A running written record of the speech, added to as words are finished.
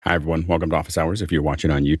Hi, everyone. Welcome to Office Hours. If you're watching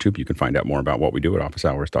on YouTube, you can find out more about what we do at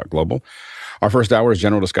officehours.global. Our first hour is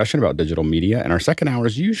general discussion about digital media, and our second hour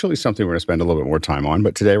is usually something we're going to spend a little bit more time on,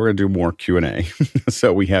 but today we're going to do more Q&A.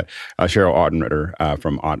 So we have Cheryl Audenritter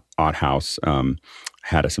from Odd House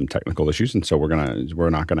had some technical issues, and so we're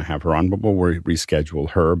not going to have her on, but we'll reschedule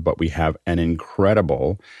her. But we have an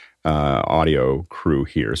incredible audio crew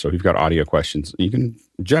here. So if you've got audio questions,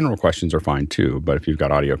 general questions are fine too, but if you've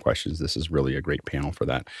got audio questions, this is really a great panel for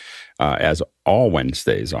that, as all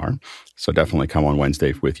Wednesdays are. So definitely come on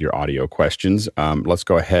Wednesday with your audio questions. Let's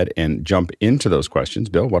go ahead and jump into those questions.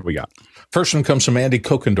 Bill, what do we got? First one comes from Andy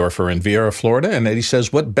Kokendorfer in Viera, Florida, and Eddie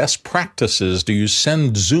says, what best practices do you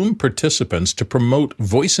send Zoom participants to promote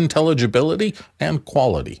voice intelligibility and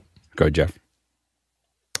quality? Go ahead, Jeff.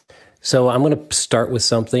 So I'm going to start with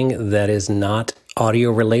something that is not audio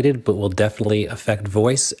related, but will definitely affect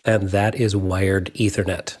voice, and that is wired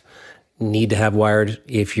Ethernet. Need to have wired.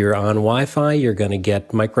 If you're on Wi-Fi, you're going to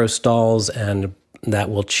get micro stalls, and that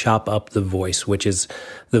will chop up the voice,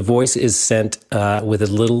 the voice is sent with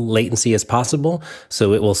as little latency as possible,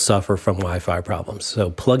 so it will suffer from Wi-Fi problems. So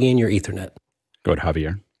plug in your Ethernet. Go ahead,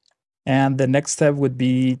 Javier. And the next step would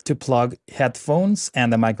be to plug headphones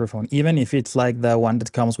and a microphone, even if it's like the one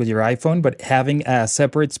that comes with your iPhone. But having a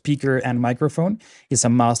separate speaker and microphone is a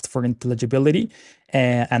must for intelligibility,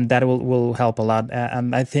 and that will help a lot.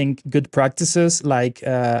 And I think good practices like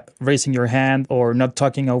raising your hand or not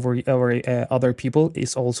talking over other people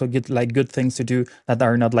is also good things to do that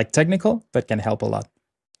are not like technical, but can help a lot.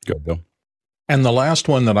 Good, Bill. And the last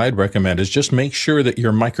one that I'd recommend is just make sure that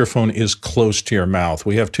your microphone is close to your mouth.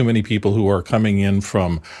 We have too many people who are coming in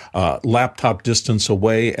from laptop distance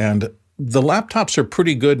away, and the laptops are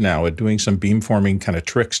pretty good now at doing some beamforming kind of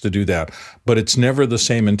tricks to do that, but it's never the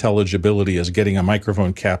same intelligibility as getting a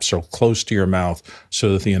microphone capsule close to your mouth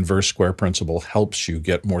so that the inverse square principle helps you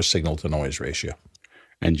get more signal to noise ratio.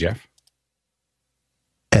 And Jeff?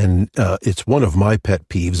 And it's one of my pet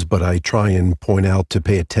peeves, but I try and point out to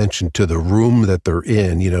pay attention to the room that they're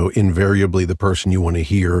in. Invariably the person you want to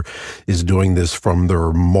hear is doing this from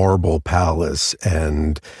their marble palace,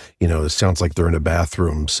 and, it sounds like they're in a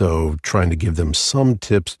bathroom. So trying to give them some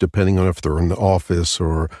tips, depending on if they're in the office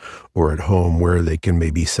or at home, where they can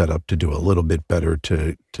maybe set up to do a little bit better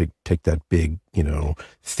to take that big,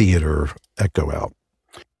 theater echo out.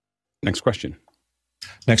 Next question.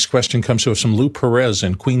 Next question comes to us from Lou Perez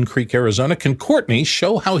in Queen Creek, Arizona. Can Courtney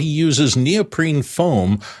show how he uses neoprene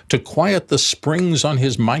foam to quiet the springs on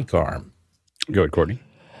his mic arm? Go ahead, Courtney.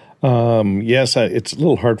 Yes, it's a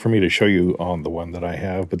little hard for me to show you on the one that I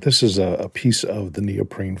have, but this is a piece of the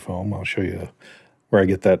neoprene foam. I'll show you where I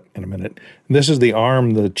get that in a minute. And this is the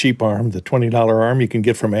arm, the cheap arm, the $20 arm you can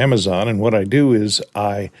get from Amazon. And what I do is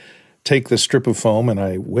I take the strip of foam and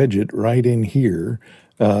I wedge it right in here,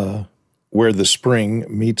 where the spring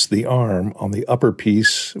meets the arm on the upper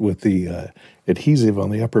piece with the adhesive on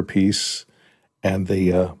the upper piece, and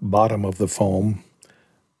the bottom of the foam.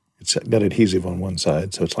 It's got adhesive on one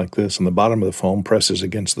side, so it's like this, and the bottom of the foam presses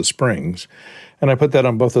against the springs. And I put that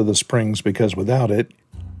on both of the springs because without it,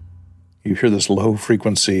 you hear this low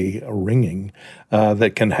frequency ringing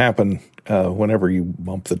that can happen whenever you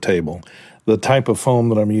bump the table. The type of foam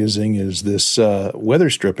that I'm using is this weather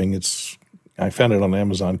stripping. I found it on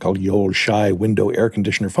Amazon called Yole Shy Window Air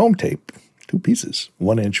Conditioner Foam Tape, 2 pieces,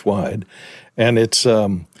 1 inch wide. And it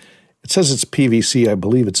says it's PVC. I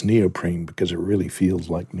believe it's neoprene because it really feels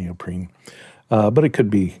like neoprene. But it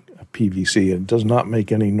could be PVC. It does not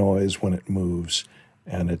make any noise when it moves,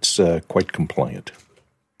 and it's quite compliant.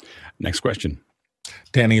 Next question.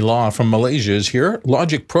 Danny Law from Malaysia is here.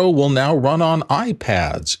 Logic Pro will now run on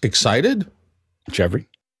iPads. Excited? Jeffrey?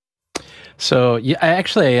 So yeah, I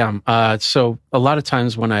actually am. So a lot of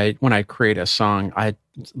times when I create a song,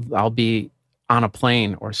 I'll be on a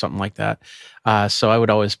plane or something like that. So I would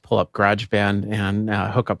always pull up GarageBand and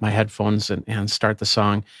hook up my headphones and start the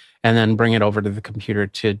song, and then bring it over to the computer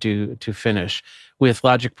to finish. With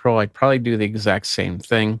Logic Pro, I'd probably do the exact same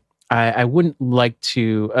thing. I wouldn't like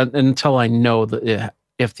to until I know that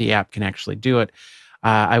if the app can actually do it.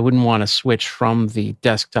 I wouldn't want to switch from the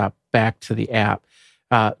desktop back to the app.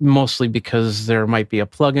 Mostly because there might be a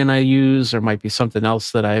plugin I use, or might be something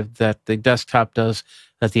else that the desktop does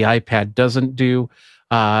that the iPad doesn't do,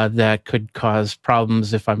 that could cause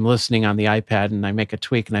problems if I'm listening on the iPad and I make a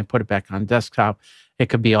tweak and I put it back on desktop. It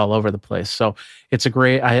could be all over the place. So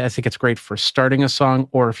I think it's great for starting a song,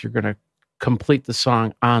 or if you're going to complete the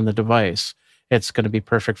song on the device, it's going to be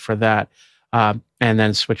perfect for that. And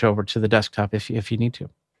then switch over to the desktop if you need to.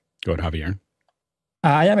 Go ahead, Javier.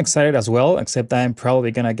 I am excited as well, except I'm probably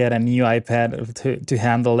going to get a new iPad to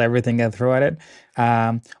handle everything I throw at it.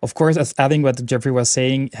 Of course, as adding what Jeffrey was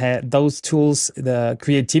saying, those tools, the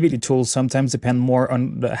creativity tools, sometimes depend more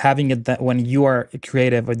on having it that when you are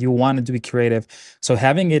creative or you want to be creative. So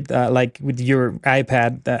having it like with your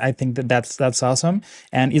iPad, I think that's awesome.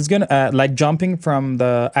 And it's gonna like jumping from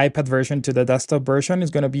the iPad version to the desktop version is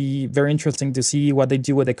gonna be very interesting to see what they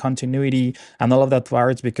do with the continuity and all of that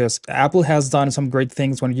parts, because Apple has done some great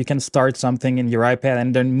things when you can start something in your iPad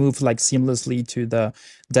and then move like seamlessly to the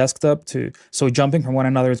desktop to, so jumping from one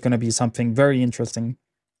another is going to be something very interesting.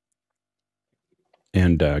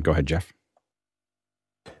 And go ahead, Jeff.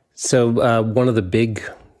 So one of the big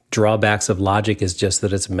drawbacks of Logic is just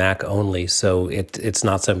that it's Mac only, so it's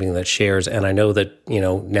not something that shares. And I know that, you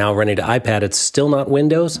know, now running to iPad, it's still not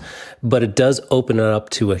Windows, but it does open it up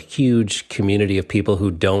to a huge community of people who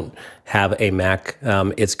don't have a Mac.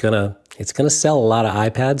 It's gonna sell a lot of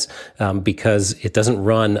iPads because it doesn't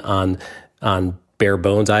run on bare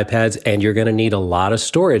bones iPads, and you're going to need a lot of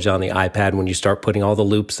storage on the iPad when you start putting all the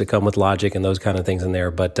loops that come with Logic and those kind of things in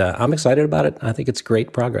there. But I'm excited about it. I think it's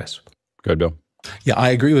great progress. Good, Bill. Yeah, I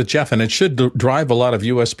agree with Jeff, and it should drive a lot of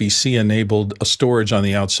USB-C enabled storage on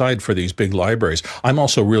the outside for these big libraries. I'm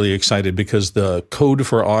also really excited because the code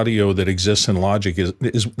for audio that exists in Logic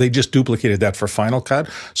is they just duplicated that for Final Cut.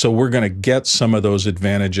 So we're going to get some of those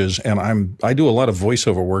advantages, and I do a lot of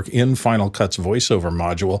voiceover work in Final Cut's voiceover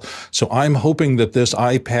module. So I'm hoping that this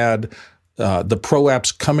iPad, the Pro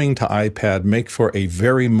apps coming to iPad, make for a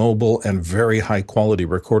very mobile and very high quality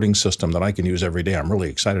recording system that I can use every day. I'm really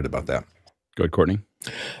excited about that. Good, Courtney.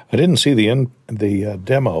 I didn't see the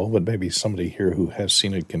demo, but maybe somebody here who has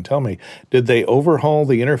seen it can tell me. Did they overhaul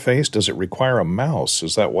the interface? Does it require a mouse?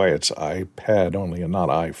 Is that why it's iPad only and not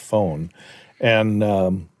iPhone?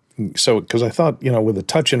 And so, because I thought, you know, with a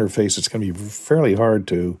touch interface, it's going to be fairly hard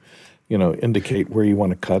to, you know, indicate where you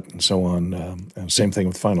want to cut and so on. And same thing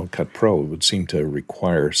with Final Cut Pro. It would seem to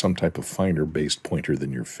require some type of finer-based pointer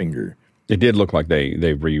than your finger. It did look like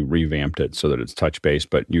they revamped it so that it's touch-based,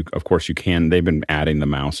 but of course you can. They've been adding the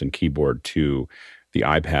mouse and keyboard to the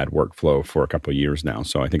iPad workflow for a couple of years now,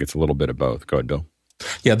 so I think it's a little bit of both. Go ahead, Bill.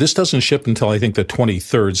 Yeah, this doesn't ship until I think the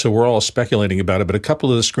 23rd, so we're all speculating about it. But a couple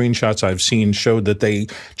of the screenshots I've seen showed that they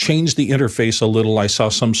changed the interface a little. I saw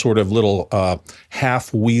some sort of little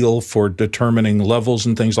half wheel for determining levels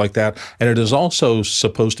and things like that. And it is also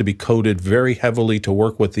supposed to be coded very heavily to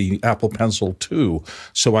work with the Apple Pencil 2.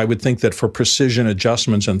 So I would think that for precision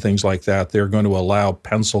adjustments and things like that, they're going to allow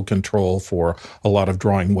pencil control for a lot of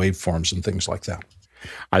drawing waveforms and things like that.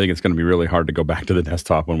 I think it's going to be really hard to go back to the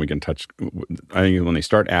desktop when we can touch. I think when they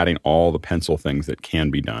start adding all the pencil things that can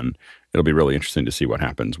be done, it'll be really interesting to see what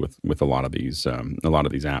happens with a lot of these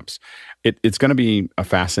apps. It's going to be a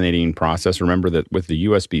fascinating process. Remember that with the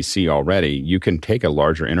USB-C already, you can take a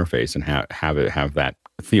larger interface and have that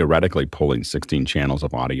theoretically pulling 16 channels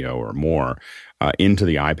of audio or more into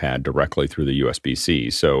the iPad directly through the USB-C.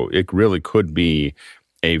 So it really could be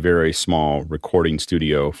a very small recording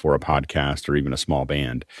studio for a podcast or even a small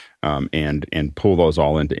band, and pull those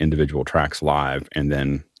all into individual tracks live and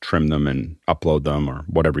then trim them and upload them or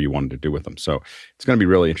whatever you wanted to do with them. So it's going to be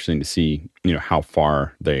really interesting to see, you know, how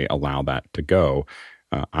far they allow that to go.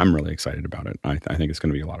 I'm really excited about it. I think it's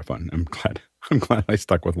going to be a lot of fun. I'm glad I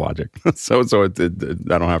stuck with Logic. so I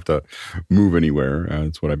don't have to move anywhere.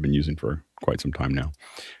 It's what I've been using for quite some time now.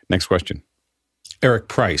 Next question. Eric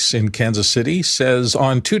Price in Kansas City says,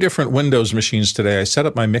 on 2 different Windows machines today, I set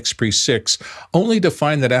up my MixPre 6, only to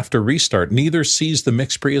find that after restart, neither sees the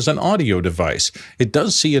MixPre as an audio device. It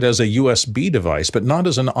does see it as a USB device, but not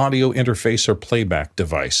as an audio interface or playback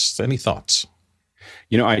device. Any thoughts?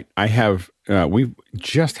 You know, I have, we've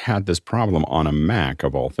just had this problem on a Mac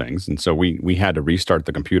of all things. And so we had to restart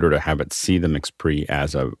the computer to have it see the MixPre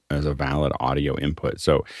as a valid audio input.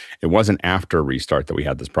 So it wasn't after restart that we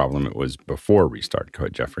had this problem. It was before restart. Go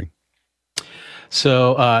ahead, Jeffrey.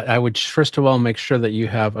 So I would first of all make sure that you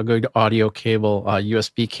have a good audio cable,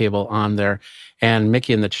 USB cable on there. And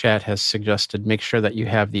Mickey in the chat has suggested make sure that you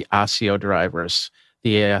have the ASIO drivers,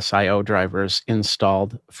 the ASIO drivers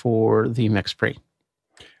installed for the MixPre.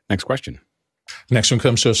 Next question. Next one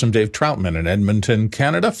comes to us from Dave Troutman in Edmonton,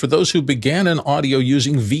 Canada. For those who began in audio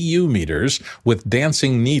using VU meters with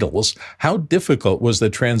dancing needles, how difficult was the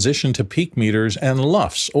transition to peak meters and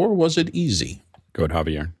LUFS, or was it easy? Go ahead,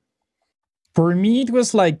 Javier. For me, it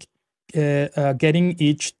was like getting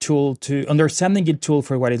each tool to understanding each tool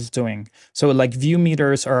for what it's doing. So like VU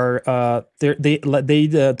meters are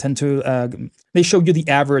they tend to they show you the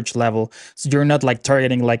average level. So you're not like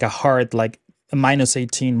targeting like a hard like a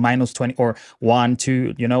 -18, -20, or 1,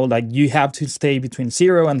 2, you know, like you have to stay between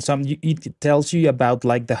 0 and some. It tells you about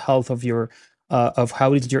like the health of your of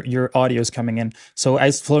how is your audio is coming in. So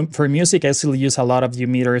for music, I still use a lot of view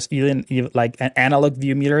meters, even like analog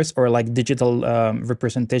view meters or like digital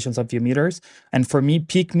representations of view meters. And for me,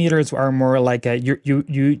 peak meters are more like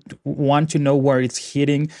you want to know where it's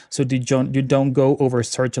hitting, so you don't go over a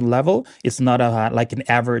certain level. It's not like an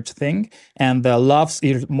average thing. And the LUFS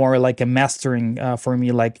is more like a mastering for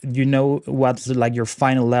me, like what's like your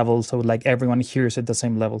final level, so like everyone hears at the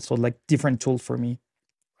same level. So like different tool for me.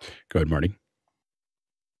 Go ahead, Marty.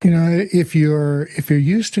 If you're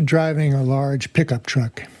used to driving a large pickup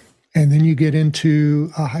truck and then you get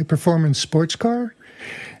into a high-performance sports car,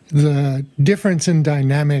 the difference in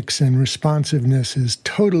dynamics and responsiveness is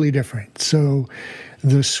totally different. So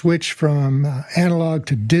the switch from analog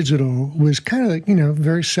to digital was kind of like,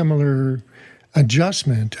 very similar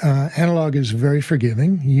adjustment. Analog is very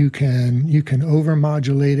forgiving. You can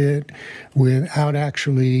over-modulate it without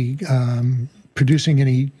actually producing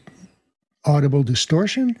any audible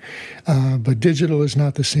distortion, but digital is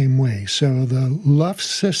not the same way. So the LUFS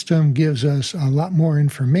system gives us a lot more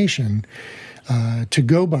information to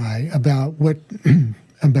go by about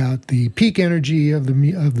about the peak energy of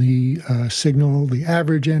the signal, the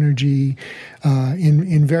average energy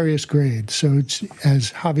in various grades. So it's,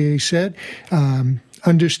 as Javier said,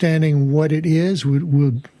 understanding what it is,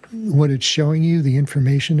 what it's showing you, the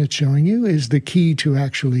information it's showing you, is the key to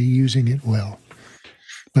actually using it well.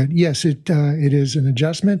 But yes, it is an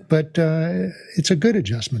adjustment, but it's a good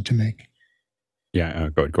adjustment to make. Yeah,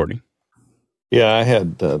 go ahead, Courtney. Yeah, I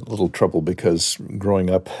had a little trouble because growing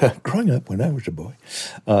up when I was a boy,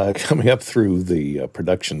 coming up through the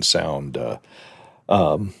production sound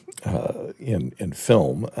in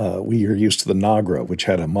film, we were used to the Nagra, which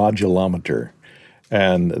had a modulometer,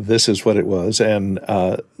 and this is what it was. And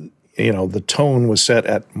the tone was set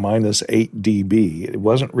at -8 dB. It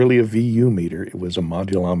wasn't really a VU meter. It was a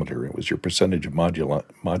modulometer. It was your percentage of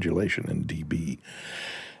modulation in dB.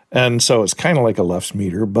 And so it's kind of like a LUFS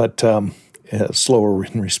meter, but slower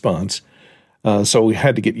in response. So we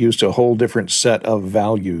had to get used to a whole different set of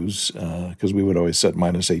values because we would always set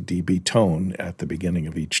 -8 dB tone at the beginning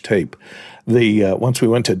of each tape. Once we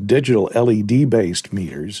went to digital LED-based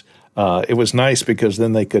meters, it was nice because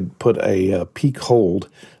then they could put a peak hold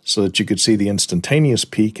so that you could see the instantaneous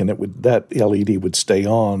peak, and that LED would stay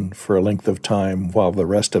on for a length of time while the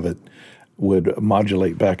rest of it would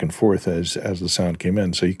modulate back and forth as the sound came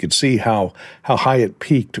in. So you could see how high it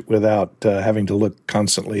peaked without having to look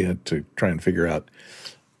constantly to try and figure out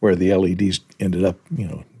where the LEDs ended up,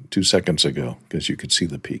 2 seconds ago, because you could see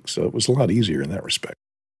the peak. So it was a lot easier in that respect.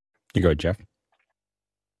 You go ahead, Jeff.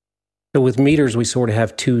 So with meters, we sort of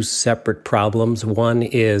have two separate problems. One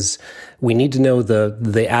is we need to know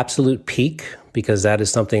the absolute peak, because that is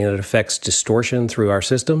something that affects distortion through our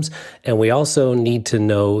systems. And we also need to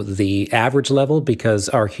know the average level, because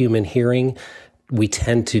our human hearing, we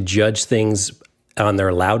tend to judge things on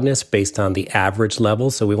their loudness based on the average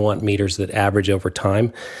level. So we want meters that average over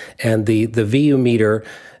time. And the VU meter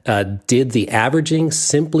did the averaging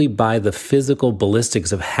simply by the physical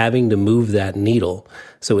ballistics of having to move that needle.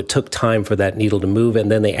 So it took time for that needle to move. And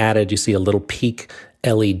then they added, you see, a little peak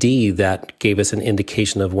LED that gave us an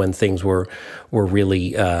indication of when things were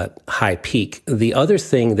really high peak. The other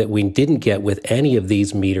thing that we didn't get with any of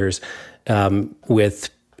these meters,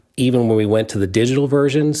 even when we went to the digital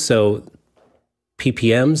version, so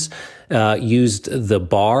PPMs used the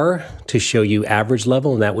bar to show you average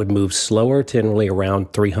level, and that would move slower, generally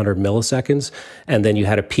around 300 milliseconds. And then you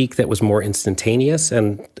had a peak that was more instantaneous.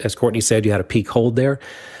 And as Courtney said, you had a peak hold there.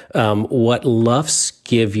 What LUFS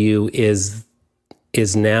give you is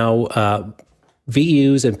now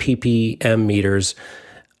VUs and PPM meters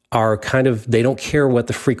are they don't care what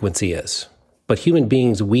the frequency is. But human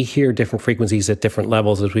beings, we hear different frequencies at different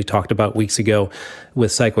levels, as we talked about weeks ago with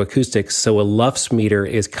psychoacoustics. So a LUFS meter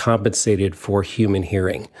is compensated for human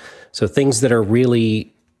hearing. So things that are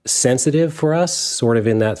really sensitive for us, sort of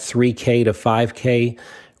in that 3K to 5K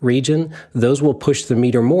region, those will push the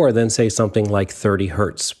meter more than, say, something like 30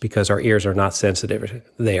 hertz, because our ears are not sensitive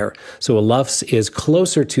there. So a LUFS is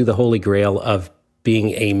closer to the holy grail of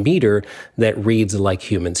being a meter that reads like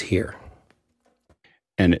humans hear.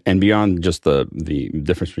 And beyond just the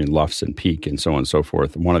difference between LUFS and peak and so on and so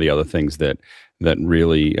forth, one of the other things that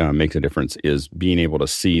really makes a difference is being able to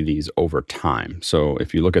see these over time. So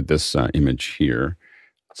if you look at this image here,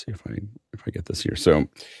 let's see if I get this here. So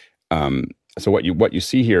what you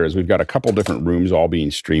see here is we've got a couple different rooms all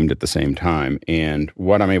being streamed at the same time. And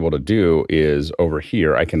what I'm able to do is over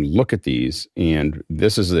here, I can look at these, and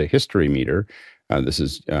this is the history meter. This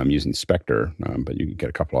is using Spectre, but you can get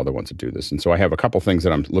a couple other ones that do this. And so I have a couple things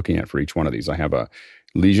that I'm looking at for each one of these. I have a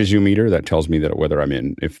Lisieux meter that tells me that whether I'm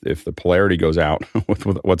in, if the polarity goes out with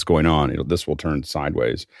what's going on, this will turn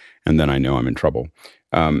sideways, and then I know I'm in trouble.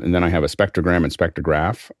 And then I have a spectrogram and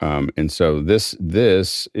spectrograph. And so this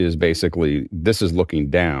is basically, this is looking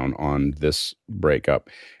down on this breakup.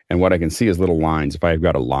 And what I can see is little lines. If I've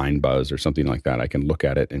got a line buzz or something like that, I can look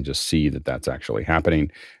at it and just see that that's actually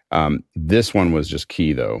happening. This one was just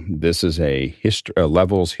key, though. This is a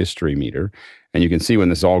levels history meter. And you can see when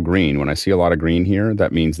this is all green, when I see a lot of green here,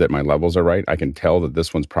 that means that my levels are right. I can tell that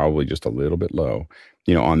this one's probably just a little bit low,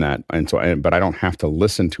 on that. And so, but I don't have to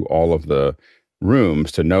listen to all of the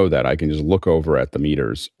rooms to know that. I can just look over at the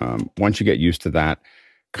meters. Once you get used to that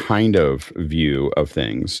kind of view of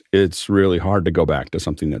things, it's really hard to go back to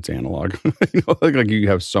something that's analog. Like you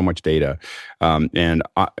have so much data. And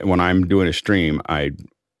when I'm doing a stream, I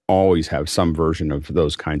always have some version of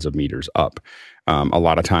those kinds of meters up. A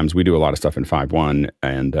lot of times we do a lot of stuff in 5.1,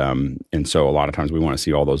 and so a lot of times we want to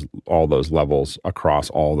see all those levels across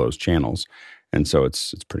all those channels, and so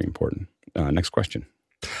it's pretty important. Next question.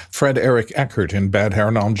 Fred Eric Eckert in Bad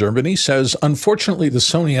Herrenalm, Germany says, unfortunately, the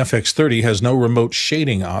Sony FX30 has no remote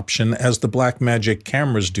shading option as the Blackmagic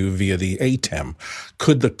cameras do via the ATEM.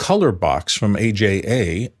 Could the color box from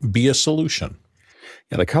AJA be a solution?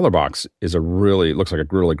 Yeah, the color box looks like a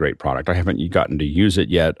really great product. I haven't gotten to use it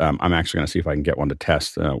yet. I'm actually going to see if I can get one to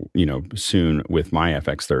test, soon with my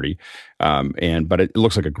FX30. But it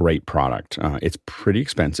looks like a great product. It's pretty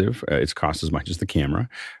expensive. It's cost as much as the camera.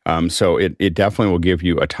 So it definitely will give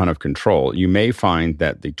you a ton of control. You may find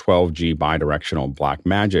that the 12G bidirectional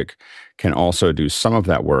Blackmagic can also do some of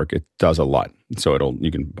that work. It does a LUT. So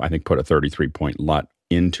you can, I think, put a 33-point LUT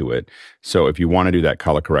into it. So if you want to do that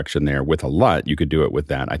color correction there with a LUT, you could do it with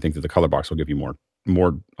that. I think that the color box will give you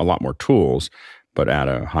a lot more tools, but at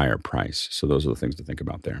a higher price. So those are the things to think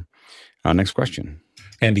about there. Next question.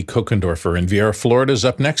 Andy Kokendorfer in Viera, Florida is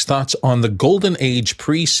up next. Thoughts on the Golden Age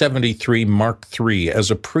Pre-73 Mark III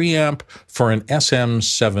as a preamp for an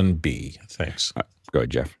SM7B. Thanks. Go ahead,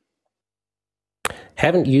 Jeff.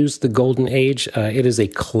 Haven't used the Golden Age. It is a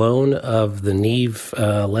clone of the Neve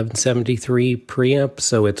 1173 preamp.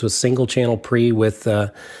 So it's a single channel pre with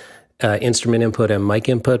instrument input and mic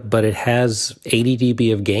input, but it has 80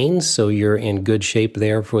 dB of gains. So you're in good shape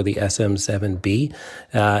there for the SM7B.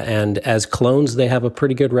 And as clones, they have a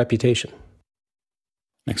pretty good reputation.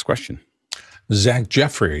 Next question. Zach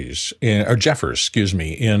Jeffers,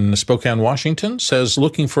 in Spokane, Washington, says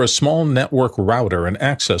looking for a small network router and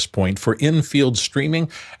access point for in-field streaming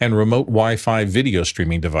and remote Wi-Fi video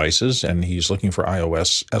streaming devices, and he's looking for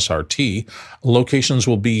iOS SRT. Locations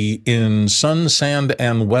will be in sun, sand,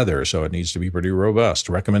 and weather, so it needs to be pretty robust.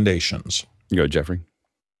 Recommendations. Go, Jeffrey.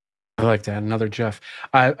 I like that. Another Jeff.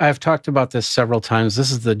 I've talked about this several times. This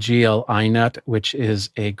is the GL iNet, which is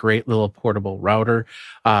a great little portable router.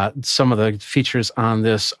 Some of the features on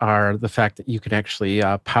this are the fact that you can actually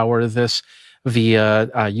power this via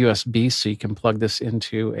USB, so you can plug this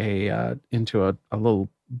into a little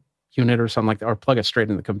unit or something like that, or plug it straight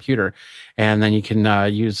in the computer, and then you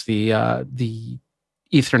can use the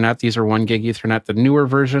Ethernet. These are 1 gig Ethernet. The newer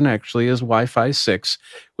version actually is Wi-Fi 6,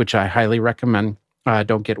 which I highly recommend.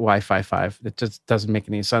 Don't get Wi-Fi 5. It just doesn't make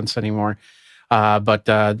any sense anymore. But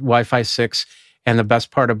Wi-Fi 6, and the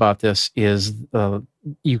best part about this is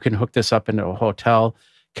you can hook this up into a hotel,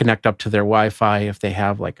 connect up to their Wi-Fi. If they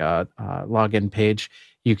have like a login page,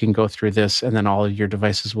 you can go through this, and then all of your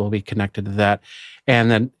devices will be connected to that.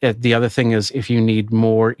 And then the other thing is, if you need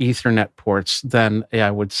more Ethernet ports, then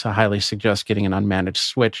I would highly suggest getting an unmanaged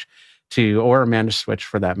switch or a managed switch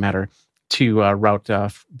for that matter, to route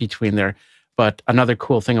between there. But another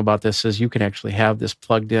cool thing about this is you can actually have this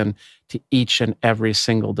plugged in to each and every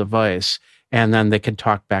single device, and then they can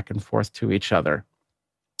talk back and forth to each other.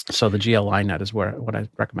 So the GL iNet is what I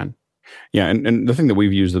recommend. Yeah, and the thing that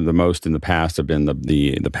we've used the most in the past have been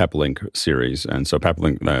the Peplink series, and so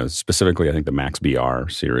Peplink specifically, I think the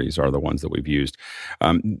MaxBR series are the ones that we've used.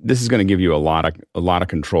 This is going to give you a lot of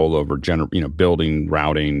control over building,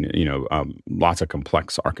 routing, lots of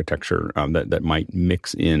complex architecture that might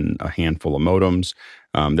mix in a handful of modems.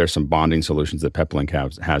 There's some bonding solutions that Peplink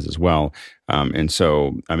has as well, and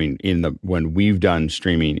so I mean, when we've done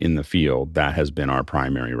streaming in the field, that has been our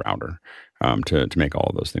primary router. To make all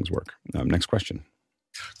of those things work. Next question.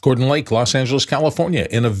 Gordon Lake, Los Angeles, California.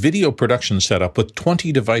 In a video production setup with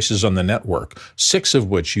 20 devices on the network, 6 of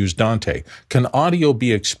which use Dante, can audio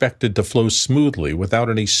be expected to flow smoothly without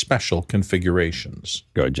any special configurations?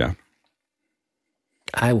 Go ahead, Jeff.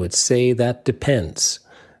 I would say that depends.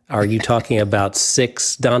 Are you talking about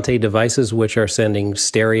 6 Dante devices which are sending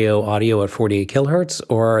stereo audio at 48 kilohertz,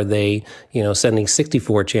 or are they, sending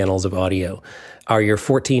 64 channels of audio? Are your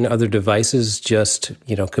 14 other devices just,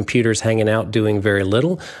 computers hanging out doing very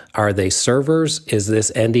little? Are they servers? Is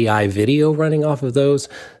this NDI video running off of those?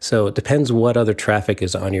 So it depends what other traffic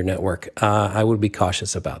is on your network. I would be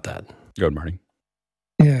cautious about that. Go ahead, Marty.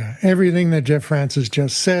 Yeah, everything that Jeff Francis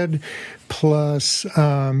just said, plus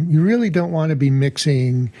you really don't want to be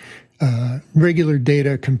mixing regular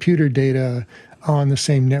data, computer data on the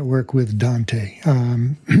same network with Dante.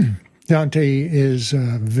 Dante is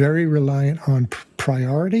very reliant on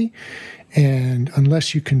priority, and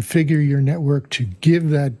unless you configure your network to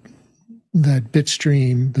give that bit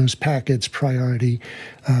stream, those packets priority,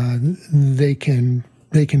 they can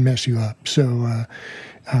mess you up. So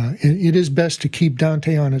it is best to keep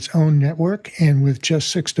Dante on its own network, and with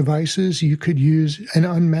just 6 devices, you could use an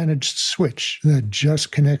unmanaged switch that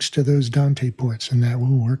just connects to those Dante ports, and that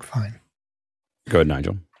will work fine. Go ahead,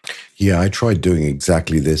 Nigel. Yeah, I tried doing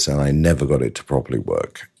exactly this, and I never got it to properly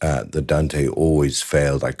work. The Dante always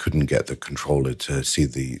failed. I couldn't get the controller to see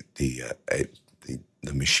the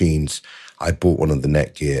machines. I bought one of the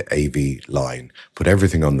Netgear AV line, put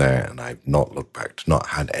everything on there, and I've not looked back, not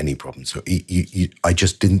had any problems. So I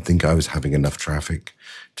just didn't think I was having enough traffic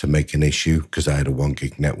to make an issue because I had a 1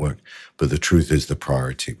 gig network. But the truth is the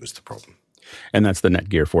priority was the problem. And that's the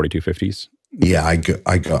Netgear 4250s? Yeah,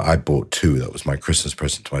 I bought 2. That was my Christmas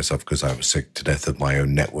present to myself because I was sick to death of my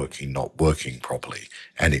own networking not working properly.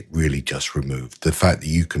 And it really just removed the fact that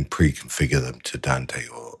you can pre-configure them to Dante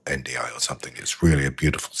or NDI or something. It's really a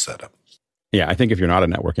beautiful setup. Yeah, I think if you're not a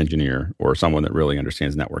network engineer or someone that really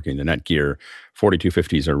understands networking, the Netgear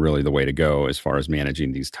 4250s are really the way to go as far as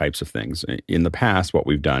managing these types of things. In the past, what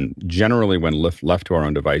we've done, generally when left to our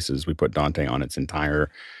own devices, we put Dante on its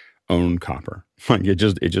entire own copper. Like it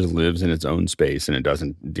just lives in its own space and it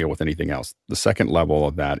doesn't deal with anything else. The second level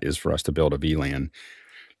of that is for us to build a VLAN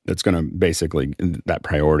that's going to basically, that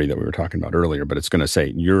priority that we were talking about earlier, but it's going to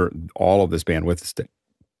say all of this bandwidth is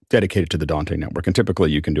dedicated to the Dante network. And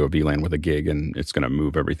typically you can do a VLAN with a gig and it's going to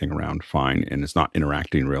move everything around fine. And it's not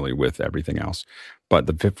interacting really with everything else. But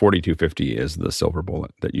the 4250 is the silver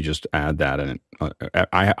bullet that you just add that. And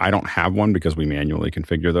I don't have one because we manually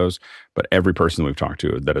configure those, but every person we've talked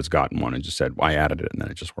to that has gotten one and just said, well, I added it and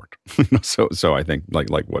then it just worked. So I think like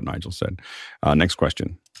what Nigel said. Next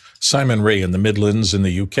question. Simon Ray in the Midlands in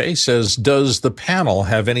the UK says, does the panel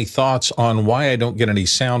have any thoughts on why I don't get any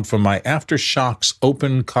sound from my AfterShokz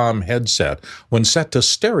OpenComm headset when set to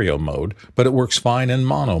stereo mode, but it works fine in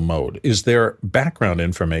mono mode? Is there background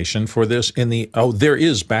information for this there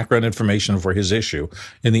is background information for his issue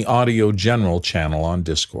in the Audio General channel on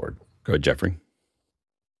Discord. Go ahead, Jeffrey.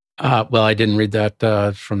 Well, I didn't read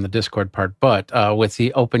that from the Discord part, but with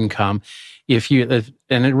the OpenComm,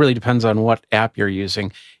 and it really depends on what app you're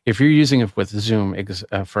using. If you're using it with Zoom,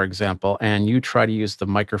 for example, and you try to use the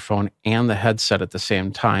microphone and the headset at the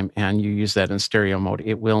same time, and you use that in stereo mode,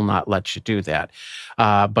 it will not let you do that.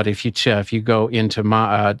 But if you go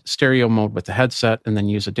into stereo mode with the headset and then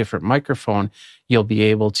use a different microphone, you'll be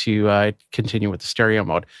able to continue with the stereo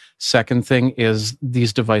mode. Second thing is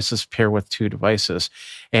these devices pair with 2 devices,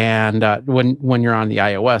 and when you're on the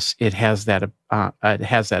iOS, it has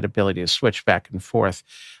that ability to switch back and forth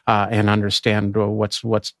and understand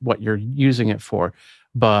what you're using it for.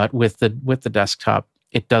 But with the desktop,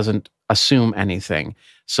 it doesn't assume anything.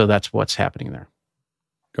 So that's what's happening there.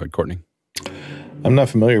 Go ahead, Courtney. I'm not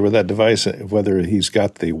familiar with that device, whether he's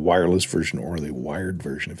got the wireless version or the wired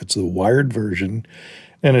version. If it's the wired version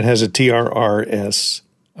and it has a TRRS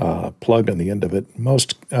plug on the end of it,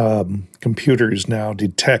 most computers now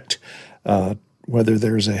detect whether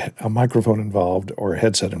there's a microphone involved or a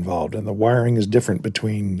headset involved. And the wiring is different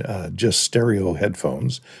between just stereo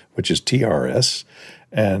headphones, which is TRS,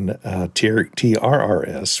 and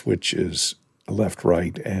TRRS, which is left,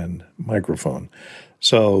 right, and microphone.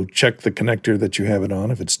 So check the connector that you have it on,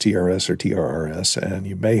 if it's TRS or TRRS, and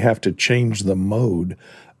you may have to change the mode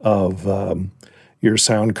of your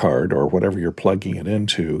sound card or whatever you're plugging it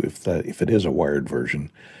into, if it is a wired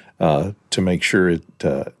version, to make sure it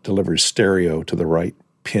delivers stereo to the right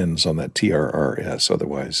pins on that TRRS.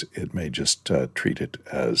 Otherwise, it may just treat it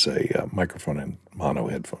as a microphone and mono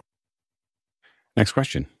headphone. Next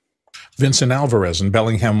question. Vincent Alvarez in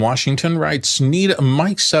Bellingham, Washington writes, need a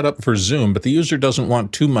mic setup for Zoom, but the user doesn't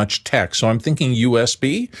want too much tech. So I'm thinking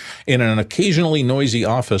USB. In an occasionally noisy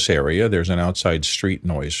office area, there's an outside street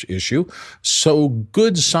noise issue. So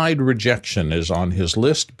good side rejection is on his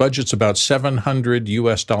list. Budget's about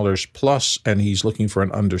 $700 plus, and he's looking for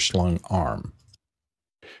an underslung arm.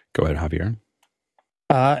 Go ahead, Javier.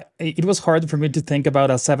 It was hard for me to think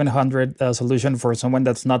about a 700 solution for someone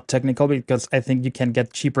that's not technical, because I think you can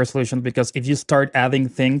get cheaper solutions, because if you start adding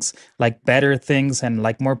things like better things and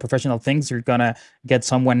like more professional things, you're gonna get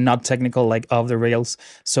someone not technical like off the rails.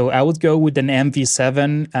 So I would go with an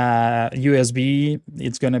MV7 USB.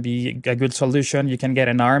 It's gonna be a good solution. You can get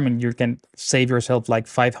an ARM and you can save yourself like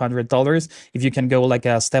 $500. If you can go like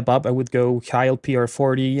a step up, I would go Heil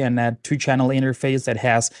PR40 and a 2-channel interface that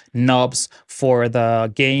has knobs for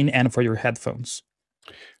the gain and for your headphones.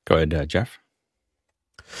 Go ahead, Jeff.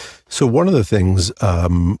 So one of the things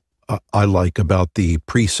I like about the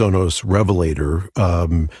PreSonus Revelator,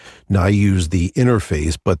 now I use the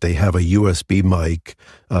interface, but they have a USB mic,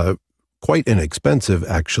 quite inexpensive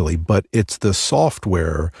actually, but it's the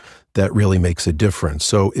software that really makes a difference.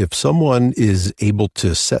 So if someone is able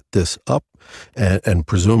to set this up, and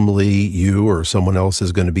presumably you or someone else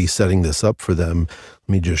is going to be setting this up for them,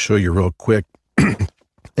 let me just show you real quick.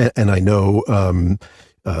 And I know,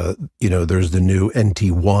 there's the new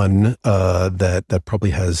NT1 that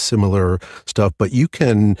probably has similar stuff, but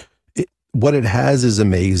what it has is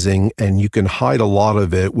amazing, and you can hide a lot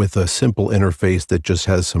of it with a simple interface that just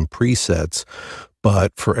has some presets.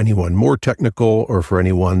 But for anyone more technical, or for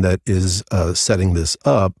anyone that is setting this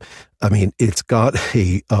up, I mean, it's got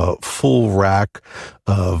a full rack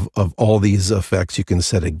of all these effects. You can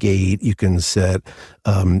set a gate, you can set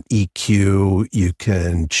EQ, you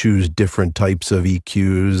can choose different types of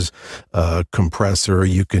EQs, compressor,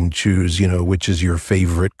 you can choose, which is your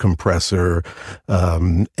favorite compressor,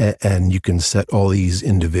 and you can set all these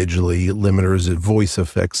individually, limiters and voice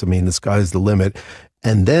effects. I mean, the sky's the limit.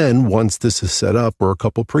 And then once this is set up, or a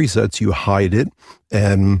couple presets, you hide it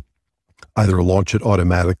and either launch it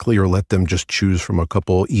automatically or let them just choose from a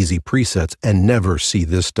couple easy presets and never see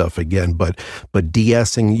this stuff again. But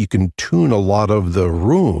de-essing, you can tune a lot of the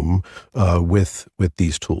room with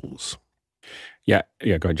these tools. Yeah.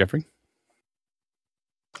 Go ahead, Jeffrey.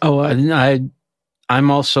 Oh, I'm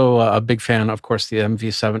also a big fan, of course, the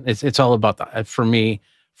MV7. It's all about that. For me,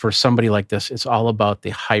 for somebody like this, it's all about the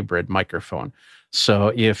hybrid microphone.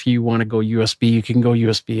 So if you want to go USB, you can go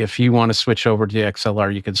USB. If you want to switch over to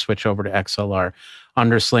XLR, you can switch over to XLR.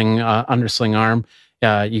 Undersling arm,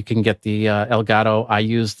 you can get the Elgato. I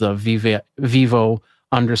use the Vivo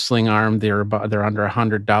undersling arm. They're under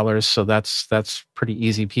 $100, so that's pretty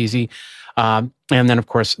easy peasy. And then of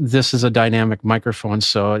course this is a dynamic microphone,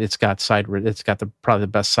 so it's got probably the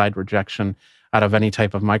best side rejection out of any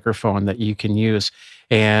type of microphone that you can use.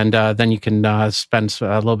 And then you can spend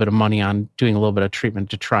a little bit of money on doing a little bit of treatment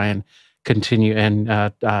to try and continue and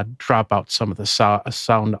drop out some of the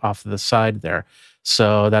sound off of the side there.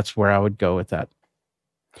 So that's where I would go with that.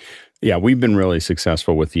 Yeah, we've been really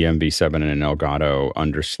successful with the MV7 and an Elgato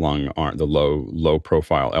underslung arm, the low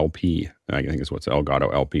profile LP. I think is what's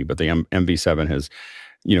Elgato LP, but the MV7 has,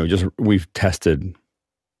 we've tested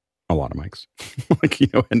a lot of mics,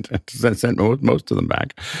 and sent most of them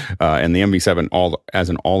back. And the MV7 as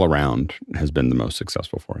an all-around has been the most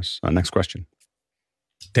successful for us. Next question.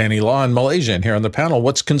 Danny Law in Malaysia, and here on the panel,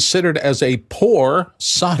 what's considered as a poor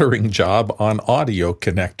soldering job on audio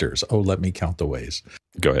connectors? Oh, let me count the ways.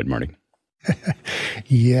 Go ahead, Marty.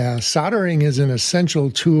 Yeah, soldering is an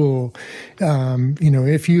essential tool.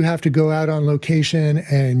 If you have to go out on location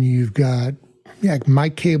and you've got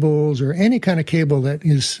mic cables or any kind of cable that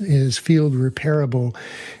is field repairable,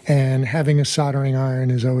 and having a soldering iron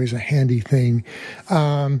is always a handy thing.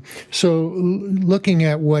 So looking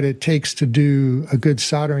at what it takes to do a good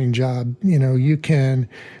soldering job, you can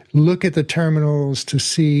look at the terminals to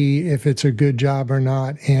see if it's a good job or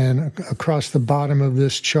not. And across the bottom of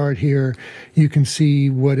this chart here, you can see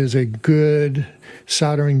what is a good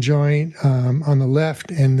soldering joint on the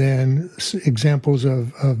left, and then examples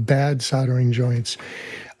of bad soldering joints.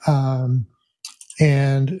 And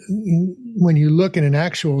when you look at an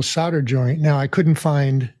actual solder joint, now I couldn't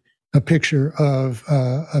find a picture of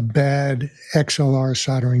a bad XLR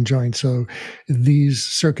soldering joint, so these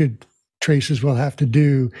circuit traces will have to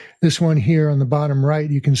do. This one here on the bottom right,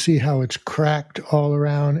 you can see how it's cracked all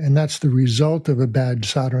around, and that's the result of a bad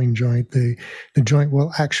soldering joint. The joint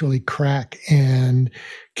will actually crack and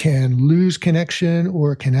can lose connection,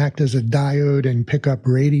 or can act as a diode and pick up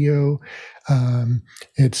radio.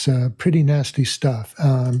 It's pretty nasty stuff.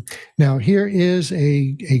 Now here is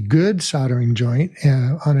a good soldering joint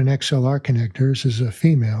on an XLR connector. This is a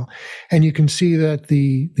female, and you can see that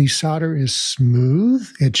the solder is smooth.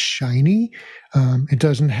 It's shiny. It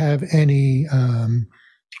doesn't have any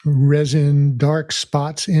resin dark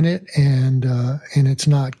spots in it, and it's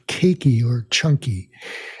not cakey or chunky.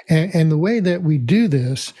 And the way that we do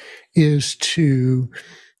this is to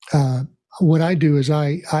what I do is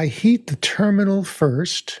I heat the terminal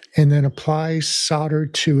first and then apply solder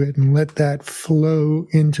to it and let that flow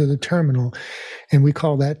into the terminal. And we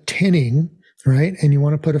call that tinning, right? And you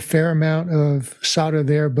want to put a fair amount of solder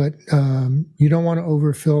there, but you don't want to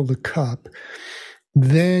overfill the cup.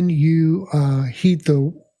 Then you heat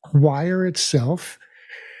the wire itself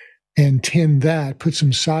and tin that, put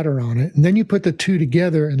some solder on it. And then you put the two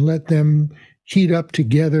together and let them heat up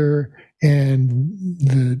together, and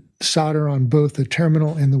the solder on both the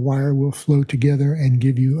terminal and the wire will flow together and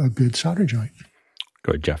give you a good solder joint.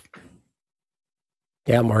 Go ahead, Jeff.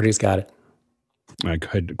 Yeah, Marty's got it. Go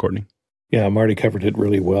ahead, Courtney. Yeah, Marty covered it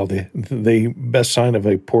really well. The best sign of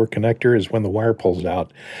a poor connector is when the wire pulls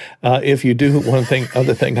out. If you do,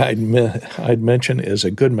 other thing I'd mention is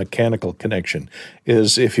a good mechanical connection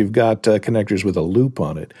is if you've got connectors with a loop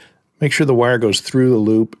on it, make sure the wire goes through the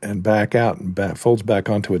loop and back out and folds back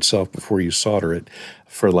onto itself before you solder it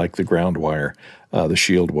for like the ground wire, the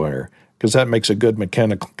shield wire, because that makes a good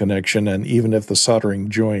mechanical connection. And even if the soldering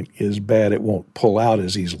joint is bad, it won't pull out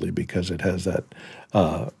as easily because it has that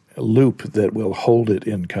loop that will hold it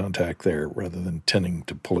in contact there rather than tending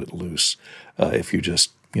to pull it loose if you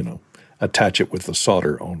just, attach it with the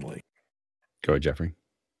solder only. Go ahead, Jeffrey.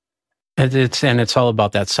 It's all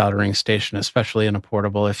about that soldering station, especially in a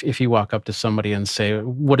portable. If you walk up to somebody and say,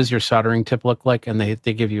 "What does your soldering tip look like?" and they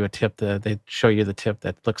give you a tip, they show you the tip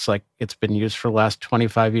that looks like it's been used for the last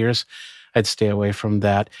 25 years, I'd stay away from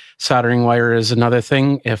that. Soldering wire is another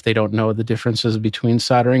thing. If they don't know the differences between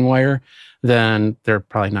soldering wire, then they're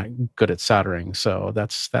probably not good at soldering. So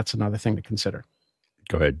that's another thing to consider.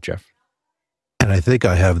 Go ahead, Jeff. And I think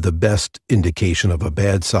I have the best indication of a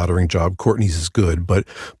bad soldering job. Courtney's is good, but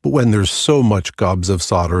when there's so much gobs of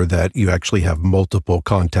solder that you actually have multiple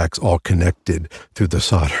contacts all connected through the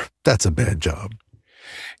solder, that's a bad job.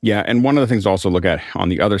 Yeah, and one of the things to also look at on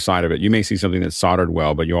the other side of it, you may see something that's soldered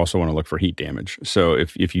well, but you also want to look for heat damage. So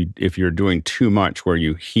if you're doing too much where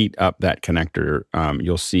you heat up that connector,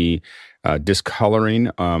 you'll see discoloring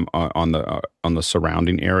on the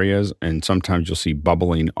surrounding areas, and sometimes you'll see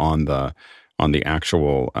bubbling on the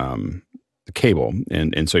actual cable,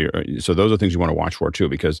 and so those are things you want to watch for too,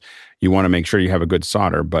 because you want to make sure you have a good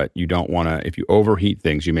solder, but you don't want to. If you overheat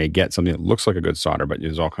things, you may get something that looks like a good solder, but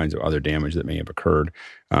there's all kinds of other damage that may have occurred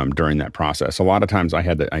during that process. A lot of times, I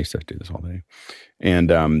used to do this all day,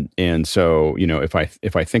 and so if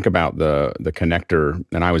I think about the connector,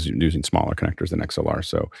 and I was using smaller connectors than XLR,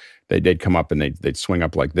 so they'd come up and they'd swing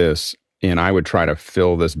up like this, and I would try to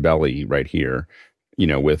fill this belly right here,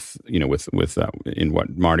 with in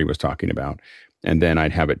what Marty was talking about, and then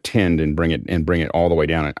I'd have it tinned and bring it all the way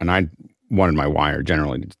down, and I wanted my wire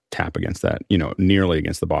generally to tap against that, nearly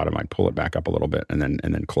against the bottom. I'd pull it back up a little bit and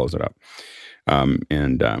then close it up, and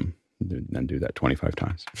then do that 25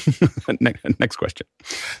 times. Next question.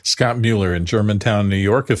 Scott Mueller in Germantown, New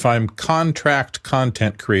York. If I'm contract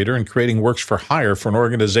content creator and creating works for hire for an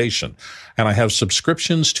organization, and I have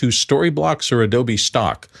subscriptions to Storyblocks or Adobe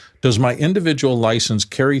Stock, does my individual license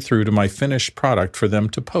carry through to my finished product for them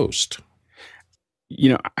to post?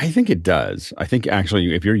 I think it does. I think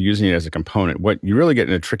actually, if you're using it as a component, what you really get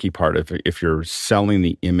in a tricky part if you're selling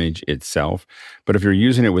the image itself. But if you're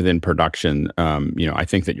using it within production, I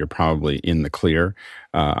think that you're probably in the clear.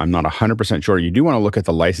 I'm not 100% sure. You do want to look at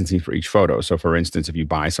the licensing for each photo. So, for instance, if you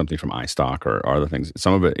buy something from iStock or other things,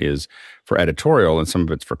 some of it is for editorial and some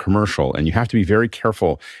of it's for commercial, and you have to be very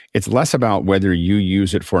careful. It's less about whether you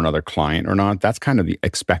use it for another client or not. That's kind of the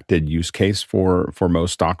expected use case for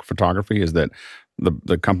most stock photography, is that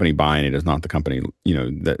the company buying it is not the company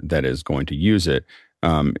that is going to use it.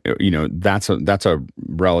 That's a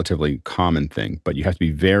relatively common thing, but you have to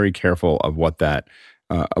be very careful of what that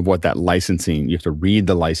licensing. You have to read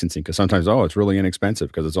the licensing, because sometimes it's really inexpensive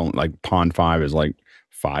because it's only like Pond 5 is like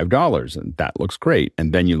 $5, and that looks great.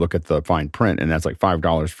 And then you look at the fine print, and that's like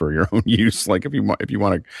 $5 for your own use. Like if you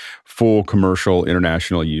want a full commercial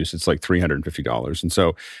international use, it's like $350. And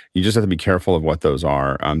so you just have to be careful of what those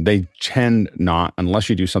are. They tend not, unless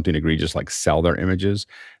you do something egregious like sell their images,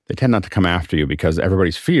 they tend not to come after you, because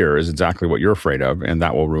everybody's fear is exactly what you're afraid of, and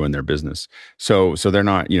that will ruin their business. So they're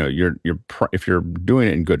not, if you're doing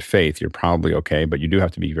it in good faith, you're probably okay, but you do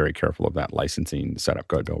have to be very careful of that licensing setup.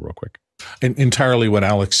 Go ahead, Bill, real quick. Entirely what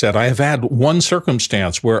Alex said. I have had one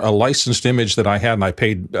circumstance where a licensed image that I had and I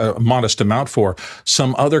paid a modest amount for,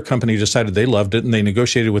 some other company decided they loved it and they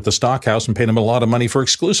negotiated with the stock house and paid them a lot of money for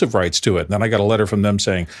exclusive rights to it. And then I got a letter from them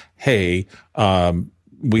saying, hey,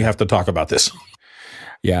 we have to talk about this.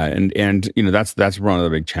 Yeah, and that's one of the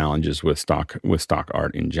big challenges with stock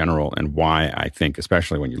art in general, and why I think,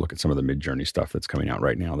 especially when you look at some of the Midjourney stuff that's coming out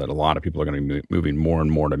right now, that a lot of people are going to be moving more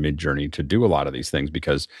and more to Midjourney to do a lot of these things,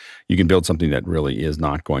 because you can build something that really is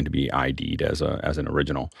not going to be ID'd as an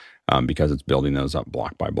original, because it's building those up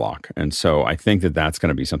block by block. And so I think that that's going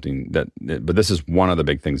to be something but this is one of the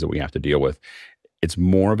big things that we have to deal with. It's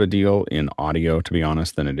more of a deal in audio, to be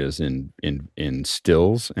honest, than it is in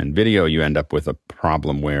stills. And video, you end up with a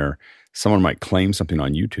problem where someone might claim something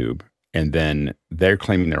on YouTube, and then they're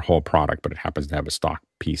claiming their whole product, but it happens to have a stock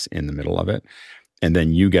piece in the middle of it. And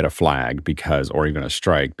then you get a flag or even a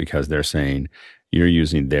strike, because they're saying you're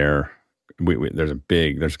using there's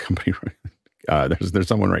a company, there's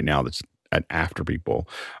someone right now that's after people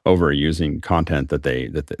over using content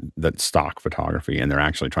that stock photography, and they're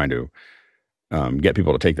actually trying to get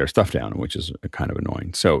people to take their stuff down, which is kind of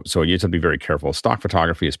annoying. So you have to be very careful. Stock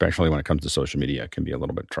photography, especially when it comes to social media, can be a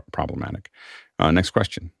little bit problematic. Next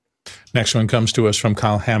question. Next one comes to us from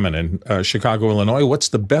Kyle Hammond in Chicago, Illinois. What's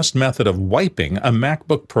the best method of wiping a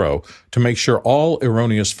MacBook Pro to make sure all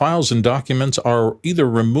erroneous files and documents are either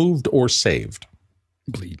removed or saved?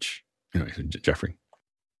 Bleach. Jeffrey.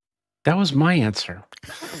 That was my answer.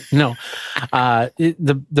 No,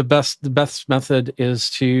 the best method is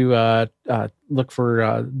to look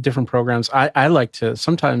for different programs. I like to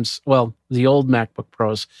sometimes. Well, the old MacBook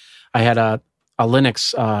Pros, I had a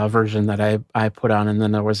Linux version that I put on, and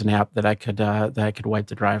then there was an app that I could wipe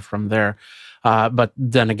the drive from there. But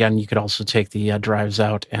then again, you could also take the drives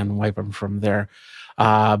out and wipe them from there.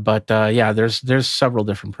 Yeah, there's several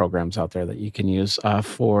different programs out there that you can use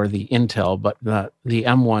for the Intel, but the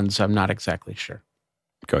M1s, I'm not exactly sure.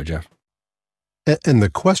 Go, Jeff. And the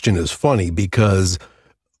question is funny, because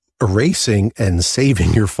erasing and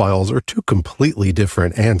saving your files are two completely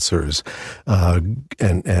different answers.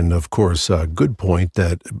 And of course, good point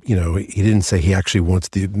that, he didn't say he actually wants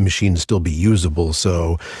the machine to still be usable.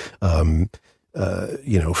 So,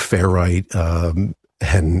 Ferrite,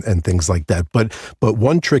 and things like that. But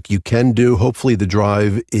one trick you can do, hopefully the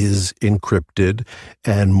drive is encrypted.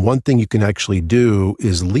 And one thing you can actually do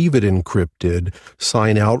is leave it encrypted,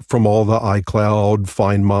 sign out from all the iCloud,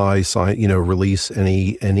 Find My, release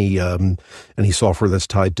any software that's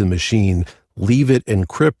tied to the machine, leave it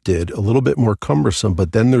encrypted, a little bit more cumbersome,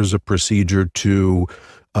 but then there's a procedure to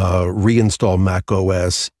reinstall Mac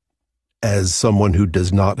OS as someone who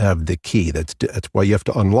does not have the key. That's why you have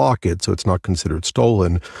to unlock it, so it's not considered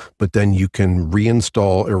stolen. But then you can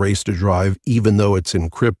reinstall, erase the drive, even though it's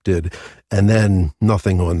encrypted, and then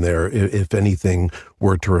nothing on there. If anything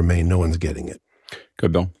were to remain, no one's getting it.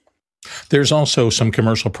 Good, Bill. There's also some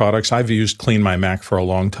commercial products. I've used Clean My Mac for a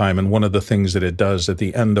long time, and one of the things that it does at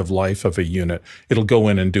the end of life of a unit, it'll go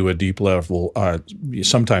in and do a deep level,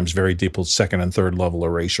 sometimes very deep second and third level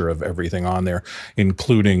erasure of everything on there,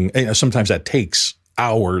 including, sometimes that takes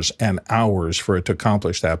hours and hours for it to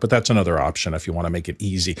accomplish that, but that's another option if you want to make it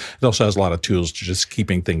easy. It also has a lot of tools to just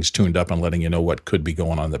keeping things tuned up and letting you know what could be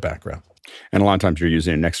going on in the background. And a lot of times you're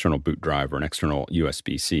using an external boot drive or an external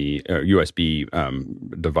USB-C or USB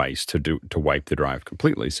device to wipe the drive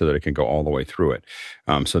completely, so that it can go all the way through it.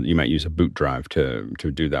 So that you might use a boot drive to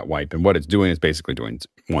do that wipe. And what it's doing is basically doing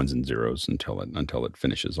ones and zeros until it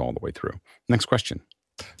finishes all the way through. Next question.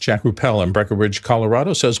 Jack Ruppel in Breckenridge,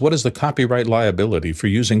 Colorado says, what is the copyright liability for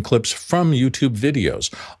using clips from YouTube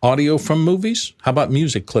videos? Audio from movies? How about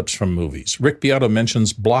music clips from movies? Rick Beato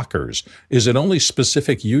mentions blockers. Is it only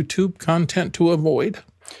specific YouTube content to avoid?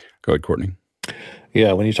 Go ahead, Courtney.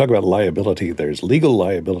 Yeah, when you talk about liability, there's legal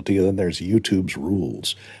liability, and then there's YouTube's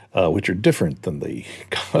rules, which are different than the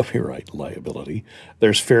copyright liability.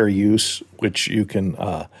 There's fair use, which you can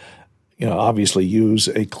obviously use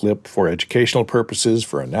a clip for educational purposes,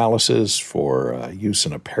 for analysis, for use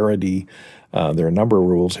in a parody. There are a number of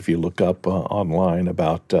rules. If you look up online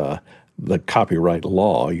about the copyright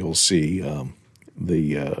law, you'll see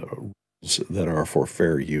the rules that are for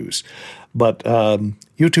fair use. But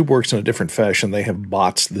YouTube works in a different fashion. They have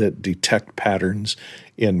bots that detect patterns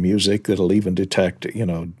in music that'll even detect,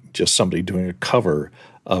 just somebody doing a cover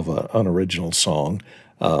of an unoriginal song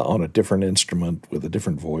on a different instrument with a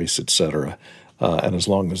different voice, etc. And as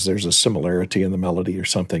long as there's a similarity in the melody or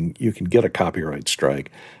something, you can get a copyright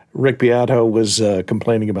strike. Rick Beato was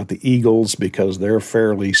complaining about the Eagles because they're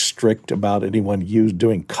fairly strict about anyone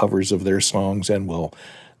doing covers of their songs, and will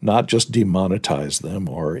not just demonetize them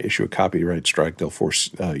or issue a copyright strike, they'll force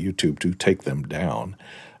YouTube to take them down,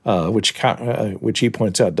 which he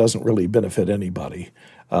points out doesn't really benefit anybody.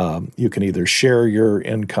 You can either share your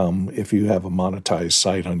income if you have a monetized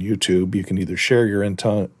site on YouTube. You can either share your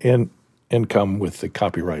income with the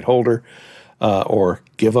copyright holder, or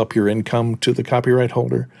give up your income to the copyright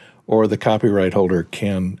holder, or the copyright holder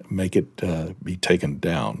can make it be taken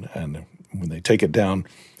down. And when they take it down,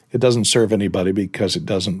 it doesn't serve anybody because it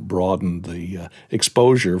doesn't broaden the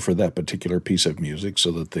exposure for that particular piece of music,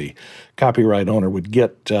 so that the copyright owner would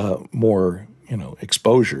get more,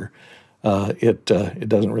 exposure. It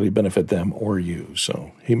doesn't really benefit them or you.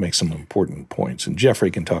 So he makes some important points. And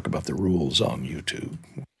Jeffrey can talk about the rules on YouTube.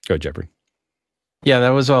 Go, Jeffrey. Yeah, that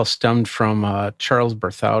was all stemmed from Charles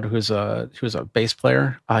Berthoud, who's a bass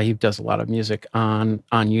player. He does a lot of music on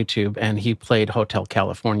YouTube, and he played Hotel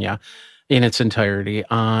California in its entirety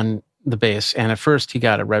on the bass. And at first, he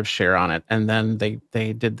got a rev share on it, and then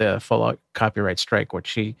they did the full copyright strike,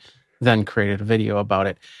 which he then created a video about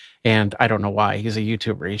it. And I don't know why. He's a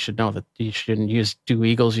YouTuber. He should know that you shouldn't do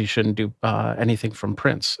Eagles. You shouldn't do anything from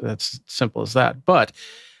Prince. That's simple as that. But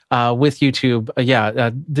with YouTube,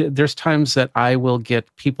 there's times that I will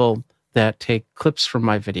get people that take clips from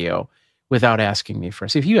my video without asking me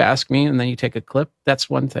first. If you ask me and then you take a clip, that's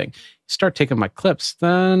one thing. Start taking my clips,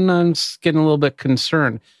 then I'm getting a little bit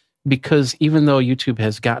concerned, because even though YouTube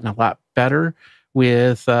has gotten a lot better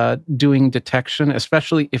with doing detection,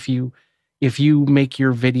 especially if you make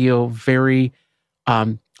your video very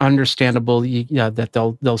understandable,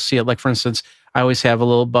 that they'll see it. Like, for instance, I always have a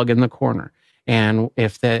little bug in the corner. And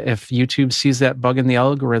if YouTube sees that bug in the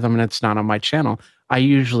algorithm and it's not on my channel, I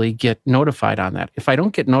usually get notified on that. If I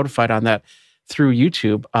don't get notified on that through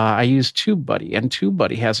YouTube, I use TubeBuddy, and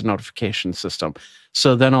TubeBuddy has a notification system.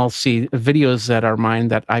 So then I'll see videos that are mine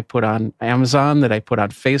that I put on Amazon, that I put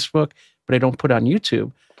on Facebook, but I don't put on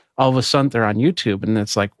YouTube. All of a sudden they're on YouTube, and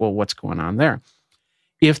it's like, well, what's going on there?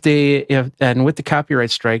 And with the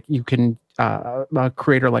copyright strike, you can, a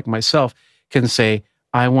creator like myself can say,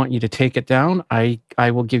 I want you to take it down. I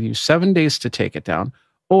will give you 7 days to take it down,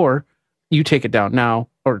 or you take it down now,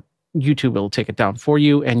 or YouTube will take it down for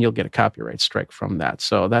you, and you'll get a copyright strike from that.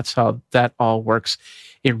 So that's how that all works.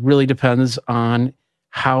 It really depends on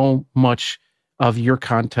how much of your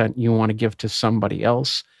content you want to give to somebody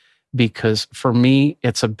else, because for me,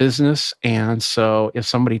 it's a business. And so if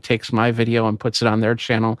somebody takes my video and puts it on their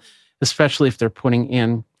channel, especially if they're putting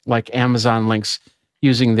in like Amazon links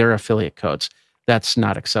using their affiliate codes, that's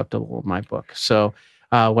not acceptable in my book. So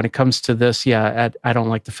when it comes to this, I don't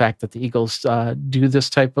like the fact that the Eagles do this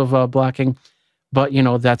type of blocking, but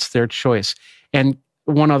that's their choice. And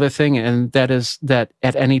one other thing, and that is that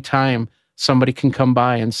at any time somebody can come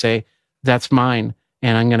by and say, that's mine,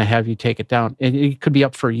 and I'm going to have you take it down. It could be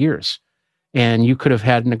up for years, and you could have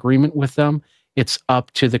had an agreement with them. It's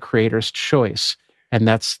up to the creator's choice, and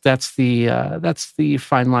that's the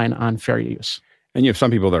fine line on fair use. And you have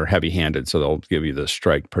some people that are heavy-handed, so they'll give you the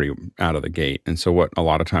strike pretty out of the gate. And so what a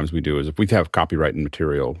lot of times we do is, if we have copyrighted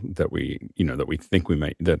material that we think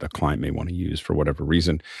that a client may want to use for whatever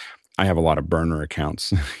reason, I have a lot of burner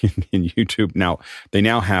accounts in YouTube. Now, they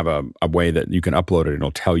now have a way that you can upload it, and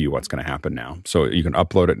it'll tell you what's going to happen now. So you can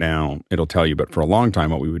upload it now, it'll tell you. But for a long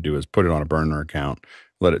time, what we would do is put it on a burner account,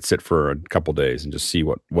 let it sit for a couple days, and just see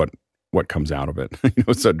what comes out of it.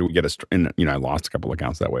 So do we get I lost a couple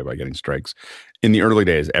accounts that way by getting strikes. In the early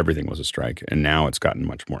days, everything was a strike, and now it's gotten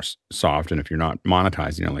much more soft. And if you're not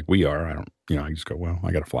monetizing, like we are, I just go, well,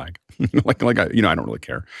 I got a flag. I don't really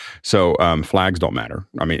care. So flags don't matter.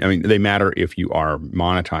 I mean, they matter if you are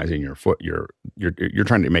monetizing you're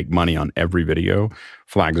trying to make money on every video.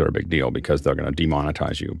 Flags are a big deal because they're going to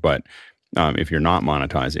demonetize you. But if you're not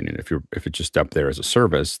monetizing it, if it's just up there as a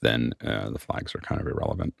service, then the flags are kind of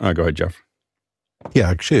irrelevant. Go ahead, Jeff. Yeah,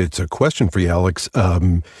 actually, it's a question for you, Alex.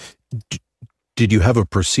 Did you have a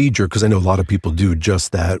procedure? Because I know a lot of people do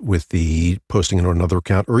just that with the posting it on another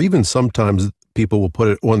account, or even sometimes people will put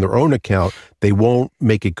it on their own account. They won't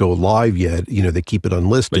make it go live yet. They keep it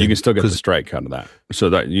unlisted. But you can still get the strike out of that. So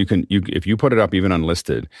that if you put it up even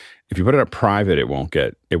unlisted, if you put it up private,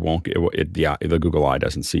 the Google Eye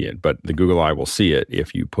doesn't see it, but the Google Eye will see it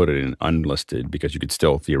if you put it in unlisted, because you could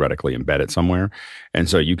still theoretically embed it somewhere. And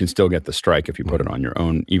so you can still get the strike if you put it on your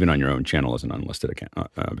own, even on your own channel as an unlisted account,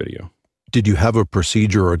 video. Did you have a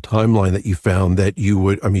procedure or a timeline that you found that you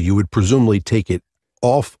would presumably take it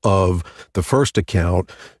off of the first account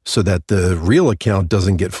so that the real account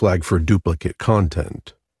doesn't get flagged for duplicate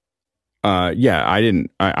content? Yeah, I didn't.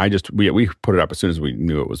 We put it up as soon as we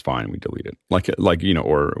knew it was fine. We delete it,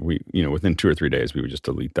 or within 2 or 3 days we would just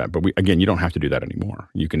delete that. But you don't have to do that anymore.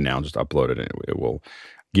 You can now just upload it, and it will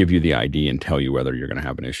give you the ID and tell you whether you're going to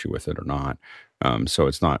have an issue with it or not. So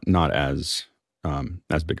it's not as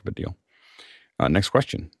big of a deal. Next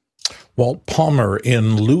question. Walt Palmer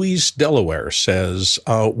in Louise, Delaware says,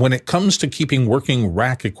 when it comes to keeping working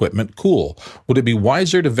rack equipment cool, would it be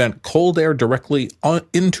wiser to vent cold air directly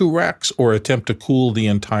into racks or attempt to cool the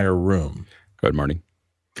entire room? Go ahead, Marty.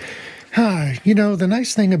 The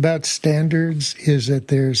nice thing about standards is that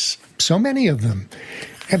there's so many of them,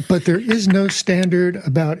 but there is no standard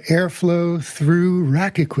about airflow through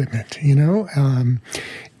rack equipment,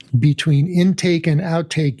 Between intake and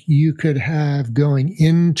outtake, you could have going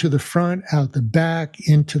into the front, out the back,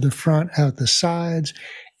 into the front, out the sides,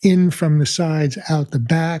 in from the sides, out the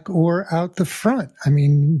back, or out the front. I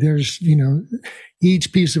mean, there's,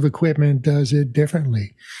 each piece of equipment does it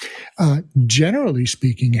differently. Generally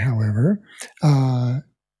speaking, however,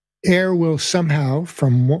 air will somehow,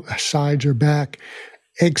 from sides or back,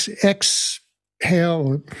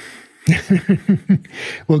 exhale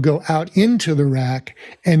will go out into the rack,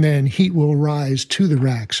 and then heat will rise to the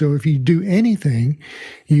rack. So if you do anything,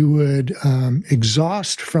 you would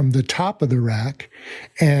exhaust from the top of the rack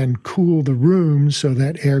and cool the room so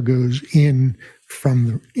that air goes in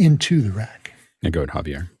into the rack. And go ahead,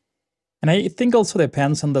 Javier. And I think also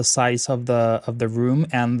depends on the size of the room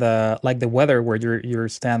and the weather where you're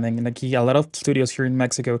standing. Like a lot of studios here in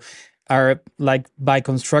Mexico are like by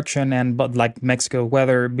construction but like Mexico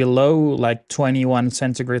weather below like 21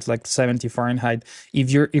 centigrades, like 70 Fahrenheit.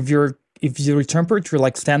 If your temperature,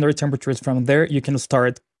 like standard temperatures from there, you can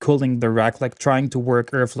start cooling the rack, like trying to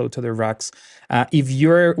work airflow to the racks. If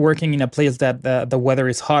you're working in a place that the weather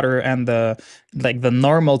is hotter and the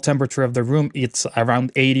normal temperature of the room, it's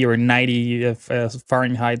around 80 or 90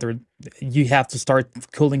 Fahrenheit, or you have to start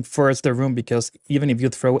cooling first the room, because even if you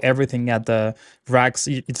throw everything at the racks,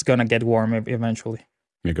 it's going to get warm eventually.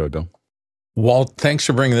 You go, Bill. Walt, thanks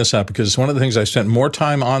for bringing this up, because one of the things I spent more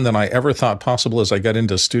time on than I ever thought possible as I got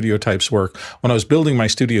into studio types work. When I was building my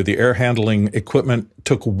studio, the air handling equipment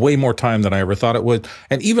took way more time than I ever thought it would.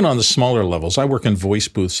 And even on the smaller levels, I work in voice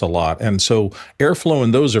booths a lot. And so airflow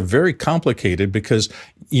in those are very complicated because,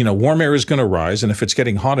 warm air is going to rise. And if it's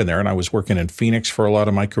getting hot in there, and I was working in Phoenix for a lot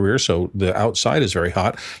of my career, so the outside is very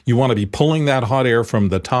hot, you want to be pulling that hot air from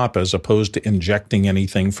the top as opposed to injecting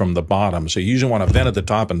anything from the bottom. So you usually want to vent at the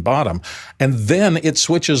top and bottom. And then it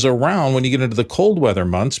switches around when you get into the cold weather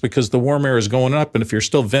months, because the warm air is going up. And if you're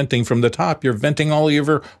still venting from the top, you're venting all of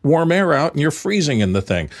your warm air out and you're freezing in the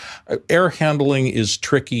thing. Air handling is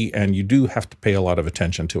tricky, and you do have to pay a lot of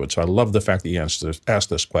attention to it. So I love the fact that you asked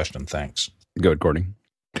this question. Thanks. Go ahead, Courtney.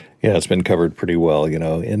 Yeah, it's been covered pretty well.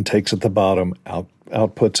 Intakes at the bottom,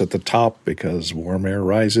 outputs at the top, because warm air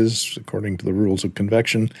rises according to the rules of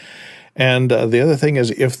convection. And the other thing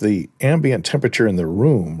is, if the ambient temperature in the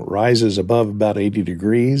room rises above about 80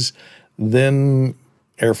 degrees, then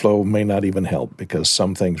airflow may not even help, because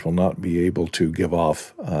some things will not be able to give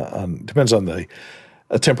off. Depends on the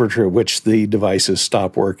temperature at which the devices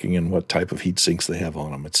stop working and what type of heat sinks they have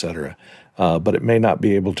on them, et cetera. But it may not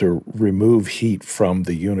be able to remove heat from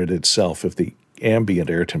the unit itself if the ambient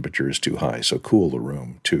air temperature is too high. So cool the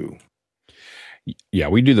room too. Yeah,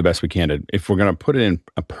 we do the best we can. If we're going to put it in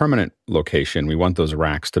a permanent location, we want those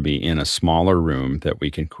racks to be in a smaller room that we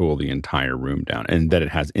can cool the entire room down, and that it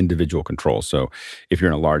has individual controls. So if you're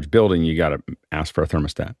in a large building, you got to ask for a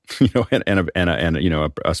thermostat,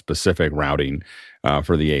 and a specific routing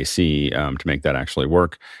for the AC to make that actually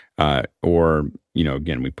work.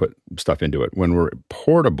 Again, we put stuff into it. When we're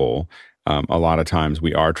portable, a lot of times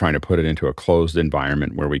we are trying to put it into a closed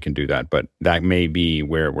environment where we can do that, but that may be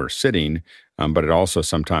where we're sitting. But it also,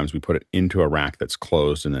 sometimes we put it into a rack that's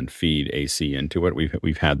closed and then feed AC into it.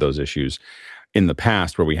 We've had those issues in the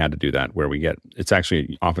past where we had to do that, where it's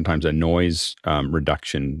actually oftentimes a noise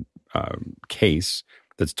reduction case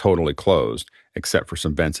that's totally closed, except for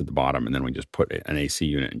some vents at the bottom, and then we just put an AC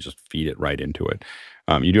unit and just feed it right into it.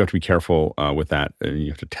 You do have to be careful with that, and you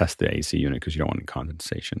have to test the AC unit because you don't want any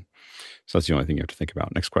condensation. So that's the only thing you have to think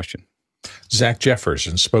about. Next question. Zach Jeffers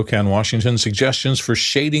in Spokane, Washington, suggestions for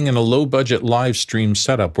shading in a low-budget live stream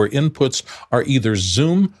setup where inputs are either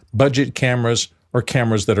Zoom, budget cameras, or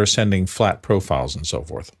cameras that are sending flat profiles and so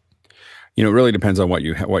forth. It really depends on what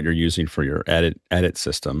you're using for your edit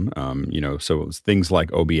system. So things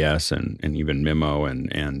like OBS and even Mimo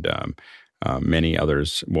and many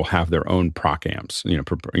others will have their own proc amps.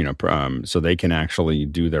 So they can actually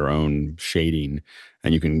do their own shading,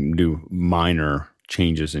 and you can do minor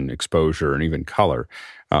changes in exposure and even color.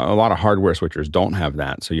 A lot of hardware switchers don't have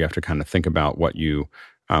that, so you have to kind of think about what you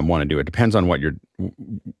want to do. It depends on what you're,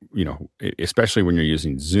 especially when you're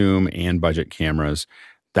using Zoom and budget cameras.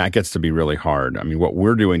 that gets to be really hard. I mean, what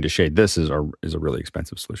we're doing to shade this is a really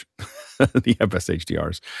expensive solution, the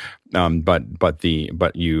FSHDRs.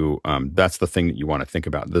 That's the thing that you want to think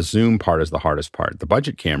about. The zoom part is the hardest part. The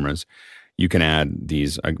budget cameras, you can add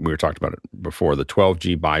these. We were talking about it before. The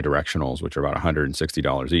 12G bidirectionals, which are about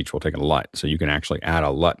 $160 each, will take a LUT. So you can actually add a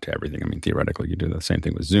LUT to everything. I mean, theoretically, you do the same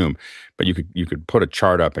thing with zoom, but you could put a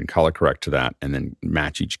chart up and color correct to that, and then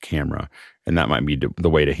match each camera. And that might be the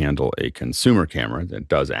way to handle a consumer camera. That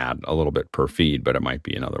does add a little bit per feed, but it might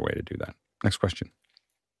be another way to do that. Next question.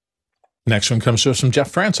 Next one comes to us from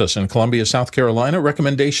Jeff Francis in Columbia, South Carolina.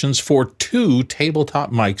 Recommendations for 2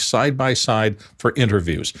 tabletop mics side by side for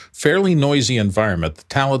interviews. Fairly noisy environment. The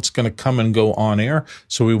talent's going to come and go on air,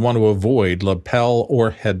 so we want to avoid lapel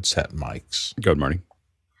or headset mics. Go ahead, Marty.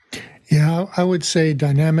 Yeah, I would say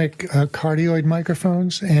dynamic cardioid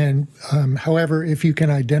microphones. And however, if you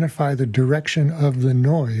can identify the direction of the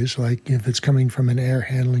noise, like if it's coming from an air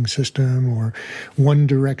handling system or one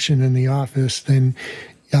direction in the office, then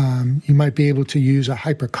you might be able to use a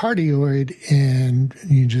hypercardioid, and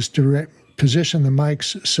you just position the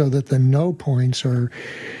mics so that the no points are,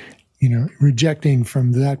 rejecting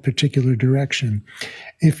from that particular direction.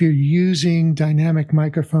 If you're using dynamic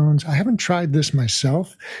microphones, I haven't tried this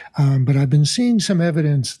myself, but I've been seeing some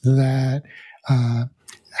evidence that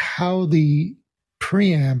how the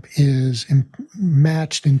preamp is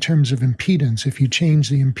matched in terms of impedance. If you change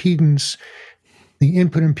the impedance, the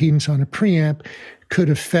input impedance on a preamp could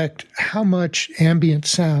affect how much ambient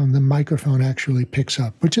sound the microphone actually picks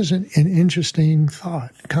up, which is an interesting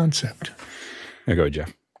concept. There you go,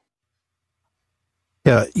 Jeff.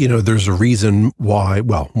 Yeah, there's a reason why,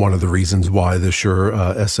 one of the reasons why the Shure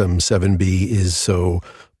SM7B is so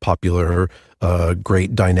popular,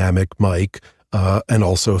 great dynamic mic, and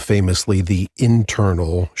also famously the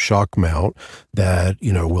internal shock mount that,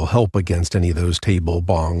 will help against any of those table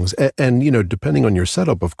bongs. And, depending on your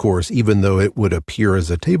setup, of course, even though it would appear as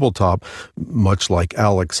a tabletop, much like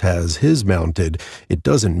Alex has his mounted, it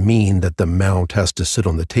doesn't mean that the mount has to sit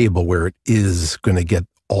on the table where it is going to get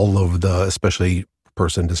all of the, especially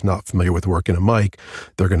person is not familiar with working a mic,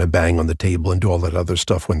 they're going to bang on the table and do all that other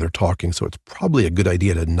stuff when they're talking. So it's probably a good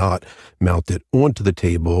idea to not mount it onto the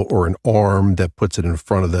table or an arm that puts it in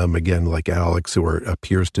front of them, again, like Alex, where it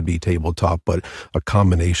appears to be tabletop, but a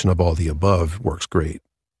combination of all the above works great.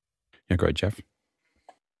 Yeah, go ahead, Jeff.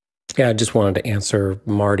 Yeah, I just wanted to answer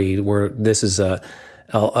Marty, where this is a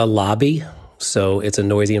lobby, so it's a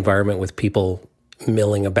noisy environment with people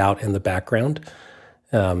milling about in the background.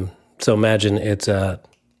 So imagine it's a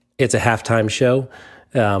halftime show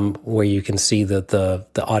where you can see the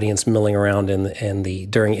audience milling around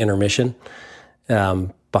during intermission.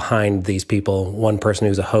 Behind these people, one person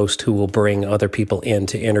who's a host who will bring other people in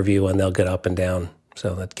to interview, and they'll get up and down.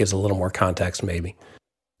 So that gives a little more context, maybe.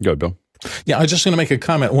 Go ahead, Bill. Yeah, I was just going to make a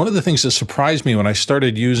comment. One of the things that surprised me when I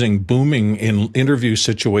started using booming in interview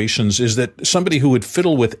situations is that somebody who would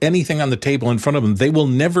fiddle with anything on the table in front of them, they will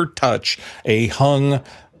never touch a hung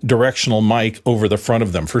directional mic over the front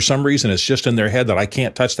of them. For some reason, it's just in their head that I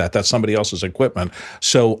can't touch that. That's somebody else's equipment.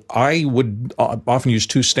 So I would often use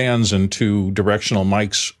 2 stands and 2 directional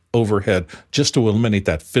mics overhead just to eliminate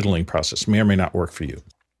that fiddling process. May or may not work for you.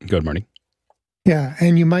 Good, Marty. Yeah,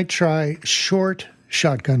 and you might try short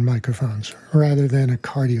shotgun microphones rather than a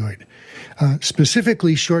cardioid.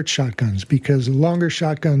 Specifically short shotguns, because longer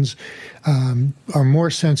shotguns are more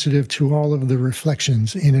sensitive to all of the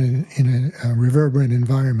reflections in a reverberant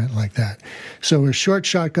environment like that. So a short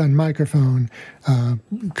shotgun microphone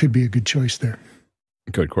could be a good choice there.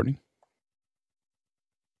 Good, Courtney.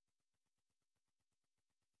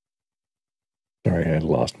 Sorry, I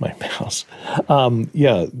lost my mouse.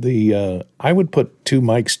 I would put 2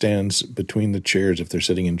 mic stands between the chairs if they're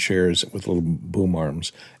sitting in chairs with little boom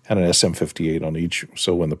arms, and an SM58 on each.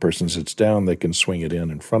 So when the person sits down, they can swing it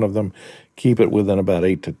in front of them, keep it within about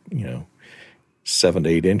 7 to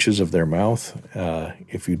 8 inches of their mouth.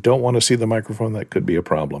 If you don't want to see the microphone, that could be a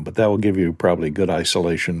problem, but that will give you probably good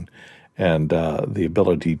isolation and the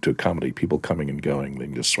ability to accommodate people coming and going. They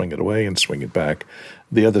can just swing it away and swing it back.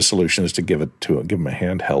 The other solution is to give them a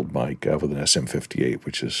handheld mic with an SM58,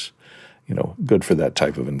 which is, good for that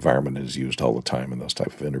type of environment and is used all the time in those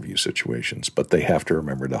type of interview situations. But they have to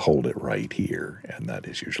remember to hold it right here, and that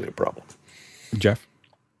is usually a problem. Jeff?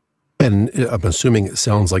 And I'm assuming it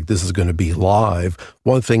sounds like this is going to be live.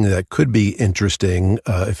 One thing that could be interesting,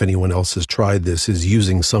 if anyone else has tried this, is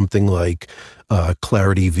using something like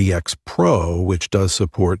Clarity VX Pro, which does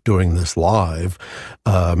support doing this live,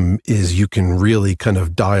 is you can really kind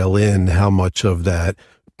of dial in how much of that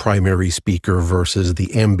primary speaker versus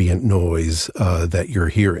the ambient noise that you're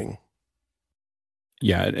hearing.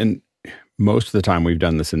 Yeah, and most of the time we've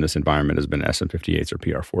done this in this environment has been SM58s or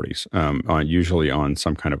PR40s, usually on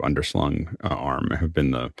some kind of underslung arm.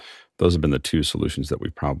 Those have been the two solutions that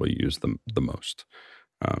we've probably used the most.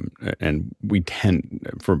 And we tend,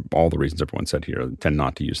 for all the reasons everyone said here, tend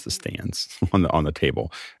not to use the stands on the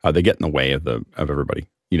table. They get in the way of everybody,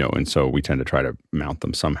 and so we tend to try to mount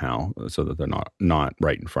them somehow so that they're not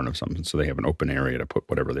right in front of something, so they have an open area to put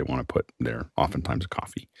whatever they want to put there. Oftentimes,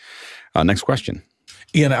 coffee. Next question.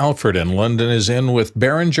 Ian Alford in London is in with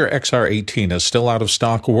Behringer XR18 is still out of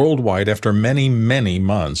stock worldwide after many, many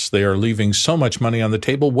months. They are leaving so much money on the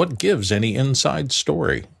table. What gives? Any inside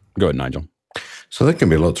story? Go ahead, Nigel. So there can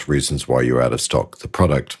be lots of reasons why you're out of stock. The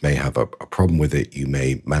product may have a problem with it. You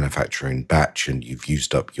may manufacture in batch and you've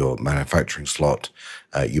used up your manufacturing slot.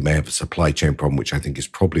 You may have a supply chain problem, which I think is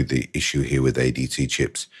probably the issue here with ADC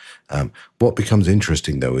chips. What becomes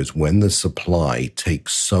interesting, though, is when the supply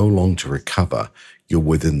takes so long to recover, you're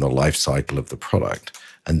within the life cycle of the product.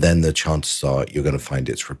 And then the chances are you're going to find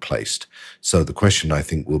it's replaced. So the question, I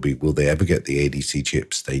think, will be, will they ever get the ADC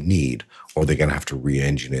chips they need, or are they going to have to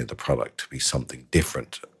re-engineer the product to be something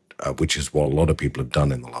different, which is what a lot of people have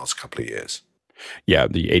done in the last couple of years. Yeah,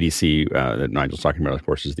 the ADC that Nigel's talking about, of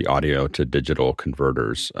course, is the audio to digital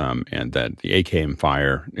converters, and that the AKM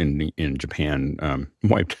fire in Japan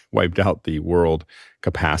wiped out the world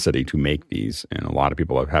capacity to make these, and a lot of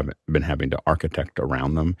people have been having to architect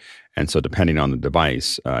around them, and so depending on the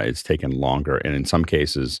device, it's taken longer, and in some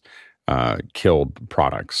cases, killed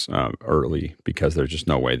products early because there's just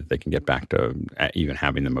no way that they can get back to even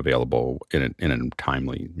having them available in a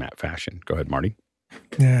timely fashion. Go ahead, Marty.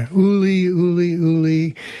 Yeah,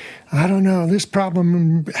 Uli. I don't know. This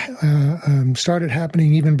problem started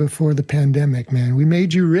happening even before the pandemic, man. We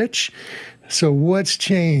made you rich. So what's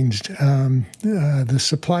changed? The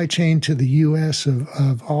supply chain to the U.S.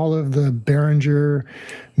 of all of the Behringer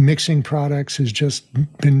mixing products has just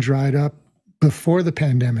been dried up before the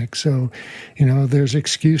pandemic. So, there's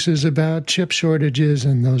excuses about chip shortages,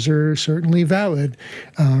 and those are certainly valid.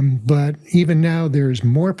 But even now, there's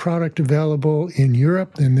more product available in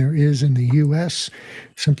Europe than there is in the U.S.,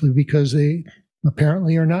 simply because they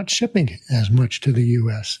apparently are not shipping as much to the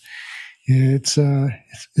U.S. It's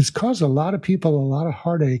caused a lot of people a lot of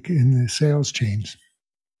heartache in the sales chains.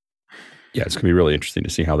 Yeah, it's going to be really interesting to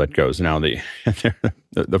see how that goes. Now,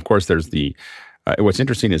 of course, there's the what's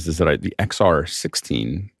interesting is that the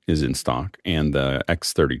XR16 is in stock and the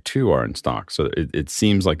X32 are in stock. So it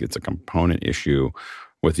seems like it's a component issue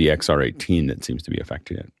with the XR18 that seems to be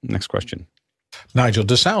affecting it. Next question. Nigel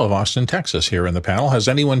DeSalle of Austin, Texas, here in the panel. Has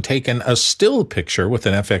anyone taken a still picture with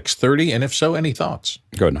an FX30? And if so, any thoughts?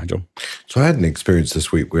 Go ahead, Nigel. So I had an experience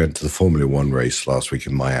this week. We went to the Formula One race last week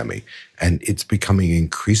in Miami, and it's becoming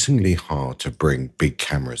increasingly hard to bring big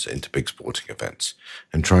cameras into big sporting events,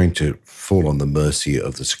 and trying to fall on the mercy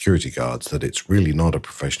of the security guards that it's really not a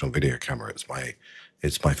professional video camera. It's my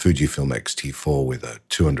Fujifilm X-T4 with a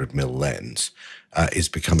 200mm lens is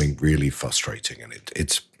becoming really frustrating, and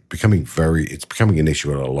it's becoming an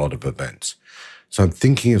issue at a lot of events. So I'm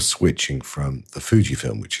thinking of switching from the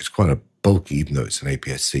Fujifilm, which is quite a bulky, even though it's an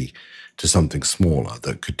APS-C, to something smaller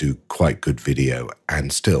that could do quite good video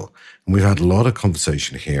and still. And we've had a lot of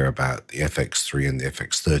conversation here about the FX3 and the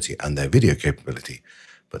FX30 and their video capability,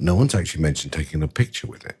 but no one's actually mentioned taking a picture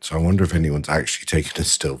with it. So I wonder if anyone's actually taken a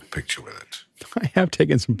still picture with it. I have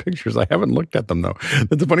taken some pictures. I haven't looked at them though.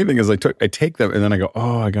 The funny thing is I take them and then I go,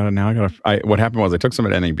 what happened was I took some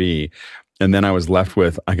at NAB and then I was left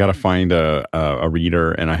with, I got to find a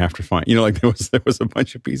reader and I have to find, there was a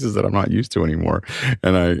bunch of pieces that I'm not used to anymore.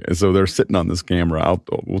 And so they're sitting on this camera.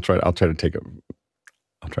 I'll try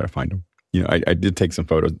to find them. I did take some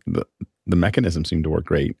photos. The mechanism seemed to work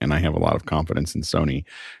great, and I have a lot of confidence in Sony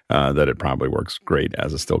that it probably works great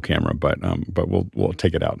as a still camera. But we'll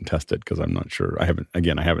take it out and test it because I'm not sure. I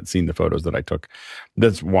haven't seen the photos that I took.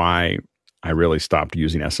 That's why I really stopped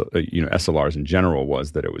using SLRs in general.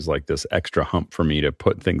 Was that it was like this extra hump for me to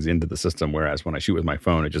put things into the system, whereas when I shoot with my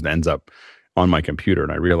phone, it just ends up on my computer,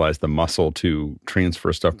 and I realized the muscle to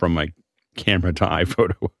transfer stuff from my camera to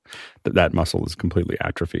iPhoto, that muscle is completely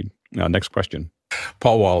atrophied. Next question.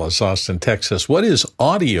 Paul Wallace, Austin, Texas. What is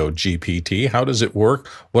Audio GPT? How does it work?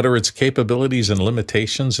 What are its capabilities and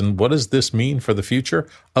limitations? And what does this mean for the future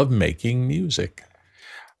of making music?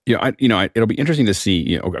 It'll be interesting to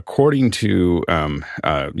see, according to, some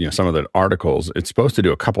of the articles, it's supposed to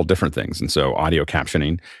do a couple different things. And so audio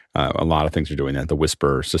captioning, a lot of things are doing that. The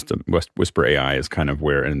Whisper system, Whisper AI is kind of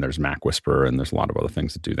where, and there's Mac Whisper, and there's a lot of other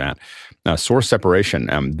things that do that. Source separation.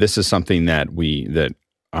 This is something that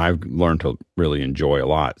I've learned to really enjoy a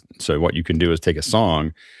lot. So what you can do is take a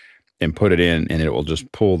song and put it in, and it will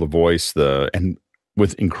just pull the voice, and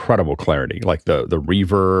with incredible clarity, like the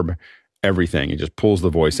reverb, everything. It just pulls the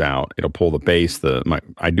voice out. It'll pull the bass.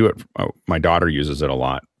 I do it. My daughter uses it a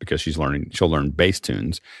lot because she'll learn bass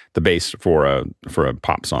tunes, the bass for a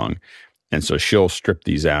pop song. And so she'll strip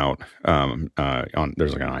these out.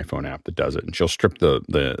 There's like an iPhone app that does it, and she'll strip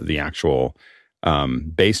the actual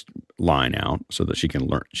bass line out so that she can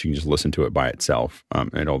just listen to it by itself.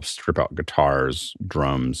 It'll strip out guitars,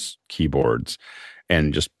 drums, keyboards,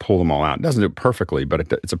 and just pull them all out. It doesn't do it perfectly, but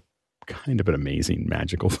it's a kind of an amazing,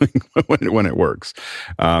 magical thing when it works.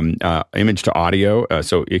 Image to audio,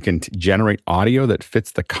 so it can generate audio that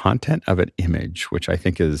fits the content of an image, which I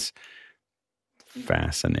think is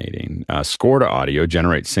fascinating. Score to audio,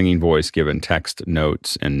 generates singing voice given text,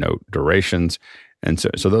 notes, and note durations. And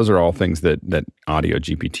so those are all things that Audio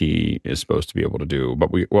GPT is supposed to be able to do.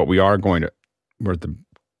 But we're at the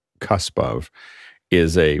cusp of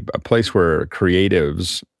is a place where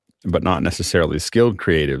creatives, but not necessarily skilled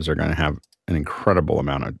creatives, are going to have an incredible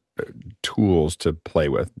amount of tools to play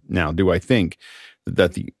with. Now, do I think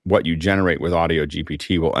that what you generate with Audio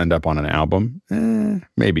GPT will end up on an album?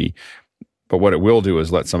 Maybe. But what it will do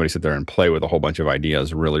is let somebody sit there and play with a whole bunch of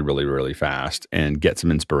ideas really, really, really fast and get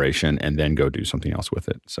some inspiration and then go do something else with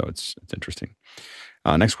it. So it's interesting.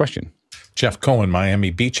 Next question. Jeff Cohen, Miami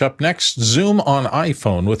Beach, up next. Zoom on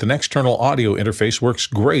iPhone with an external audio interface works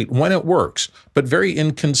great when it works, but very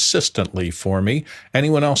inconsistently for me.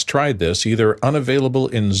 Anyone else tried this? Either unavailable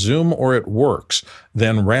in Zoom or it works,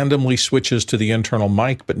 then randomly switches to the internal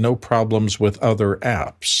mic, but no problems with other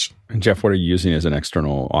apps. And Jeff, what are you using as an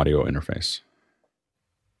external audio interface?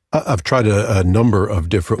 I've tried a number of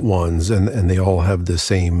different ones, and they all have the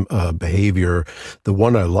same behavior. The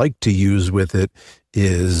one I like to use with it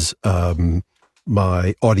is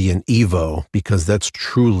my Audient Evo, because that's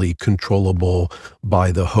truly controllable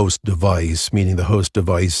by the host device, meaning the host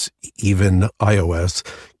device, even iOS,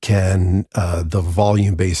 the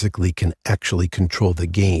volume basically can actually control the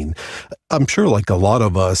gain. I'm sure like a lot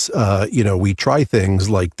of us, we try things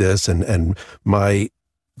like this, and my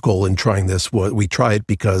goal in trying this was we try it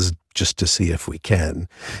because just to see if we can.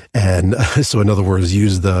 And so in other words,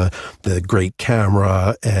 use the great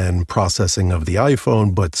camera and processing of the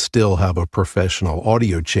iPhone, but still have a professional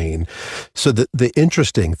audio chain. So the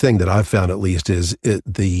interesting thing that I've found, at least, is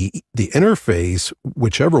the interface,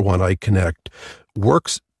 whichever one I connect,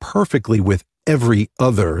 works perfectly with every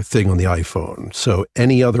other thing on the iPhone. So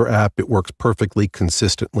any other app, it works perfectly,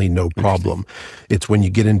 consistently, no problem. It's when you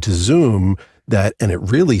get into Zoom and it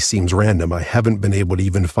really seems random. I haven't been able to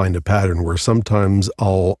even find a pattern where sometimes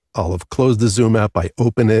I'll have closed the Zoom app, I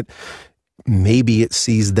open it, maybe it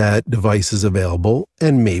sees that device is available,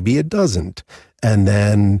 and maybe it doesn't. And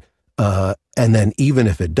then even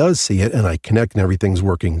if it does see it and I connect and everything's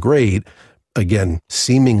working great, again,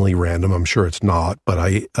 seemingly random, I'm sure it's not,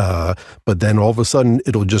 but then all of a sudden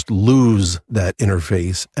it'll just lose that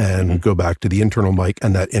interface and go back to the internal mic,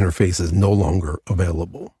 and that interface is no longer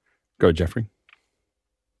available. Go, Jeffrey.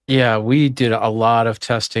 Yeah, we did a lot of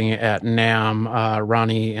testing at NAMM,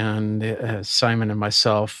 Ronnie and Simon and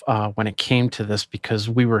myself, when it came to this, because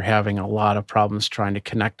we were having a lot of problems trying to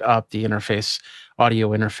connect up the audio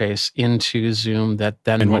interface into Zoom that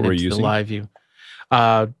then went into the live view.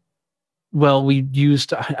 Well, we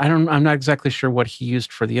used, I'm not exactly sure what he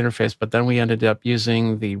used for the interface, but then we ended up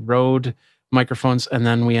using the Rode microphones, and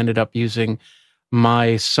then we ended up using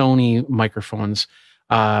my Sony microphones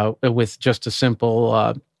with just a simple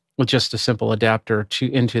adapter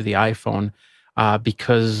into the iPhone,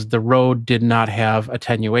 because the Rode did not have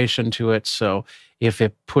attenuation to it. So if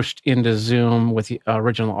it pushed into Zoom with the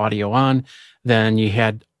original audio on, then you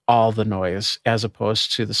had all the noise, as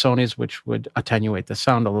opposed to the Sonys, which would attenuate the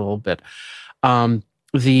sound a little bit.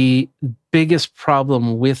 The biggest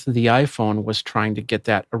problem with the iPhone was trying to get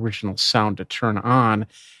that original sound to turn on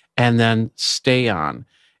and then stay on.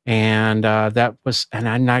 And and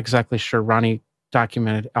I'm not exactly sure, Ronnie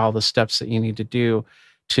documented all the steps that you need to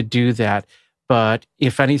do that. But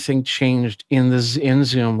if anything changed in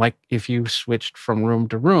Zoom, like if you switched from room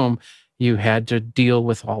to room, you had to deal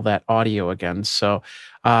with all that audio again. So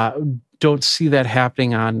don't see that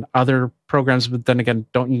happening on other programs, but then again,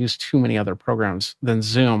 don't use too many other programs than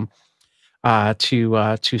Zoom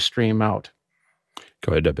to stream out.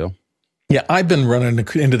 Go ahead, Bill. Yeah, I've been running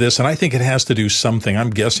into this, and I think it has to do something.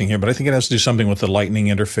 I'm guessing here, but I think it has to do something with the Lightning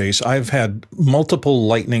interface. I've had multiple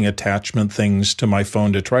Lightning attachment things to my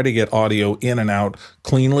phone to try to get audio in and out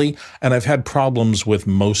cleanly, and I've had problems with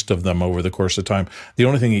most of them over the course of time. The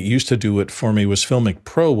only thing that used to do it for me was Filmic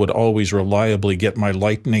Pro would always reliably get my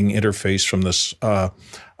Lightning interface from this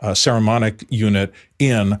Saramonic unit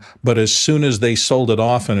in, but as soon as they sold it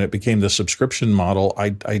off and it became the subscription model,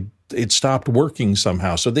 it stopped working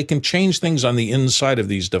somehow. So they can change things on the inside of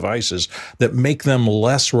these devices that make them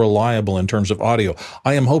less reliable in terms of audio.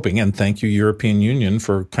 I am hoping, and thank you, European Union,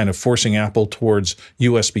 for kind of forcing Apple towards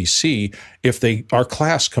USB-C. If they are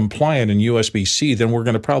class compliant in USB-C, then we're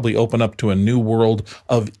going to probably open up to a new world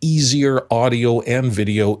of easier audio and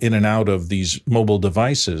video in and out of these mobile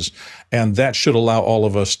devices. And that should allow all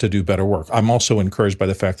of us to do better work. I'm also encouraged by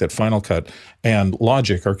the fact that Final Cut and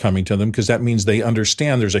Logic are coming to them, because that means they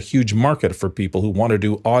understand there's a huge market for people who want to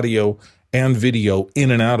do audio and video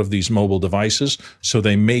in and out of these mobile devices. So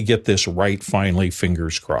they may get this right finally,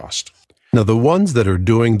 fingers crossed. Now, the ones that are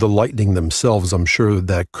doing the Lightning themselves, I'm sure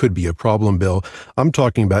that could be a problem, Bill. I'm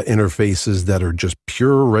talking about interfaces that are just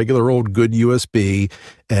pure, regular old good USB.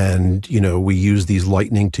 And, we use these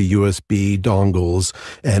Lightning to USB dongles.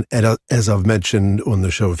 And as I've mentioned on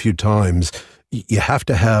the show a few times, you have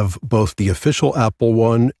to have both the official Apple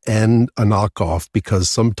one and a knockoff, because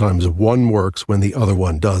sometimes one works when the other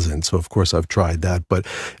one doesn't. So, of course, I've tried that. But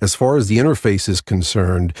as far as the interface is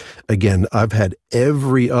concerned, again, I've had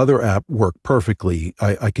every other app work perfectly.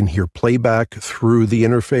 I can hear playback through the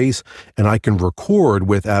interface, and I can record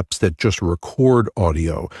with apps that just record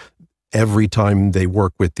audio. Every time they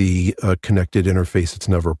work with the connected interface, it's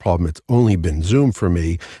never a problem. It's only been Zoom for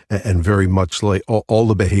me, and very much like all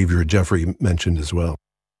the behavior Jeffrey mentioned as well.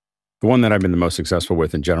 The one that I've been the most successful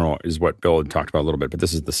with in general is what Bill had talked about a little bit, but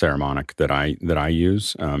this is the Saramonic that I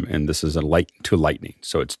use, and this is a light to Lightning.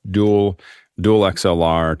 So it's dual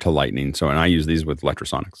XLR to Lightning. So, and I use these with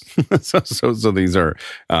Lectrosonics. so these are,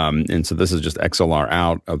 and so this is just XLR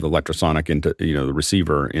out of the Lectrosonic into, the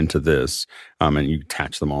receiver into this, and you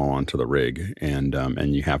attach them all onto the rig, and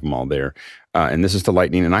you have them all there. And this is to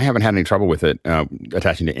Lightning, and I haven't had any trouble with it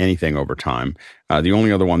attaching to anything over time. The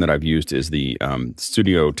only other one that I've used is the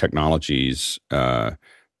Studio Technologies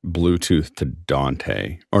Bluetooth to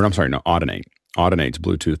Dante, Audinate. Audinate's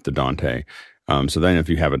Bluetooth to Dante. So then if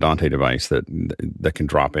you have a Dante device that can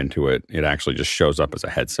drop into it, it actually just shows up as a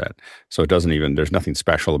headset. So it doesn't even, there's nothing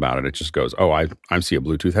special about it. It just goes, oh, I see a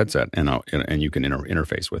Bluetooth headset, and you can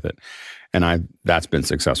interface with it. And that's been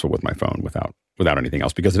successful with my phone without anything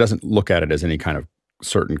else, because it doesn't look at it as any kind of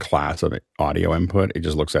certain class of audio input. It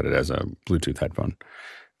just looks at it as a Bluetooth headphone.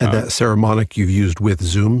 And that Saramonic you've used with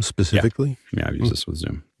Zoom specifically? Yeah, I've used this with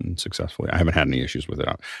Zoom successfully. I haven't had any issues with it.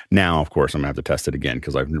 Now, of course, I'm going to have to test it again,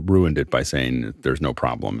 because I've ruined it by saying there's no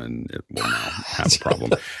problem, and it will now have a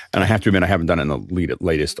problem. And I have to admit, I haven't done it in the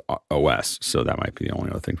latest OS, so that might be the only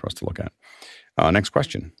other thing for us to look at. Next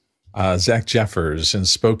question. Zach Jeffers in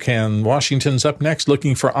Spokane, Washington's up next,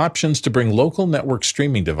 looking for options to bring local network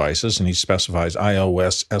streaming devices, and he specifies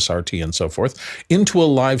iOS, SRT, and so forth, into a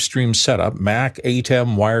live stream setup, Mac,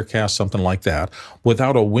 ATEM, Wirecast, something like that,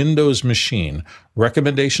 without a Windows machine.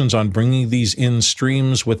 Recommendations on bringing these in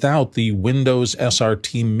streams without the Windows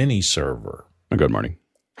SRT mini server. Good morning.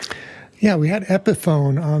 Yeah, we had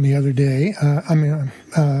Epiphone on the other day.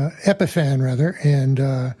 Epiphan, rather,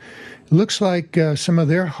 and looks like some of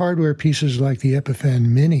their hardware pieces, like the Epiphan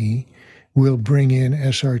Mini, will bring in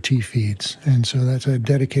SRT feeds. And so that's a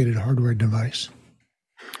dedicated hardware device.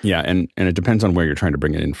 Yeah, and it depends on where you're trying to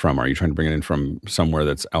bring it in from. Are you trying to bring it in from somewhere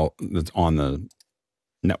that's on the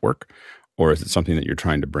network, or is it something that you're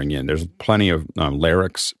trying to bring in? There's plenty of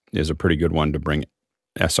Larix is a pretty good one to bring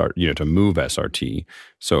to move SRT.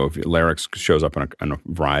 So if Larix shows up on a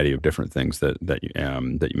variety of different things that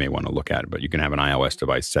you may want to look at, but you can have an iOS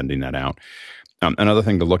device sending that out. Another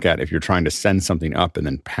thing to look at, if you're trying to send something up and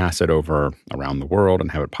then pass it over around the world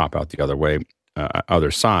and have it pop out the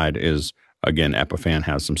other side, is, again, Epiphan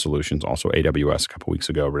has some solutions. Also, AWS a couple weeks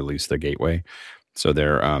ago released the gateway. So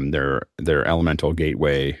their Elemental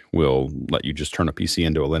gateway will let you just turn a PC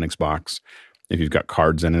into a Linux box. If you've got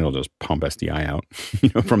cards in it, it'll just pump SDI out,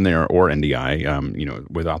 from there, or NDI,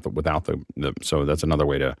 without the. So that's another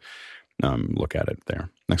way to look at it there.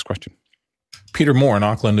 Next question. Peter Moore in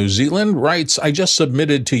Auckland, New Zealand writes, I just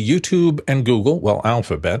submitted to YouTube and Google,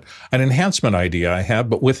 Alphabet, an enhancement idea I have,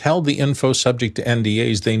 but withheld the info subject to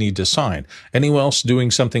NDAs they need to sign. Anyone else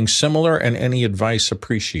doing something similar, and any advice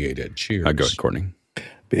appreciated? Cheers. Go ahead, Courtney.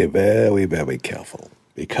 Be very, very careful,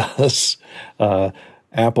 because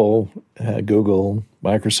Apple, Google,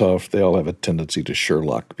 Microsoft, they all have a tendency to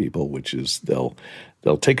Sherlock people, which is they'll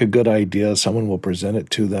take a good idea, someone will present it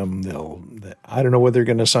to them. I don't know whether they're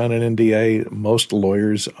going to sign an NDA. Most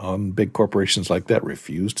lawyers on big corporations like that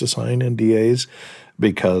refuse to sign NDAs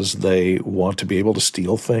because they want to be able to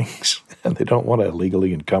steal things, and they don't want to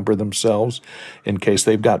illegally encumber themselves in case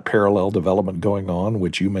they've got parallel development going on,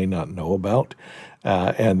 which you may not know about.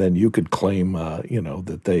 and then you could claim,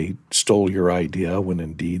 that they stole your idea when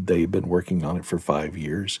indeed they've been working on it for 5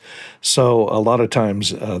 years. So a lot of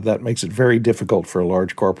times that makes it very difficult for a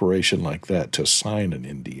large corporation like that to sign an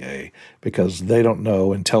NDA, because they don't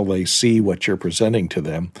know until they see what you're presenting to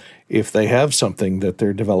them if they have something that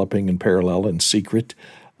they're developing in parallel in secret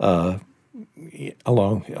along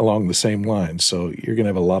the same lines. So you're going to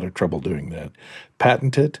have a lot of trouble doing that.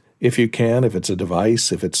 Patent it if you can, if it's a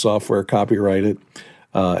device, if it's software, copyright it,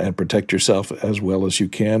 and protect yourself as well as you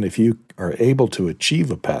can. If you are able to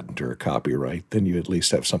achieve a patent or a copyright, then you at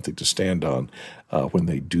least have something to stand on when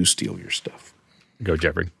they do steal your stuff. Go,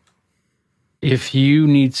 Jeffrey. If you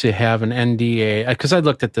need to have an NDA, because I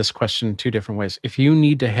looked at this question 2 different ways. If you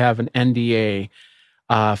need to have an NDA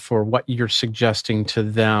for what you're suggesting to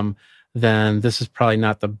them, then this is probably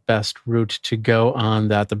not the best route to go on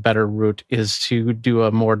that. The better route is to do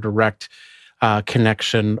a more direct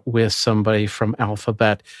connection with somebody from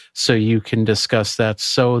Alphabet, so you can discuss that,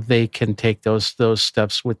 so they can take those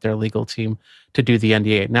steps with their legal team to do the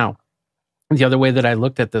NDA. Now, the other way that I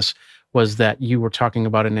looked at this was that you were talking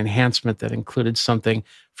about an enhancement that included something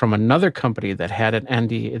from another company that had an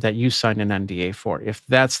NDA that you signed an NDA for. If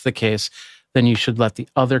that's the case, then you should let the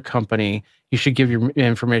other company, you should give your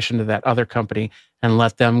information to that other company and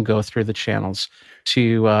let them go through the channels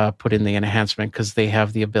to put in the enhancement, because they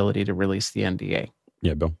have the ability to release the NDA.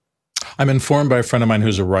 Yeah, Bill. I'm informed by a friend of mine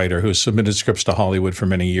who's a writer who has submitted scripts to Hollywood for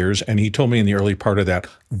many years, and he told me in the early part of that,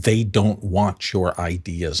 they don't want your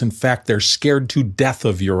ideas. In fact, they're scared to death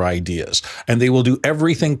of your ideas, and they will do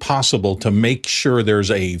everything possible to make sure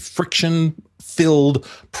there's a friction-filled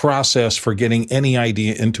process for getting any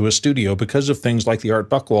idea into a studio, because of things like the Art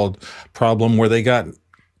Buchwald problem, where they got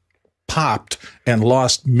popped and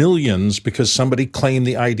lost millions because somebody claimed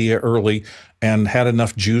the idea early and had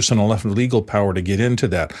enough juice and enough legal power to get into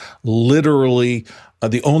that. Literally,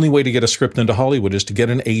 the only way to get a script into Hollywood is to get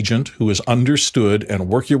an agent who is understood and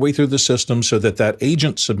work your way through the system so that that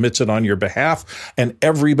agent submits it on your behalf and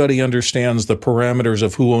everybody understands the parameters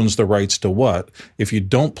of who owns the rights to what. If you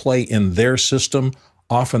don't play in their system,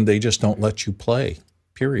 often they just don't let you play,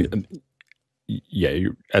 period. Yeah,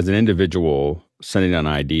 as an individual sending an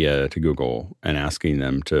idea to Google and asking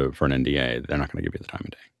them for an NDA, they're not going to give you the time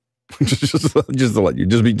of day. just to let you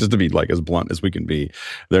just to be like as blunt as we can be,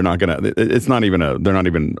 they're not gonna. It's not even they're not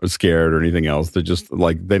even scared or anything else. They're just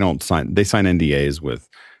like they sign NDAs with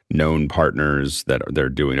known partners that they're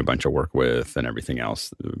doing a bunch of work with and everything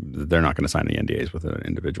else. They're not going to sign the NDAs with an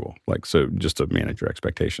individual. Like, so just to manage your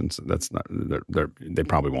expectations, that's not, they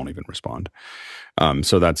probably won't even respond.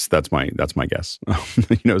 So that's my guess.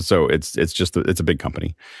 So it's a big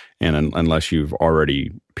company. And unless you've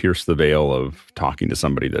already pierced the veil of talking to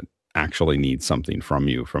somebody that actually needs something from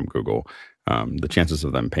you, from Google, the chances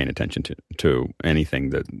of them paying attention to anything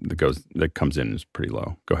that comes in is pretty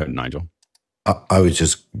low. Go ahead, Nigel. I was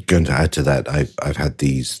just going to add to that. I've had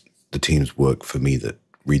the teams work for me that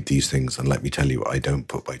read these things, and let me tell you, I don't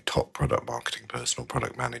put my top product marketing person or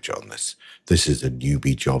product manager on this. This is a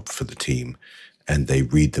newbie job for the team, and they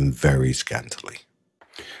read them very scantily.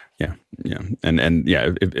 Yeah. And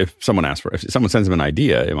yeah, if someone sends them an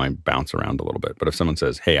idea, it might bounce around a little bit. But if someone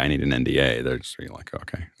says, "Hey, I need an NDA," they're just like,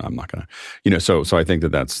 "Okay, I'm not gonna," So I think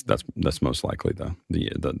that's most likely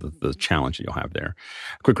the challenge that you'll have there.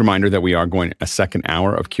 Quick reminder that we are going a second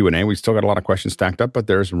hour of Q&A. We've still got a lot of questions stacked up, but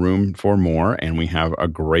there's room for more, and we have a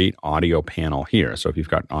great audio panel here. So if you've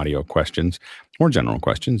got audio questions or general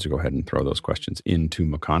questions, go ahead and throw those questions into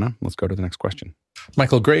Makana. Let's go to the next question.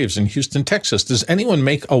 Michael Graves in Houston, Texas. Does anyone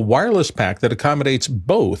make a wireless pack that accommodates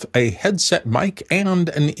both a headset mic and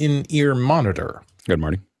an in-ear monitor? Good,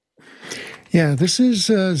 Marty. Yeah, this is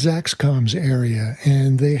Zaxcom's area,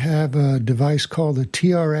 and they have a device called the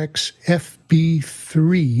TRX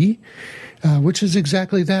FB3, which is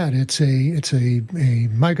exactly that. It's a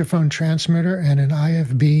microphone transmitter and an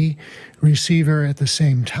IFB receiver at the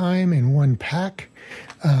same time in one pack,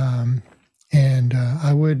 and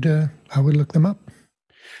I would look them up.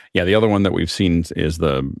 Yeah, the other one that we've seen is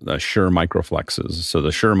the Shure Microflexes. So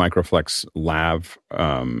the Shure Microflex Lav,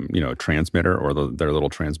 transmitter, or their little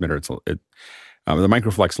transmitter. The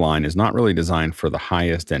Microflex line is not really designed for the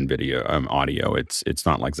highest end video audio. It's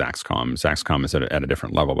not like Zaxcom. Zaxcom is at a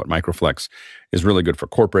different level, but Microflex is really good for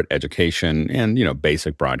corporate, education, and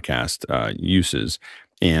basic broadcast uses.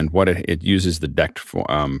 And what it uses the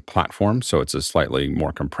DECT platform, so it's a slightly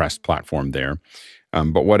more compressed platform there.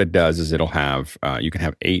 But what it does is it'll have, you can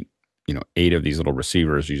have 8 8 of these little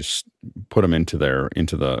receivers. You just put them into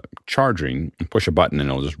the charging and push a button, and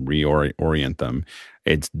it'll just reorient them.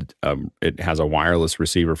 It has a wireless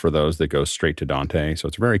receiver for those that goes straight to Dante, so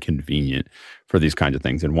it's very convenient for these kinds of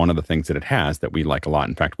things. And one of the things that it has that we like a lot,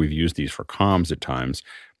 in fact, we've used these for comms at times,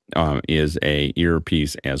 is a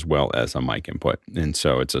earpiece as well as a mic input. And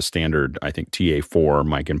so it's a standard, I think, TA4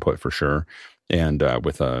 mic input for sure, and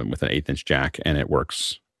with an 1/8" jack, and it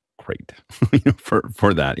works great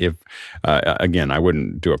for that. If again, I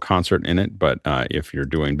wouldn't do a concert in it, but if you're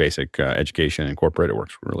doing basic education and corporate, it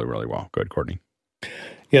works really, really well. Good, Courtney.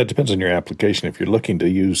 Yeah, it depends on your application. If you're looking to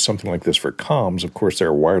use something like this for comms, of course, there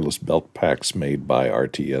are wireless belt packs made by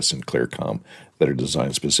RTS and Clearcom that are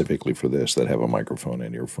designed specifically for this, that have a microphone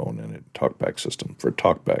and earphone and a talkback system for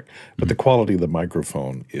talkback. But the quality of the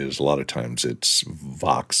microphone is, a lot of times, it's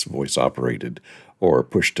Vox, voice operated, or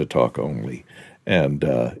push to talk only. And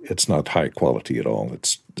it's not high quality at all.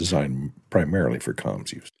 It's designed primarily for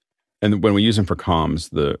comms use. And when we use them for comms,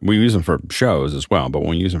 we use them for shows as well. But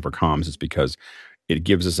when we use them for comms, it's because it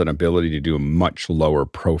gives us an ability to do a much lower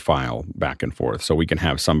profile back and forth. So we can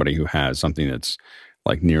have somebody who has something that's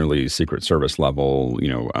like nearly Secret Service level,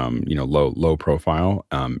 low profile,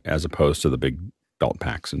 as opposed to the big belt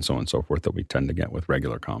packs and so on and so forth that we tend to get with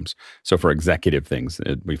regular comms. So for executive things,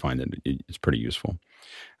 we find that it's pretty useful.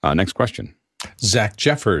 Next question. Zach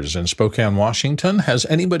Jeffers in Spokane, Washington. Has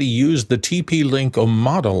anybody used the TP-Link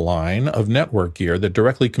Omada line of network gear that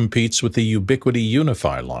directly competes with the Ubiquiti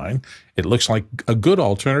UniFi line? It looks like a good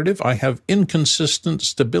alternative. I have inconsistent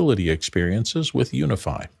stability experiences with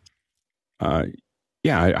UniFi.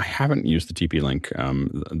 Yeah, I haven't used the TP-Link,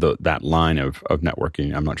 that line of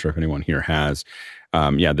networking. I'm not sure if anyone here has.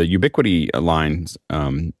 The Ubiquiti lines,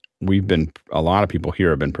 a lot of people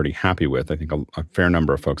here have been pretty happy with. I think a fair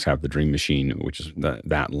number of folks have the Dream Machine, which is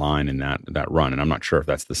that line and that run. And I'm not sure if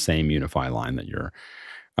that's the same UniFi line that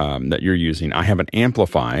you're using. I have an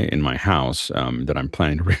Amplify in my house that I'm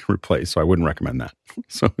planning to replace, so I wouldn't recommend that.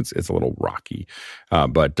 So it's a little rocky.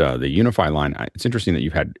 But the UniFi line, it's interesting that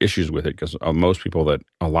you've had issues with it, because a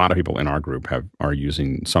lot of people in our group are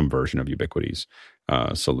using some version of Ubiquiti's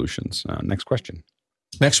solutions. Next question.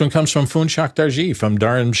 Next one comes from Funchak Darji from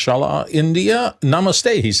Dharamshala, India.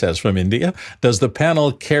 Namaste, he says, from India. Does the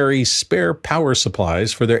panel carry spare power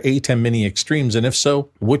supplies for their ATEM Mini Extremes? And if so,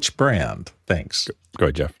 which brand? Thanks. Go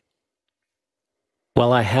ahead, Jeff.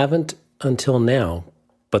 Well, I haven't until now,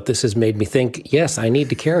 but this has made me think, yes, I need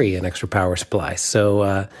to carry an extra power supply. So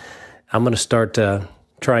I'm going to start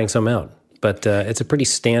trying some out. But it's a pretty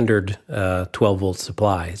standard 12-volt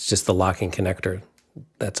supply. It's just the locking connector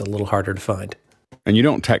that's a little harder to find. And you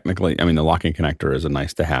don't technically, the locking connector is a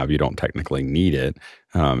nice to have. You don't technically need it.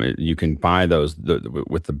 You can buy those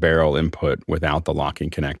with the barrel input without the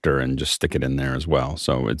locking connector and just stick it in there as well.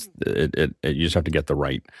 So you just have to get the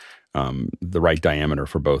right diameter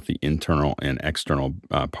for both the internal and external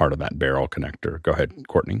part of that barrel connector. Go ahead,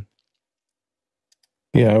 Courtney.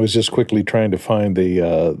 Yeah, I was just quickly trying to find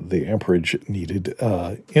the amperage needed.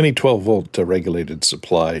 Any 12-volt regulated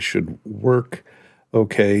supply should work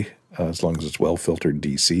okay, as long as it's well-filtered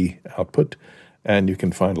DC output. And you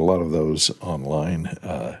can find a lot of those online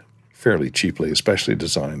fairly cheaply, especially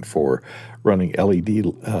designed for running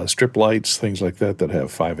LED strip lights, things like that have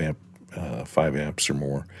 5 amps or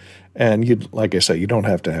more. And like I say, you don't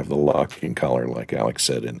have to have the locking collar, like Alex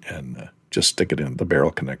said, and just stick it in the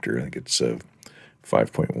barrel connector. I think it's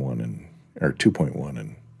 5.1 or 2.1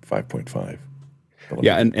 and 5.5.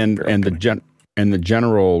 Yeah, and the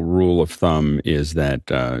general rule of thumb is that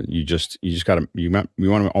you want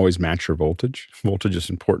to always match your voltage. Voltage is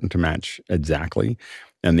important to match exactly,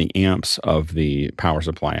 and the amps of the power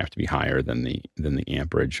supply have to be higher than the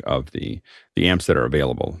amperage of the amps that are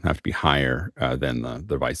available have to be higher than the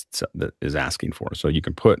device that is asking for. So you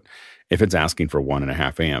can if it's asking for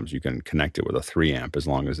 1.5 amps, you can connect it with a 3 amp as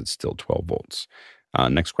long as it's still 12 volts.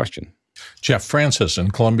 Next question. Jeff Francis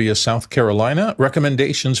in Columbia, South Carolina.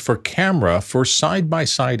 Recommendations for camera for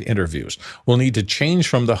side-by-side interviews. We'll need to change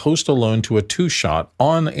from the host alone to a 2-shot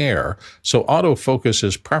on air, so autofocus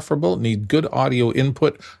is preferable. Need good audio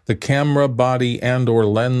input, the camera body and or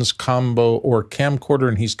lens combo or camcorder,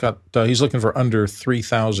 and he's looking for under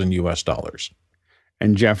 $3,000 US.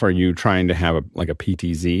 And Jeff, are you trying to have a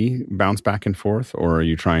PTZ bounce back and forth, or are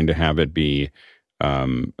you trying to have it be,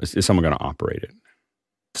 is someone going to operate it?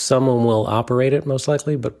 Someone will operate it most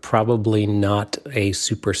likely, but probably not a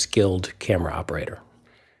super skilled camera operator.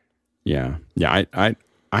 Yeah. I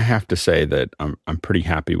have to say that I'm pretty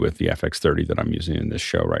happy with the FX30 that I'm using in this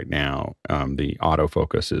show right now. The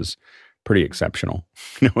autofocus is pretty exceptional.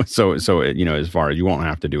 So as far as you won't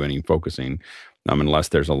have to do any focusing. unless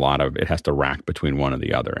there's a lot of, it has to rack between one or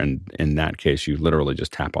the other. And in that case, you literally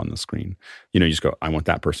just tap on the screen. You just go, I want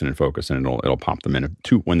that person in focus, and it'll pop them in.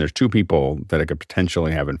 When there's two people that it could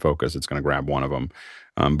potentially have in focus, it's going to grab one of them.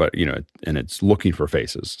 But and it's looking for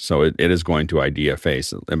faces. So it is going to ID a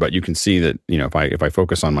face. But you can see that, if I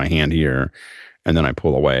focus on my hand here and then I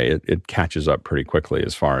pull away, it catches up pretty quickly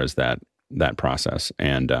as far as that process.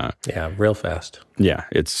 And real fast. Yeah,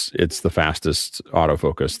 it's the fastest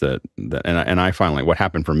autofocus that and I finally, what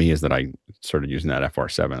happened for me is that I started using that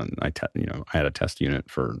FR7, and I had a test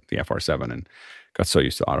unit for the FR7 and got so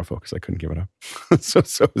used to autofocus I couldn't give it up. so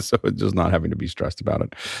just not having to be stressed about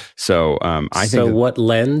it. So I think. So what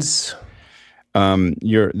lens?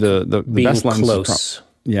 The being best lens close.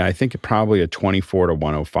 Yeah, I think probably a 24 to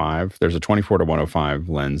 105. There's a 24 to 105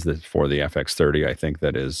 lens that for the FX30. I think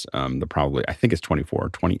that is I think it's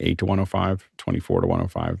 28 to 105, 24 to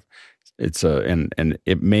 105. It's and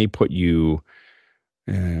it may put you,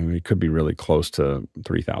 it could be really close to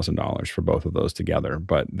 $3,000 for both of those together,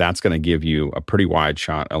 but that's going to give you a pretty wide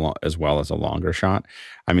shot as well as a longer shot.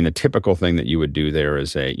 I mean, the typical thing that you would do there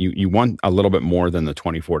is you want a little bit more than the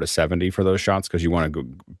 24 to 70 for those shots, because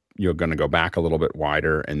you're going to go back a little bit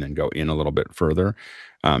wider and then go in a little bit further,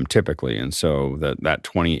 typically. And so that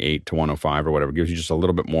 28 to 105 or whatever gives you just a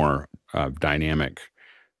little bit more dynamic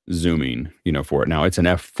zooming, for it. Now it's an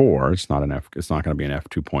f4. It's not going to be an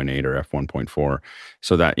f2.8 or f1.4.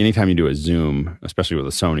 So that anytime you do a zoom, especially with a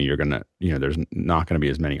Sony, you're going to, there's not going to be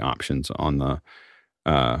as many options on the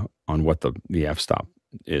on what the f-stop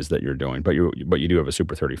is that you're doing. But you do have a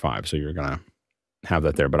Super 35, so you're going to have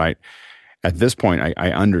that there. But at this point,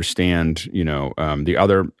 I understand, the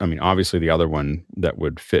other, obviously the other one that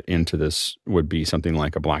would fit into this would be something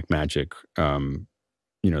like a Blackmagic,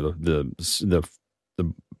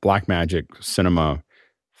 the Blackmagic Cinema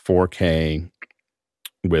 4K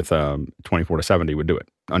with 24 to 70 would do it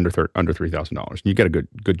under $3,000. You get a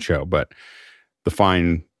good show, but the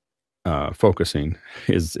fine focusing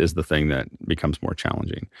is the thing that becomes more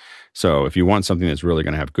challenging. So if you want something that's really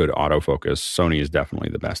going to have good autofocus, Sony is definitely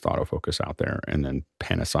the best autofocus out there, and then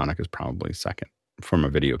Panasonic is probably second from a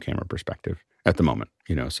video camera perspective at the moment.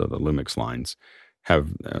 So the Lumix lines have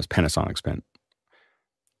Panasonic spent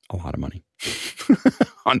a lot of money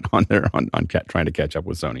on trying to catch up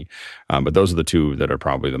with Sony, but those are the two that are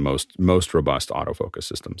probably the most robust autofocus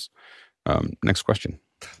systems. Next question.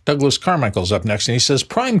 Douglas Carmichael's up next, and he says,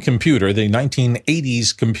 Prime Computer, the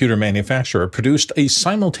 1980s computer manufacturer, produced a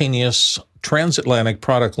simultaneous transatlantic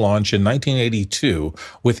product launch in 1982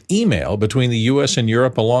 with email between the U.S. and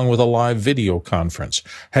Europe, along with a live video conference.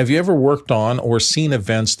 Have you ever worked on or seen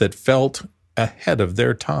events that felt ahead of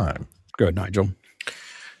their time? Go ahead, Nigel.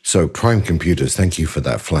 So Prime Computers, thank you for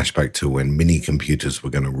that flashback to when mini computers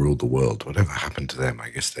were going to rule the world. Whatever happened to them? I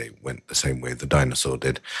guess they went the same way the dinosaur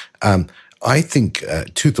did. I think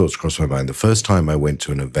two thoughts crossed my mind. The first time I went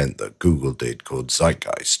to an event that Google did called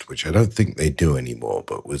Zeitgeist, which I don't think they do anymore,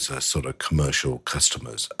 but was a sort of commercial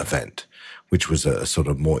customers event, which was a sort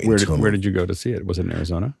of more internal. Where did you go to see it? Was it in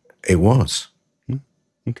Arizona? It was.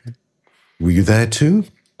 Okay. Were you there too?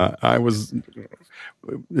 I was.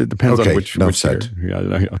 It depends on which said.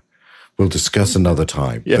 Yeah. We'll discuss another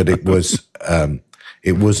time. Yeah. But it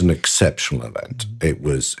was an exceptional event. It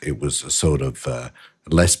was a sort of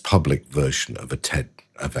less public version of a TED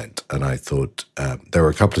event, and I thought there were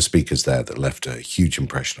a couple of speakers there that left a huge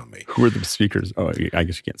impression on me. Who were the speakers? Oh, I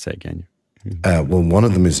guess you can't say, can you? Well, one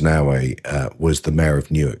of them is now was the mayor of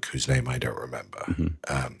Newark, whose name I don't remember.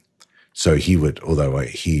 Mm-hmm. So he would, although I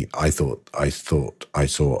thought I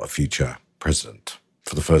saw a future president.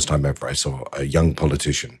 For the first time ever, I saw a young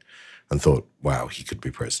politician and thought, wow, he could be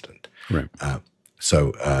president. Right.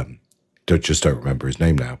 Don't remember his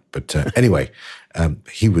name now. But anyway,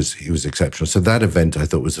 he was exceptional. So that event, I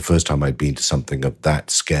thought, was the first time I'd been to something of that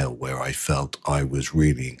scale where I felt I was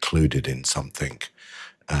really included in something,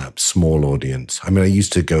 small audience. I mean, I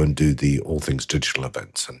used to go and do the All Things Digital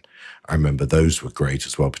events, and I remember those were great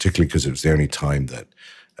as well, particularly because it was the only time that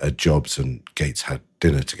Jobs and Gates had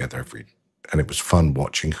dinner together and it was fun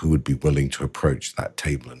watching who would be willing to approach that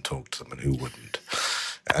table and talk to them and who wouldn't.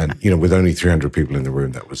 And, with only 300 people in the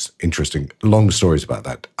room, that was interesting. Long stories about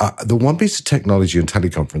that. The one piece of technology and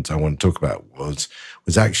teleconference I want to talk about was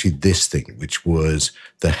actually this thing, which was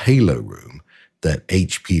the Halo Room that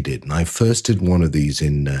HP did. And I first did one of these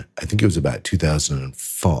in, I think it was about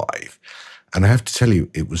 2005. And I have to tell you,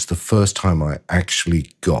 it was the first time I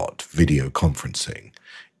actually got video conferencing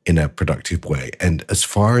in a productive way. And as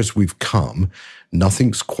far as we've come,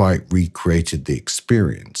 nothing's quite recreated the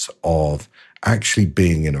experience of actually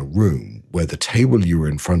being in a room where the table you were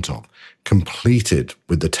in front of completed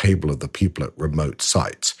with the table of the people at remote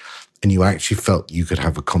sites. And you actually felt you could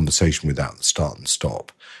have a conversation without the start and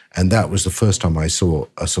stop. And that was the first time I saw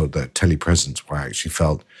that telepresence where I actually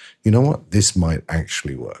felt, you know what, this might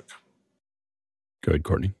actually work. Go ahead,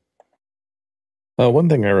 Courtney. One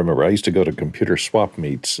thing I remember, I used to go to computer swap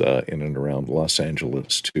meets in and around Los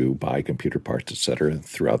Angeles to buy computer parts, et cetera,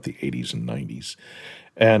 throughout the 80s and 90s.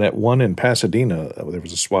 And at one in Pasadena, there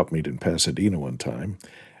was a swap meet in Pasadena one time,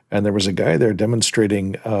 and there was a guy there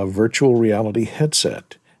demonstrating a virtual reality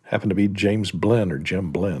headset. Happened to be James Blinn, or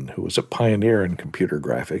Jim Blinn, who was a pioneer in computer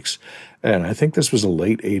graphics. And I think this was the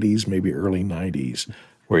late 80s, maybe early 90s,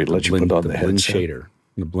 where he'd let you put on the headset. Shader.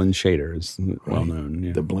 The Blinn shader is well known.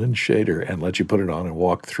 Yeah. The Blinn shader, and let you put it on and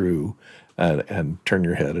walk through and turn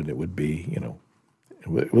your head, and it would be,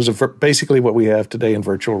 it was basically what we have today in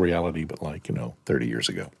virtual reality, but 30 years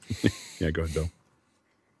ago. Yeah, go ahead, Bill.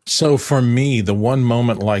 So for me, the one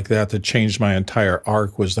moment like that changed my entire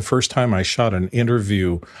arc was the first time I shot an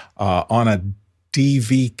interview on a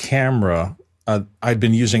DV camera. I'd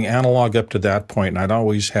been using analog up to that point, and I'd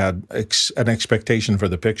always had an expectation for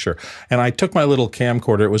the picture. And I took my little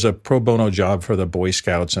camcorder. It was a pro bono job for the Boy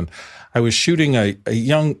Scouts, and I was shooting a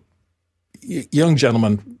young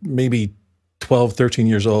gentleman, maybe 12, 13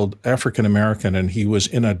 years old, African-American, and he was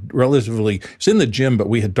in the gym, but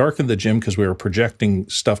we had darkened the gym because we were projecting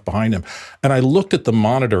stuff behind him. And I looked at the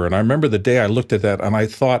monitor, and I remember the day I looked at that, and I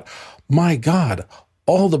thought, my God,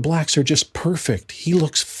 all the blacks are just perfect. He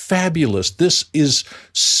looks fabulous. This is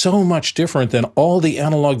so much different than all the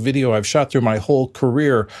analog video I've shot through my whole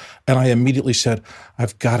career. And I immediately said,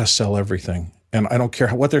 I've got to sell everything. And I don't care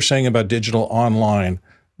what they're saying about digital online.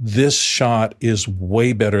 This shot is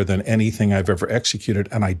way better than anything I've ever executed,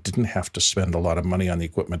 and I didn't have to spend a lot of money on the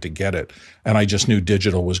equipment to get it. And I just knew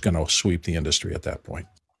digital was going to sweep the industry at that point.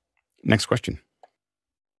 Next question.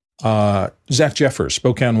 Zach Jeffers,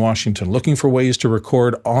 Spokane, Washington, looking for ways to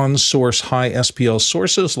record on-source high SPL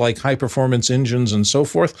sources like high-performance engines and so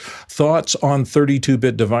forth. Thoughts on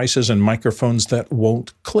 32-bit devices and microphones that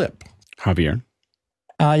won't clip? Javier?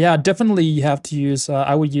 Yeah, definitely you have to use,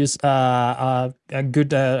 I would use a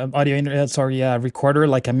good recorder,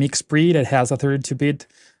 like a MixPre that has a 32-bit.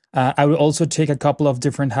 I would also take a couple of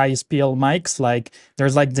different high SPL mics, like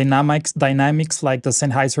there's like dynamics like the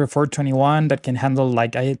Sennheiser 421 that can handle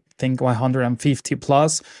I think 150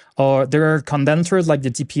 plus, or there are condensers like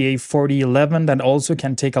the TPA 4011 that also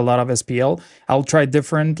can take a lot of SPL. I'll try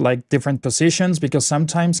different positions, because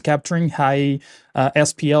sometimes capturing high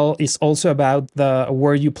SPL is also about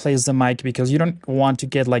where you place the mic, because you don't want to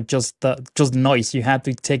get just noise. You have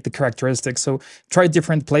to take the characteristics. So try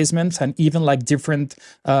different placements, and even different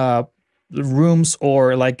rooms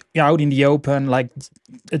or out in the open,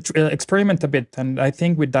 experiment a bit. And I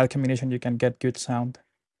think with that combination, you can get good sound.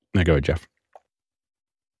 Now go ahead, Jeff.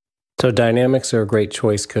 So dynamics are a great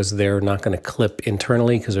choice because they're not going to clip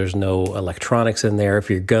internally because there's no electronics in there. If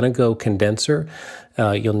you're going to go condenser,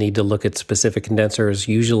 you'll need to look at specific condensers,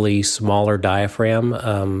 usually smaller diaphragm.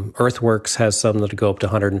 Earthworks has some that go up to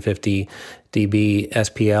 150 dB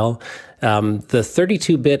SPL. The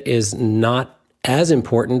 32-bit is not as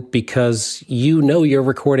important because you're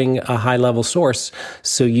recording a high-level source,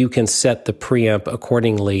 so you can set the preamp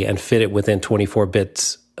accordingly and fit it within 24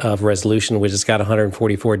 bits of resolution, which has got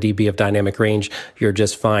 144 dB of dynamic range. You're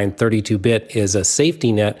just fine. 32-bit is a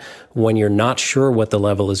safety net when you're not sure what the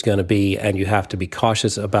level is going to be and you have to be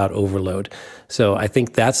cautious about overload. So I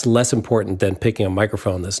think that's less important than picking a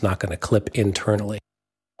microphone that's not going to clip internally.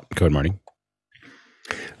 Go ahead, Marty.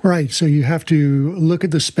 Right. So you have to look at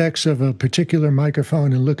the specs of a particular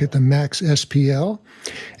microphone and look at the max SPL.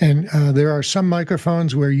 And there are some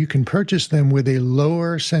microphones where you can purchase them with a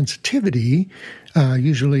lower sensitivity,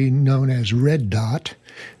 usually known as red dot.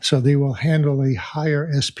 So they will handle a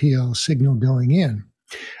higher SPL signal going in.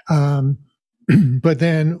 But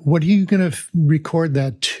then what are you going to record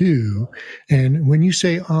that to? And when you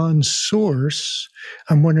say on source,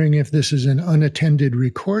 I'm wondering if this is an unattended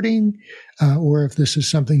recording or if this is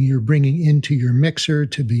something you're bringing into your mixer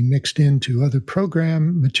to be mixed into other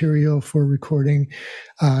program material for recording.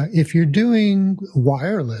 If you're doing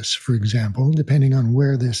wireless, for example, depending on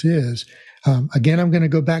where this is, again, I'm going to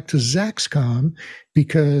go back to Zaxcom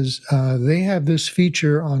because they have this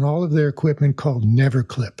feature on all of their equipment called Never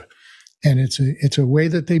Clip. And it's a way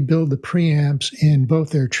that they build the preamps in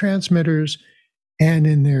both their transmitters and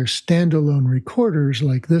in their standalone recorders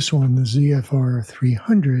like this one, the ZFR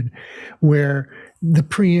 300, where the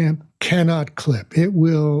preamp cannot clip. It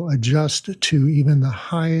will adjust to even the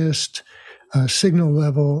highest signal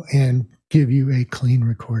level and give you a clean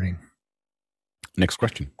recording. Next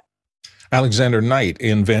question. Alexander Knight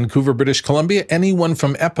in Vancouver, British Columbia. Anyone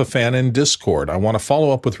from Epiphan in Discord? I want to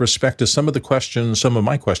follow up with respect to some of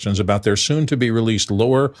my questions about their soon-to-be released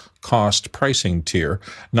lower-cost pricing tier.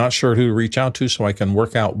 Not sure who to reach out to, so I can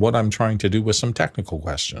work out what I'm trying to do with some technical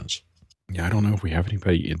questions. Yeah, I don't know if we have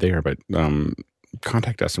anybody there, but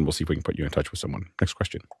contact us and we'll see if we can put you in touch with someone. Next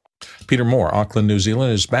question. Peter Moore, Auckland, New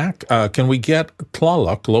Zealand, is back. Can we get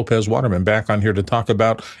Tlaluk Lopez Waterman back on here to talk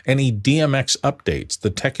about any DMX updates,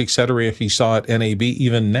 the tech etc. he saw at NAB,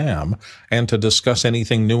 even NAMM, and to discuss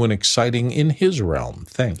anything new and exciting in his realm?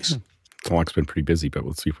 Thanks. Tlaluk's been pretty busy, but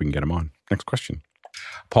we'll see if we can get him on. Next question.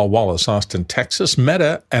 Paul Wallace, Austin, Texas.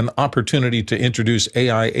 Meta, an opportunity to introduce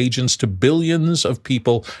AI agents to billions of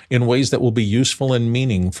people in ways that will be useful and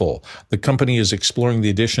meaningful. The company is exploring the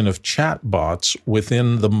addition of chatbots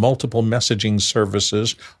within the multiple messaging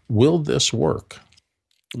services. Will this work?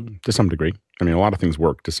 To some degree. I mean, a lot of things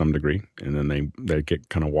work to some degree, and then they get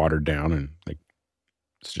kind of watered down, and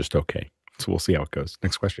it's just okay. So we'll see how it goes.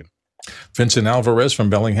 Next question. Vincent Alvarez from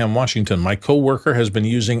Washington. My coworker has been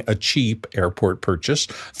using a cheap airport purchase,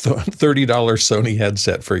 $30 Sony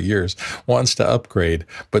headset for years, wants to upgrade,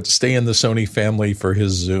 but stay in the Sony family for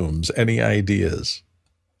his Zooms. Any ideas?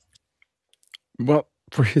 Well,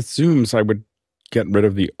 for his Zooms, I would get rid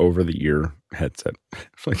of the over-the-ear headset.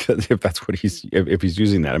 If that's what if he's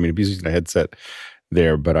using that. I mean, if he's using a headset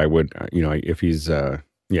there, but I would, if he's, I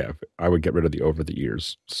would get rid of the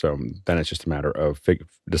over-the-ears. So then it's just a matter of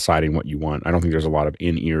deciding what you want. I don't think there's a lot of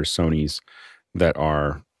in-ear Sonys that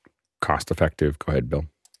are cost-effective. Go ahead, Bill.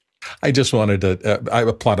 I just wanted to, I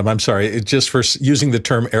applaud him. I'm sorry, it's just for using the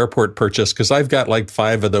term airport purchase, because I've got like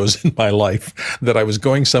 5 of those in my life that I was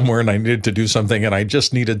going somewhere and I needed to do something and I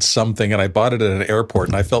just needed something and I bought it at an airport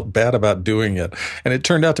and I felt bad about doing it. And it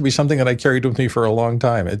turned out to be something that I carried with me for a long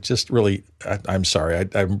time. It just really, I'm sorry,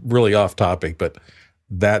 I'm really off topic, but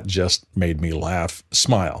that just made me laugh,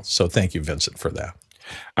 smile. So thank you, Vincent, for that.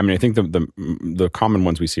 I mean, I think the common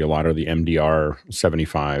ones we see a lot are the MDR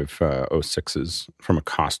 7506s from a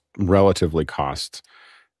relatively cost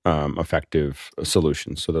effective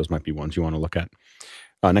solution. So those might be ones you want to look at.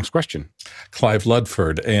 Next question. Clive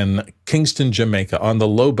Ludford in Kingston, Jamaica. On the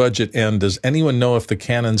low budget end, does anyone know if the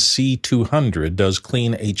Canon C200 does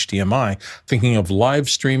clean HDMI? Thinking of live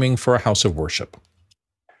streaming for a house of worship.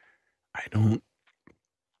 I don't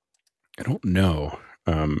know.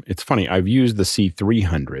 It's funny. I've used the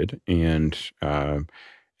C300 and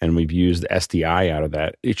we've used the SDI out of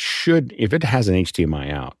that. It should, if it has an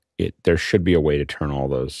HDMI out, there should be a way to turn all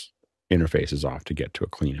those interfaces off to get to a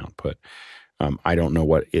clean output. I don't know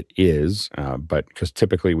what it is, but because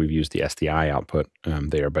typically we've used the SDI output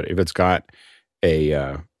there. But if it's got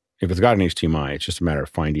an HDMI, it's just a matter of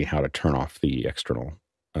finding how to turn off the external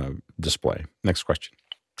display. Next question.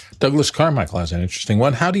 Douglas Carmichael has an interesting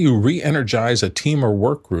one. How do you re-energize a team or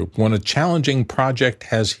work group when a challenging project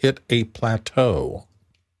has hit a plateau?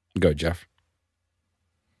 Go, Jeff.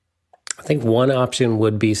 I think one option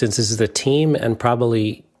would be, since this is a team and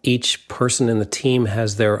probably each person in the team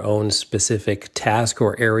has their own specific task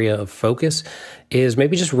or area of focus, is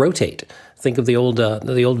maybe just rotate. Think of the old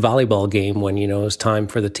volleyball game when, it was time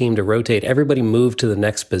for the team to rotate. Everybody moved to the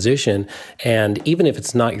next position. And even if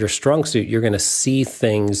it's not your strong suit, you're going to see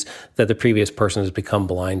things that the previous person has become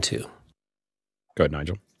blind to. Go ahead,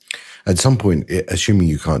 Nigel. At some point, assuming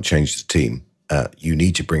you can't change the team, you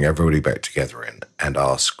need to bring everybody back together and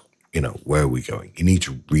ask, where are we going? You need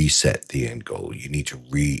to reset the end goal. You need to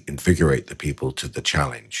reinvigorate the people to the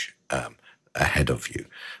challenge ahead of you.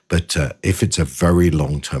 But if it's a very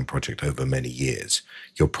long-term project over many years,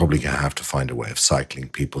 you're probably going to have to find a way of cycling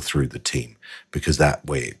people through the team, because that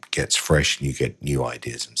way it gets fresh and you get new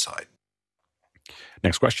ideas inside.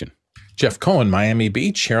 Next question. Jeff Cohen, Miami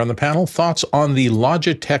Beach, here on the panel. Thoughts on the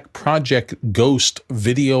Logitech Project Ghost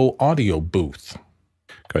video audio booth?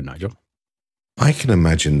 Go ahead, Nigel. I can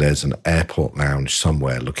imagine there's an airport lounge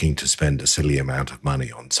somewhere looking to spend a silly amount of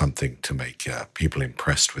money on something to make people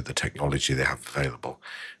impressed with the technology they have available.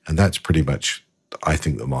 And that's pretty much, I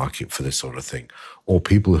think, the market for this sort of thing. Or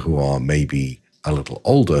people who are maybe a little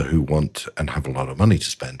older who want and have a lot of money to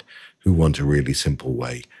spend, who want a really simple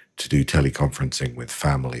way to do teleconferencing with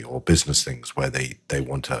family or business things where they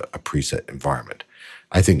want a preset environment.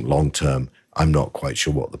 I think long term, I'm not quite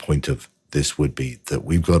sure what the point of this would be, that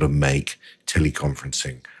we've got to make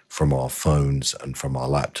teleconferencing from our phones and from our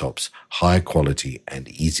laptops higher quality and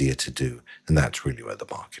easier to do. And that's really where the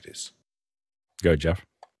market is. Go, Jeff.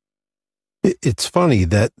 It's funny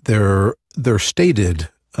that their stated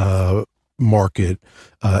market,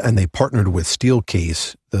 and they partnered with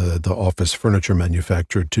Steelcase, the office furniture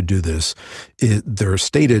manufacturer, to do this. Their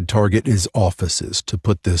stated target is offices, to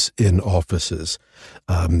put this in offices.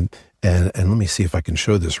 And let me see if I can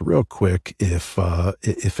show this real quick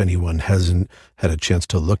if anyone hasn't had a chance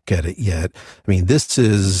to look at it yet. I mean, this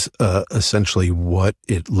is essentially what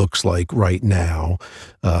it looks like right now.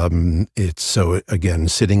 It's so, again,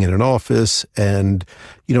 sitting in an office. And,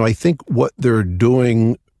 I think what they're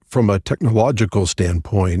doing from a technological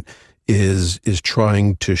standpoint is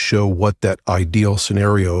trying to show what that ideal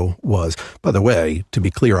scenario was. By the way, to be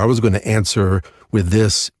clear, I was going to answer with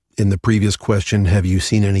this in the previous question. Have you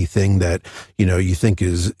seen anything that, you think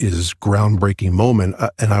is groundbreaking moment?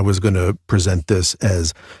 And I was going to present this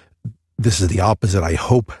as this is the opposite. I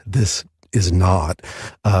hope this is not,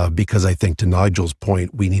 because I think, to Nigel's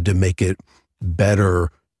point, we need to make it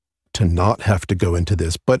better to not have to go into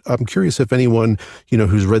this. But I'm curious if anyone,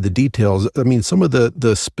 who's read the details, I mean, some of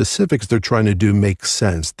the specifics they're trying to do make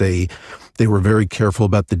sense. They were very careful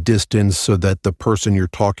about the distance so that the person you're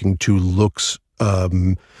talking to looks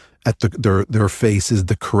at their face is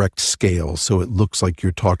the correct scale, so it looks like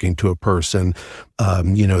you're talking to a person.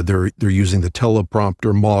 They're using the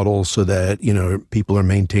teleprompter model so that people are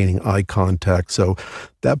maintaining eye contact. So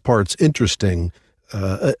that part's interesting.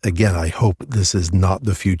 Again, I hope this is not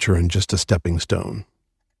the future and just a stepping stone.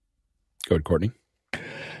 Go ahead, Courtney.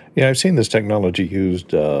 Yeah, I've seen this technology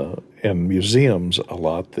used in museums a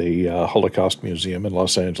lot. The Holocaust Museum in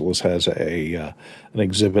Los Angeles has an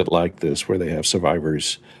exhibit like this where they have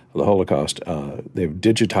survivors of the Holocaust. They've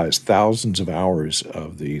digitized thousands of hours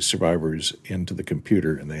of the survivors into the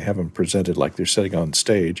computer, and they have them presented like they're sitting on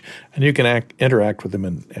stage. And you can interact with them,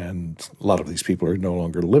 and a lot of these people are no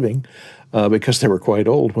longer living because they were quite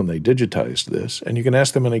old when they digitized this. And you can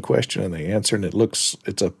ask them any question, and they answer, and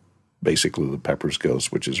it's basically the Pepper's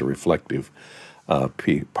Ghost, which is a reflective,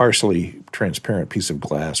 partially transparent piece of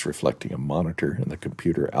glass reflecting a monitor, and the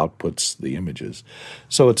computer outputs the images.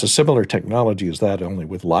 So it's a similar technology as that, only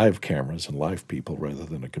with live cameras and live people rather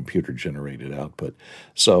than a computer-generated output.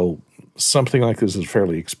 So something like this is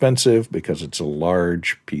fairly expensive because it's a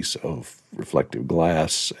large piece of reflective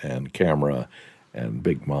glass and camera and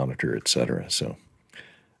big monitor, etc. So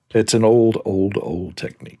it's an old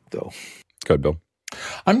technique, though. Go ahead, Bill.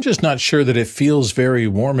 I'm just not sure that it feels very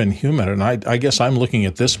warm and humid. And I guess I'm looking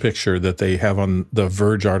at this picture that they have on the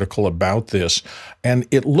Verge article about this, and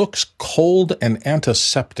it looks cold and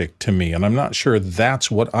antiseptic to me. And I'm not sure that's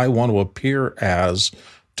what I want to appear as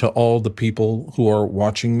to all the people who are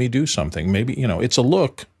watching me do something. Maybe, it's a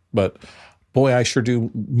look, but boy, I sure do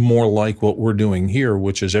more like what we're doing here,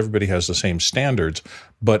 which is everybody has the same standards,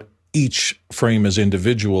 but each frame is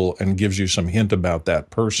individual and gives you some hint about that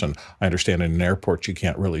person. I understand in an airport you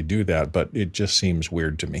can't really do that, but it just seems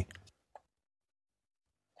weird to me.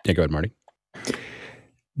 Yeah, go ahead, Marty.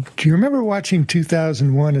 Do you remember watching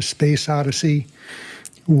 2001: A Space Odyssey,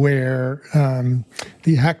 where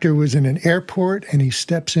the actor was in an airport and he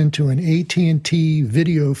steps into an AT&T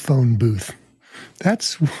video phone booth?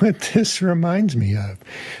 That's what this reminds me of.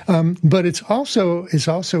 But it's also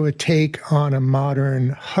a take on a modern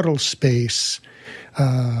huddle space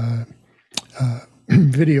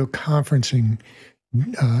video conferencing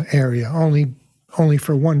area, only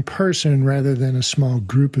for one person rather than a small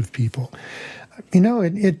group of people.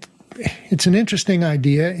 It's an interesting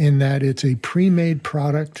idea in that it's a pre-made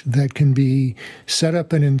product that can be set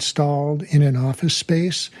up and installed in an office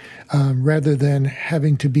space rather than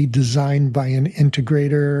having to be designed by an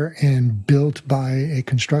integrator and built by a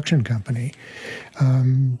construction company.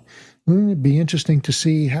 It'd be interesting to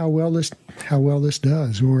see how well this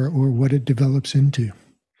does or what it develops into.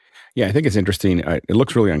 Yeah, I think it's interesting. It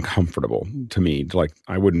looks really uncomfortable to me. Like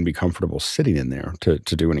I wouldn't be comfortable sitting in there to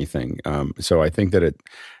do anything. So I think that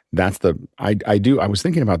I was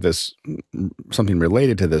thinking about this, something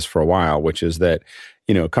related to this for a while, which is that,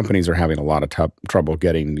 companies are having a lot of trouble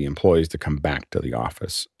getting the employees to come back to the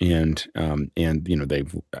office. And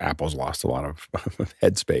Apple's lost a lot of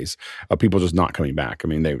headspace of people just not coming back. I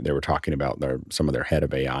mean, they were talking about some of their head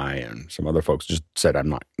of AI, and some other folks just said, they're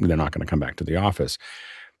not going to come back to the office.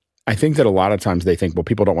 I think that a lot of times they think, well,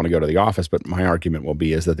 people don't want to go to the office, but my argument will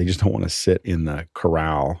be is that they just don't want to sit in the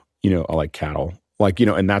corral, like cattle.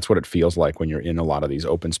 And that's what it feels like when you're in a lot of these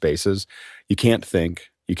open spaces. You can't think,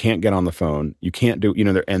 you can't get on the phone, you can't do,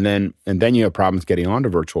 and then you have problems getting onto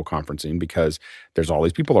virtual conferencing because there's all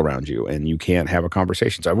these people around you and you can't have a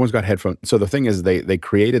conversation. So everyone's got headphones. So the thing is they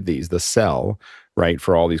created the cell, right,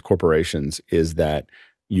 for all these corporations is that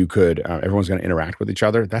you could, everyone's going to interact with each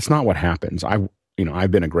other. That's not what happens. I've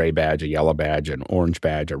been a gray badge, a yellow badge, an orange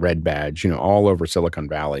badge, a red badge, all over Silicon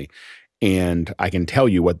Valley. And I can tell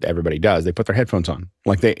you what everybody does. They put their headphones on.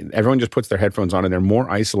 Everyone just puts their headphones on, and they're more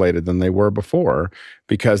isolated than they were before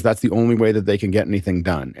because that's the only way that they can get anything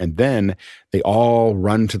done. And then they all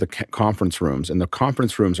run to the conference rooms, and the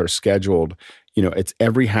conference rooms are scheduled. It's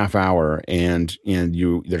every half hour, and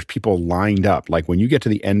there's people lined up. Like when you get to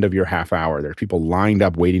the end of your half hour, there's people lined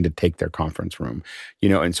up waiting to take their conference room.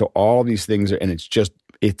 And so all these things and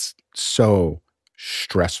it's so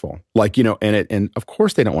stressful. And of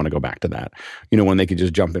course they don't want to go back to that, when they could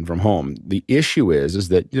just jump in from home. The issue is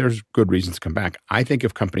that there's good reasons to come back. I think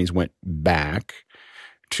if companies went back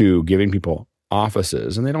to giving people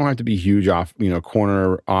offices, and they don't have to be huge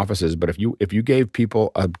corner offices, but if you gave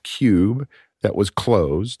people a cube that was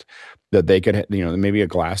closed, that they could, maybe a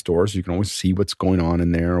glass door so you can always see what's going on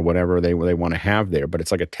in there or whatever they want to have there, but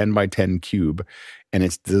it's like a 10 by 10 cube. And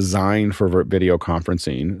it's designed for video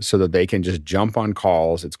conferencing so that they can just jump on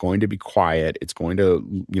calls. It's going to be quiet. It's going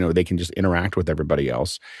to, they can just interact with everybody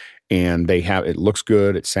else. And it looks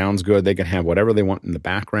good. It sounds good. They can have whatever they want in the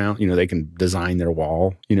background. They can design their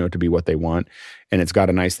wall, to be what they want. And it's got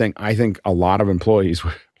a nice thing. I think a lot of employees,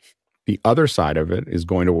 the other side of it is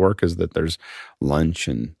going to work is that there's lunch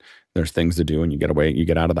and there's things to do and you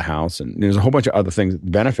get out of the house. And there's a whole bunch of other things,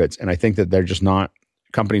 benefits. And I think that they're just not,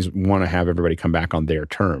 companies want to have everybody come back on their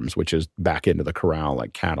terms, which is back into the corral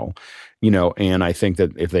like cattle, and I think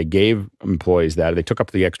that if they gave employees that, they took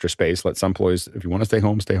up the extra space, let some employees, if you want to stay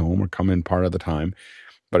home or come in part of the time.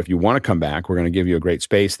 But if you want to come back, we're going to give you a great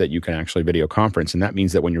space that you can actually video conference. And that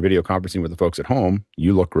means that when you're video conferencing with the folks at home,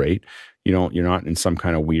 you look great. You're not in some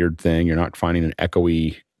kind of weird thing. You're not finding an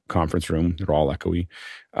echoey conference room. They're all echoey.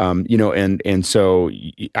 And so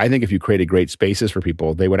I think if you created great spaces for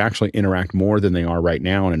people, they would actually interact more than they are right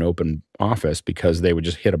now in an open office because they would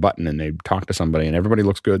just hit a button and they'd talk to somebody and everybody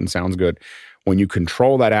looks good and sounds good. When you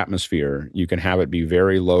control that atmosphere, you can have it be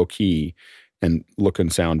very low key and look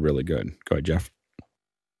and sound really good. Go ahead, Jeff.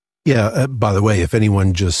 Yeah. By the way, if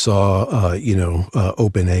anyone just saw,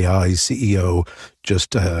 OpenAI CEO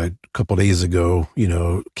just a couple of days ago,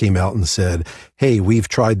 came out and said, "Hey, we've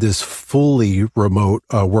tried this fully remote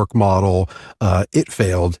work model. It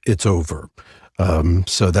failed. It's over."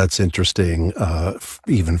 So that's interesting,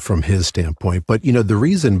 even from his standpoint. But, the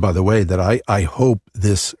reason, by the way, that I hope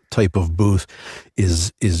this type of booth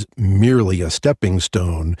is merely a stepping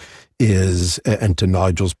stone is, and to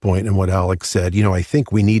Nigel's point and what Alex said, I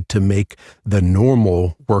think we need to make the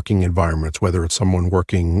normal working environments, whether it's someone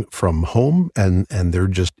working from home and they're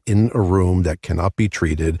just in a room that cannot be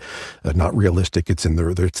treated, not realistic, it's in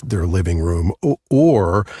their living room,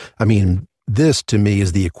 or this to me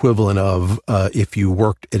is the equivalent of if you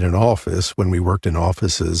worked in an office, when we worked in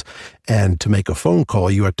offices, and to make a phone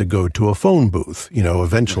call, you had to go to a phone booth.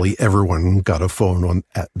 Eventually everyone got a phone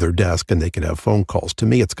at their desk and they could have phone calls. To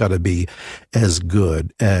me, it's got to be as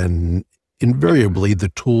good. And invariably, the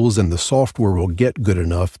tools and the software will get good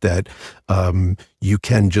enough that you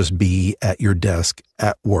can just be at your desk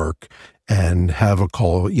at work and have a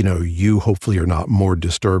call. You hopefully are not more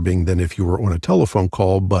disturbing than if you were on a telephone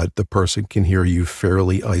call, but the person can hear you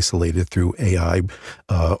fairly isolated through AI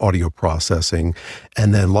audio processing.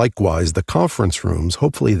 And then likewise, the conference rooms,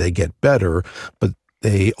 hopefully they get better, but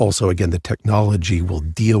they also, again, the technology will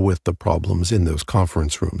deal with the problems in those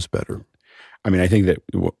conference rooms better. I think that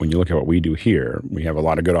when you look at what we do here, we have a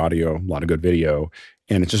lot of good audio, a lot of good video,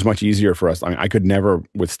 and it's just much easier for us. I could never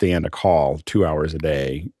withstand a call 2 hours a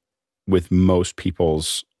day with most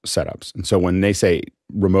people's setups. And so when they say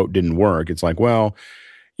remote didn't work, it's like, well,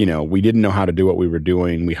 we didn't know how to do what we were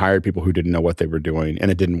doing. We hired people who didn't know what they were doing and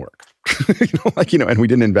it didn't work. And we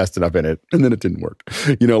didn't invest enough in it and then it didn't work.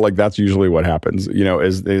 That's usually what happens,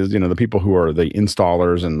 is the people who are the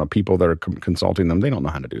installers and the people that are consulting them, they don't know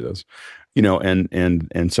how to do this.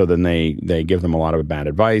 And so then they give them a lot of bad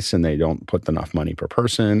advice and they don't put enough money per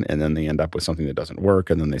person. And then they end up with something that doesn't work.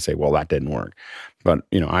 And then they say, well, that didn't work. But,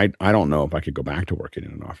 I don't know if I could go back to working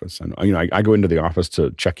in an office. And, I go into the office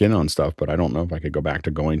to check in on stuff, but I don't know if I could go back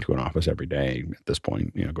to going to an office every day at this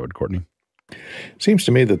point. Go ahead, Courtney. Seems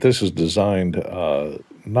to me that this is designed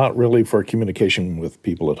not really for communication with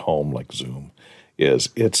people at home like Zoom.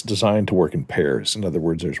 It's designed to work in pairs. In other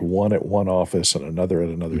words, there's one at one office and another at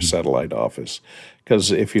another satellite office.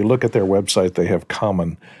 Because if you look at their website, they have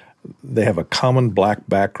a common black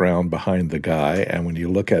background behind the guy, and when you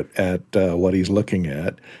look at what he's looking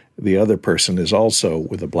at, the other person is also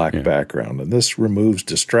with a black background. And this removes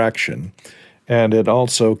distraction, and it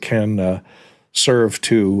also can serve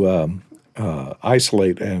to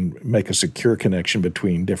isolate and make a secure connection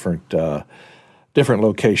between different different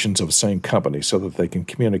locations of the same company so that they can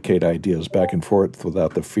communicate ideas back and forth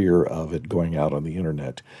without the fear of it going out on the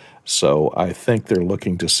internet. So I think they're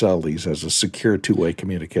looking to sell these as a secure two-way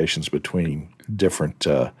communications between different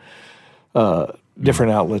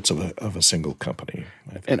outlets of a single company.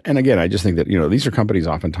 And again, I just think that, these are companies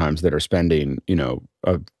oftentimes that are spending,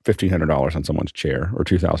 $1,500 on someone's chair or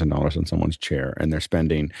 $2,000 on someone's chair, and they're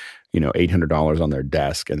spending, $800 on their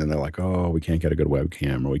desk, and then they're like, oh, we can't get a good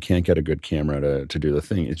webcam, or we can't get a good camera to do the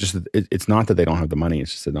thing. It's just, it's not that they don't have the money,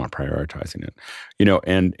 it's just they're not prioritizing it,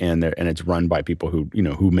 and it's run by people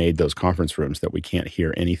who made those conference rooms that we can't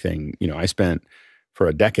hear anything. For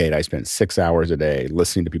a decade, I spent 6 hours a day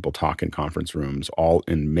listening to people talk in conference rooms, all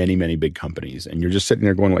in many, many big companies. And you're just sitting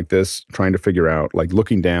there going like this, trying to figure out, like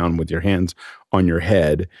looking down with your hands on your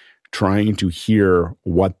head, trying to hear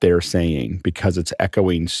what they're saying because it's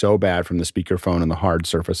echoing so bad from the speakerphone and the hard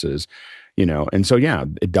surfaces, And so, yeah,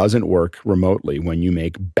 it doesn't work remotely when you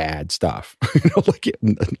make bad stuff.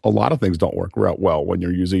 A lot of things don't work well when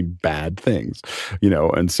you're using bad things,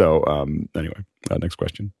 And so, anyway, next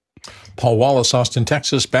question. Paul Wallace, Austin,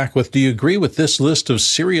 Texas, back with, do you agree with this list of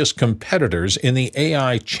serious competitors in the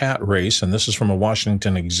AI chat race? And this is from a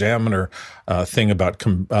Washington Examiner thing about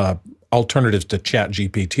alternatives to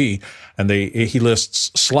ChatGPT. And he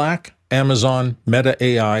lists Slack, Amazon, Meta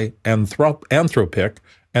AI, Anthropic,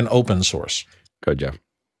 and open source. Go, Jeff.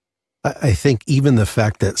 I think even the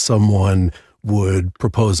fact that someone would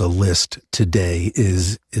propose a list today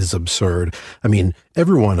is absurd. I mean,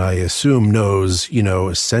 everyone, I assume, knows,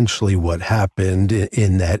 essentially what happened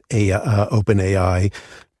in that OpenAI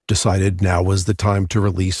decided now was the time to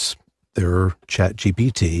release their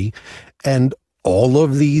ChatGPT, and all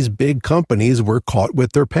of these big companies were caught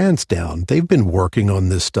with their pants down. They've been working on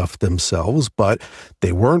this stuff themselves, but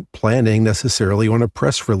they weren't planning necessarily on a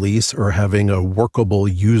press release or having a workable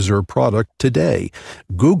user product today.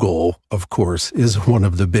 Google, of course, is one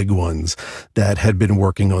of the big ones that had been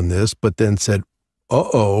working on this, but then said,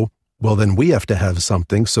 well, then we have to have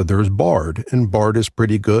something. So there's Bard, and Bard is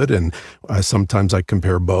pretty good. And sometimes I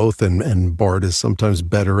compare both, and Bard is sometimes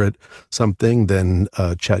better at something than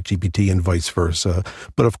ChatGPT and vice versa.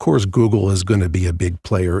 But of course, Google is going to be a big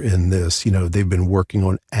player in this. They've been working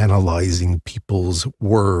on analyzing people's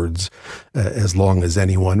words as long as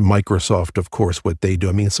anyone. Microsoft, of course, what they do.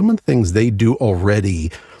 I mean, some of the things they do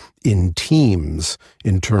already in Teams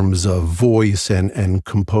in terms of voice and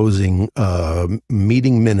composing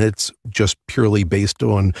meeting minutes just purely based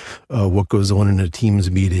on what goes on in a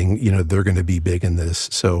Teams meeting, they're going to be big in this.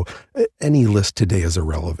 So any list today is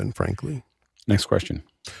irrelevant, frankly. Next question.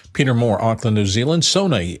 Peter Moore, Auckland, New Zealand.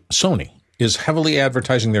 Sony is heavily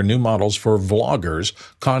advertising their new models for vloggers,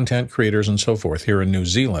 content creators, and so forth here in New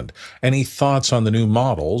Zealand. Any thoughts on the new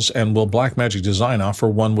models, and will Blackmagic Design offer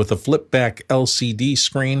one with a flip-back LCD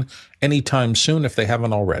screen anytime soon if they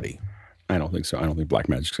haven't already? I don't think so. I don't think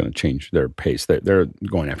Blackmagic's going to change their pace. They're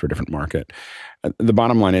going after a different market. The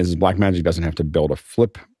bottom line is Blackmagic doesn't have to build a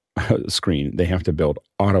flip screen. They have to build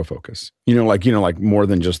autofocus. Like more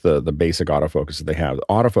than just the basic autofocus that they have.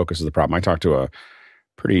 Autofocus is the problem. I talked to a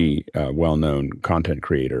pretty well-known content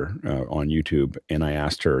creator on YouTube, and I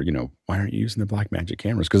asked her, why aren't you using the Blackmagic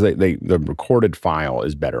cameras? Because the recorded file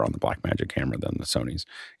is better on the Blackmagic camera than the Sony's,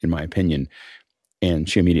 in my opinion. And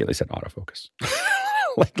she immediately said autofocus.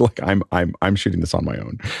 like I'm shooting this on my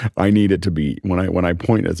own. I need it to be when I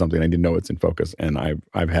point at something, I need to know it's in focus. And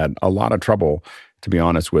I've had a lot of trouble, to be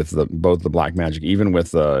honest, with both the Blackmagic, even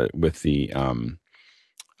with the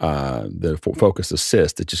focus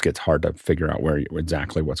assist. It just gets hard to figure out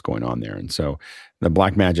exactly what's going on there. And so the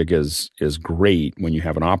Blackmagic is great when you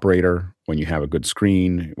have an operator, when you have a good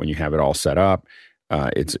screen, when you have it all set up.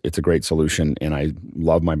 It's a great solution, and I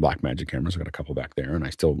love my Blackmagic cameras. I've got a couple back there, and I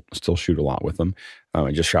still shoot a lot with them.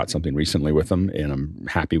 I just shot something recently with them, and I'm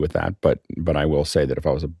happy with that. But I will say that if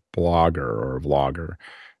I was a blogger or a vlogger,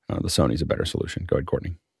 the Sony's a better solution. Go ahead,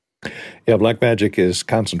 Courtney. Yeah, Blackmagic is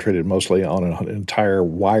concentrated mostly on an entire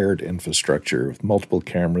wired infrastructure with multiple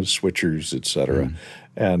cameras, switchers, etc.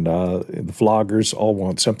 And the vloggers all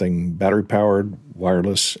want something battery-powered,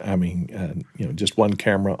 wireless. I mean, just one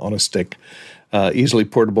camera on a stick, easily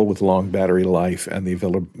portable with long battery life, and the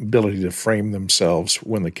ability to frame themselves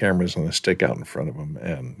when the camera's on a stick out in front of them.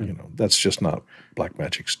 And that's just not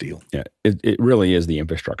Blackmagic's deal. Yeah, it really is the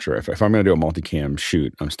infrastructure. If I'm going to do a multicam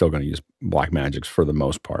shoot, I'm still going to use Blackmagics for the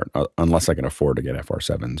most part, unless I can afford to get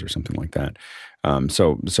FR7s or something like that.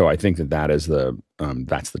 So I think that is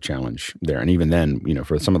that's the challenge there. And even then,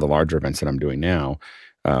 for some of the larger events that I'm doing now,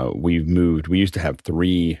 we used to have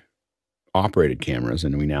 3 operated cameras,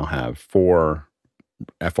 and we now have 4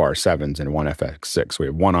 FR7s and one FX6. We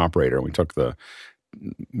have one operator, and we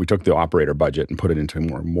took the operator budget and put it into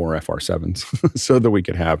more FR7s so that we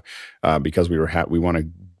could have, because we want to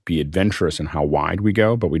be adventurous in how wide we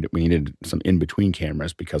go, but we needed some in-between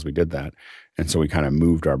cameras because we did that. And so we kind of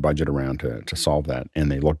moved our budget around to solve that.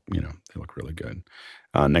 And they look really good.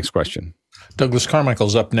 Next question. Douglas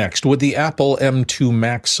Carmichael's up next. Would the Apple M2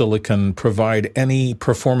 Max Silicon provide any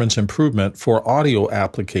performance improvement for audio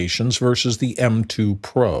applications versus the M2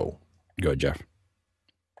 Pro? Go ahead, Jeff.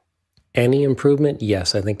 Any improvement?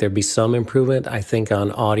 Yes, I think there'd be some improvement. I think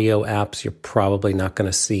on audio apps, you're probably not going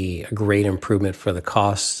to see a great improvement for the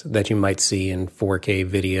costs that you might see in 4K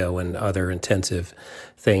video and other intensive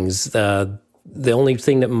things. The only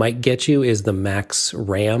thing that might get you is the max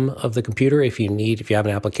RAM of the computer. If you have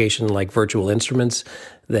an application like virtual instruments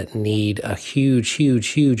that need a huge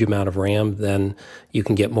amount of RAM, then you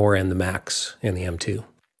can get more in the Max in the M2.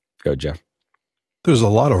 Go, Jeff. There's a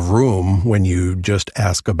lot of room when you just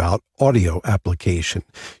ask about audio application.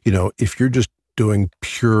 If you're just doing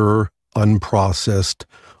pure unprocessed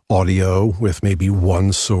audio with maybe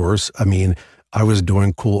one source, I was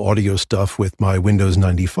doing cool audio stuff with my Windows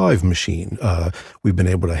 95 machine. We've been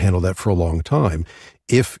able to handle that for a long time.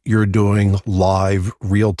 If you're doing live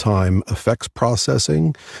real-time effects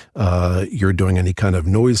processing, you're doing any kind of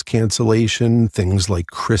noise cancellation, things like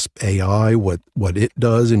Crisp AI, what it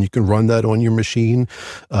does, and you can run that on your machine.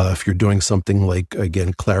 If you're doing something like,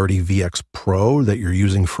 again, Clarity VX Pro that you're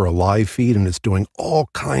using for a live feed, and it's doing all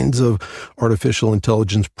kinds of artificial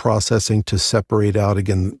intelligence processing to separate out,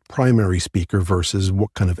 again, primary speaker versus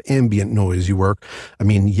what kind of ambient noise you work.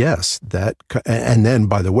 Yes, and then,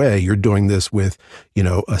 by the way, you're doing this with,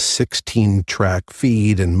 a 16-track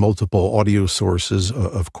feed and multiple audio sources.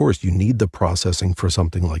 Of course, you need the processing for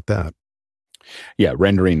something like that. Yeah,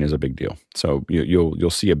 rendering is a big deal. So you'll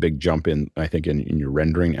see a big jump in your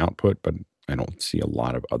rendering output, but I don't see a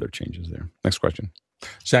lot of other changes there. Next question.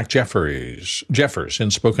 Zach Jeffers in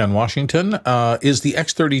Spokane, Washington. Is the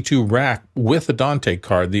X32 rack with a Dante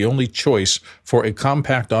card the only choice for a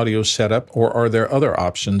compact audio setup, or are there other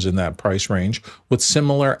options in that price range with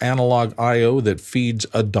similar analog I/O that feeds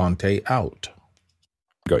a Dante out?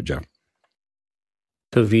 Go ahead, Jeff.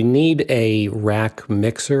 So if you need a rack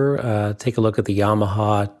mixer, take a look at the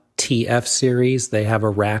Yamaha TF series. They have a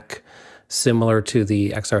rack similar to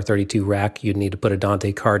the XR32 rack. You'd need to put a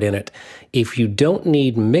Dante card in it. If you don't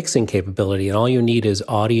need mixing capability and all you need is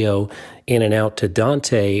audio in and out to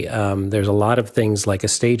Dante, there's a lot of things like a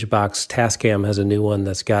Stagebox. Tascam has a new one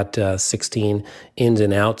that's got 16 ins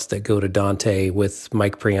and outs that go to Dante with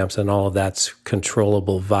mic preamps, and all of that's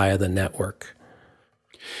controllable via the network.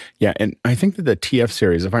 Yeah, and I think that the TF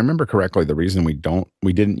series, if I remember correctly, the reason we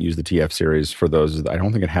didn't use the TF series for those is that I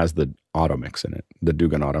don't think it has the auto mix in it, the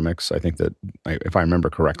Dugan auto mix. I think that if I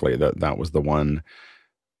remember correctly, that was the one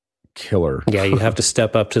killer. Yeah, you have to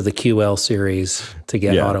step up to the QL series to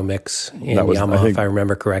get auto mix in Yamaha, if I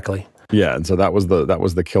remember correctly. Yeah, and so that was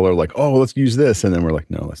the killer. Like, oh, let's use this, and then we're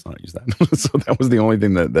like, no, let's not use that. So that was the only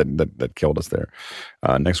thing that killed us there.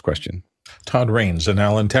 Next question. Todd Rains in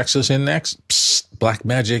Allen, Texas in next.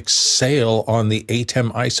 Blackmagic sale on the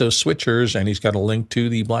ATEM ISO switchers, and he's got a link to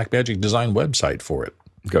the Blackmagic design website for it.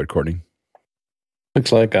 Go ahead, Courtney.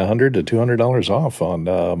 Looks like $100 to $200 off on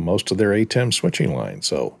most of their ATEM switching line.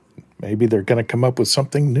 So maybe they're going to come up with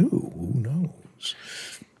something new. Who knows?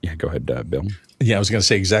 Yeah, go ahead, Bill. Yeah, I was going to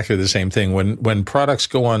say exactly the same thing. When products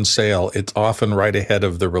go on sale, it's often right ahead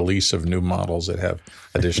of the release of new models that have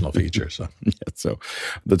additional features. So. Yeah, so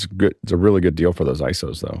that's good. It's a really good deal for those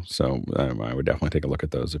ISOs, though. So I would definitely take a look at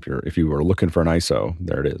those. If you were looking for an ISO,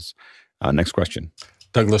 there it is. Next question.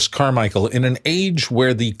 Douglas Carmichael, in an age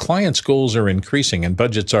where the client's goals are increasing and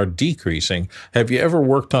budgets are decreasing, have you ever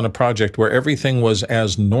worked on a project where everything was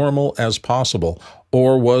as normal as possible,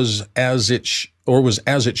 or was as it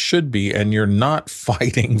should be, and you're not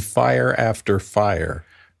fighting fire after fire?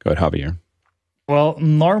 Go ahead, Javier. Well,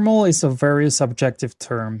 normal is a very subjective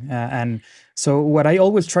term, and so what I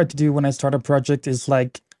always try to do when I start a project is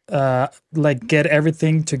like get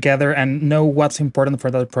everything together and know what's important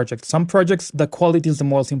for that project. Some projects, the quality is the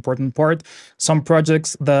most important part. Some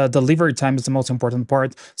projects, the delivery time is the most important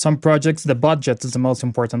part. Some projects, the budget is the most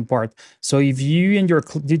important part. So if you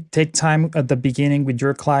take time at the beginning with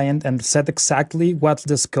your client and set exactly what's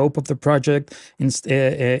the scope of the project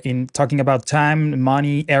in talking about time,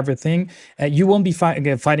 money, everything, you won't be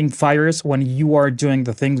fighting fires when you are doing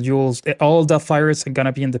the things. All the fires are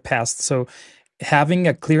gonna be in the past. So having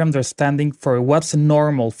a clear understanding for what's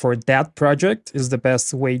normal for that project is the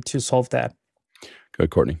best way to solve that. Good,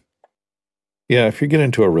 Courtney. Yeah, if you get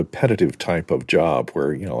into a repetitive type of job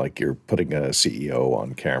where, like you're putting a CEO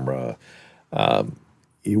on camera, if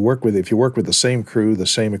you work with the same crew, the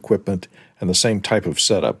same equipment, and the same type of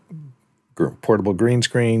setup, portable green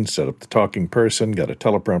screen, set up the talking person, got a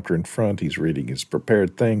teleprompter in front, he's reading his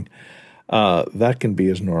prepared thing, that can be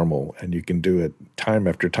as normal, and you can do it time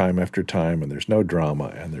after time after time, and there's no drama,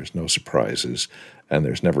 and there's no surprises, and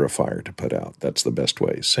there's never a fire to put out. That's the best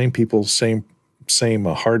way. Same people, same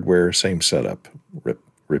hardware, same setup.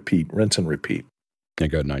 Repeat, rinse and repeat. Yeah,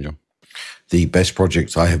 go ahead, Nigel. The best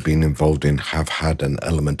projects I have been involved in have had an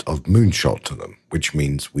element of moonshot to them, which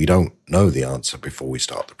means we don't know the answer before we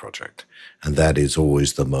start the project. And that is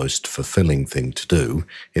always the most fulfilling thing to do.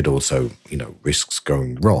 It also, risks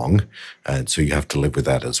going wrong. And so you have to live with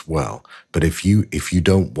that as well. But if you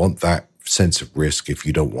don't want that sense of risk, if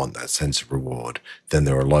you don't want that sense of reward, then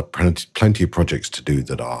there are plenty of projects to do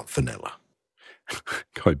that are vanilla.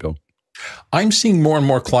 Go ahead, Bill. I'm seeing more and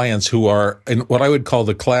more clients who are in what I would call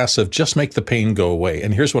the class of just make the pain go away.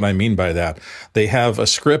 And here's what I mean by that. They have a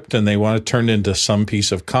script and they want to turn it into some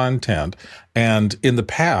piece of content. And in the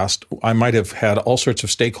past, I might have had all sorts of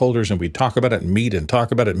stakeholders and we'd talk about it and meet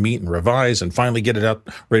and revise and finally get it out,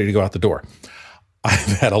 ready to go out the door.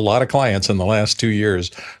 I've had a lot of clients in the last 2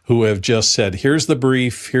 years who have just said, here's the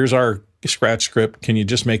brief, here's our scratch script. Can you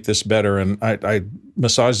just make this better? And I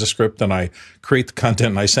massage the script and I create the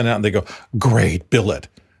content and I send it out and they go, great, bill it.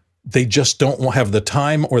 They just don't have the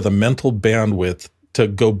time or the mental bandwidth to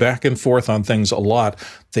go back and forth on things a lot.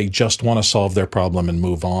 They just want to solve their problem and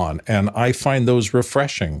move on. And I find those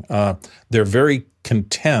refreshing. They're very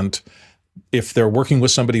content if they're working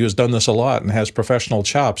with somebody who's done this a lot and has professional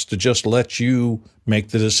chops to just let you make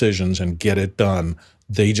the decisions and get it done.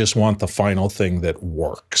 They just want the final thing that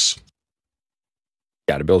works.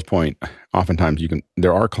 Yeah, to Bill's point, oftentimes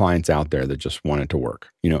there are clients out there that just want it to work,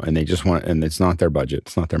 and they just want, and it's not their budget,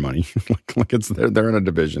 it's not their money, like they're in a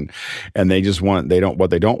division, and what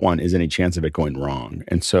they don't want is any chance of it going wrong.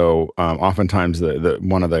 And so, oftentimes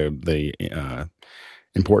one of the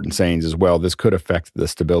important sayings as well, this could affect the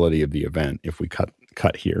stability of the event if we cut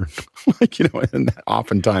here. And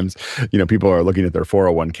oftentimes, people are looking at their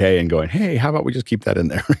 401k and going, hey, how about we just keep that in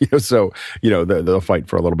there? So, they'll fight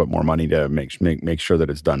for a little bit more money to make sure that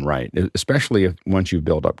it's done right, especially if once you've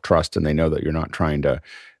built up trust and they know that you're not trying to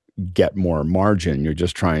get more margin, you're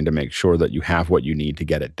just trying to make sure that you have what you need to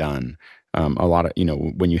get it done. A lot of,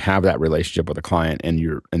 when you have that relationship with a client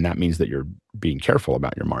and that means that you're being careful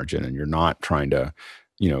about your margin and you're not trying to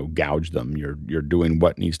gouge them. You're doing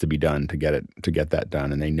what needs to be done to get that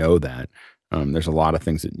done, and they know that. There's a lot of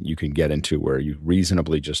things that you can get into where you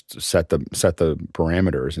reasonably just set the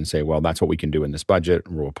parameters and say, well, that's what we can do in this budget.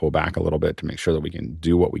 We'll pull back a little bit to make sure that we can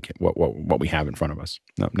do what we have in front of us.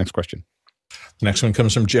 No, next question. The next one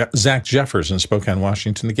comes from Zach Jeffers in Spokane,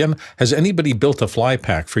 Washington. Again, has anybody built a fly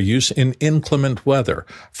pack for use in inclement weather,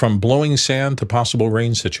 from blowing sand to possible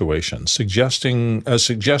rain situations?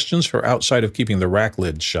 Suggestions for outside of keeping the rack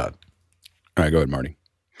lid shut. All right, go ahead, Marty.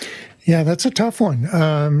 Yeah, that's a tough one.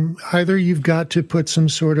 Either you've got to put some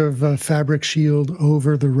sort of fabric shield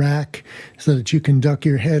over the rack so that you can duck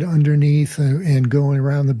your head underneath and go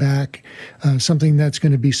around the back, something that's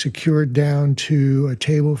going to be secured down to a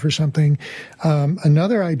table for something.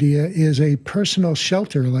 Another idea is a personal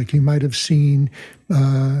shelter, like you might have seen.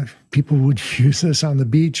 People would use this on the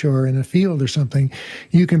beach or in a field or something.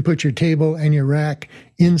 You can put your table and your rack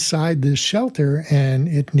inside this shelter, and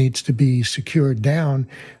it needs to be secured down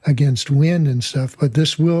against wind and stuff. But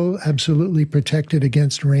this will absolutely protect it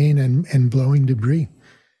against rain and blowing debris.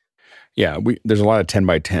 Yeah, there's a lot of 10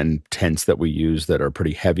 by 10 tents that we use that are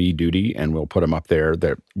pretty heavy duty, and we'll put them up there.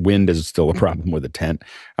 The wind is still a problem with a tent.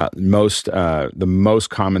 The most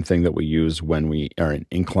common thing that we use when we are in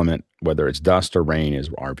inclement, whether it's dust or rain, is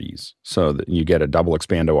RVs. So that you get a double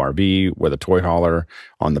expando RV with a toy hauler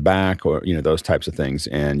on the back, or those types of things,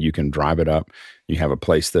 and you can drive it up. You have a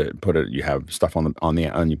place that you have stuff on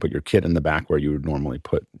and you put your kit in the back where you would normally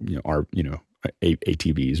put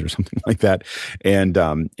ATVs or something like that, and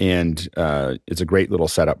it's a great little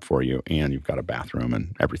setup for you, and you've got a bathroom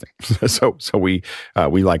and everything. so we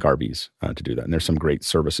like RVs to do that, and there's some great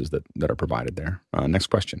services that are provided there. Next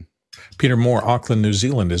question. Peter Moore, Auckland, New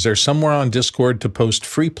Zealand. Is there somewhere on Discord to post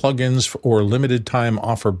free plugins or limited time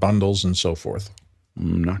offer bundles and so forth?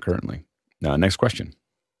 Not currently. Next question.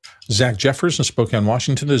 Zach Jeffers in Spokane,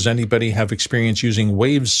 Washington. Does anybody have experience using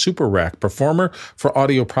Waves Super Rack Performer for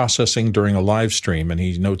audio processing during a live stream? And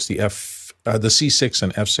he notes the C6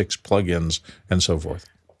 and F6 plugins and so forth.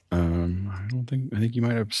 I think you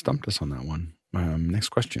might have stumped us on that one. Next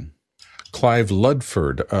question. Clive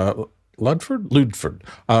Ludford. Ludford,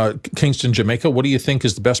 Kingston, Jamaica. What do you think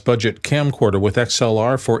is the best budget camcorder with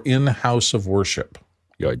XLR for in-house of worship?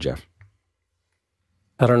 Go ahead, Jeff.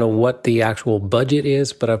 I don't know what the actual budget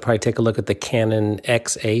is, but I'd probably take a look at the Canon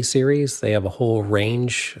XA series. They have a whole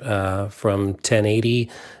range from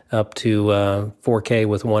 1080 up to 4K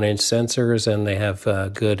with 1-inch sensors, and they have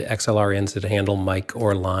good XLR ends that handle mic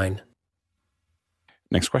or line.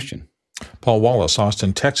 Next question. Paul Wallace,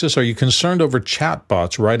 Austin, Texas. Are you concerned over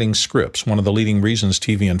chatbots writing scripts? One of the leading reasons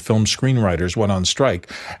TV and film screenwriters went on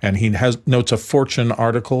strike. And he notes a Fortune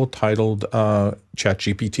article titled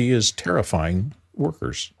ChatGPT is terrifying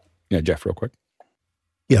workers. Yeah, Jeff, real quick.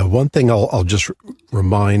 Yeah, one thing I'll just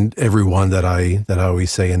remind everyone that I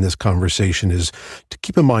always say in this conversation is to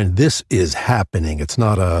keep in mind this is happening. It's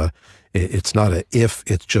not a if,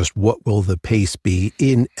 it's just what will the pace be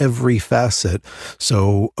in every facet.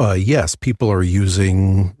 So yes, people are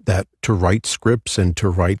using that to write scripts and to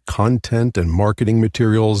write content and marketing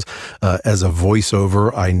materials. As a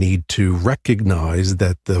voiceover, I need to recognize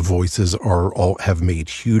that the voices have made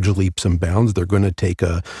huge leaps and bounds. They're going to take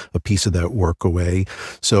a piece of that work away.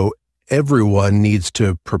 So everyone needs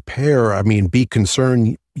to prepare. I mean, be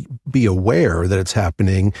concerned, be aware that it's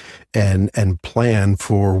happening, and plan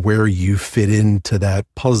for where you fit into that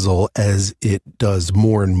puzzle as it does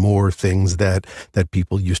more and more things that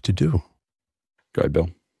people used to do. Go ahead, Bill.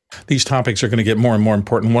 These topics are going to get more and more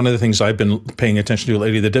important. One of the things I've been paying attention to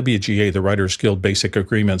lately, the WGA, the Writers Guild Basic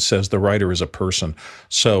Agreement, says the writer is a person.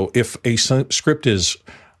 So if a script is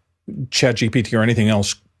ChatGPT or anything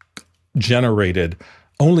else generated,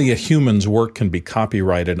 only a human's work can be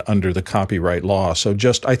copyrighted under the copyright law. So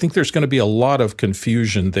I think there's going to be a lot of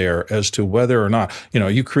confusion there as to whether or not,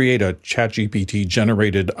 you create a ChatGPT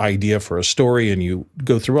generated idea for a story and you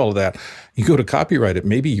go through all of that. You go to copyright it,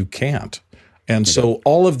 maybe you can't. And so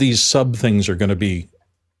all of these sub things are going to be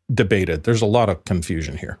debated. There's a lot of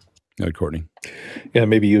confusion here. No, Courtney. Yeah,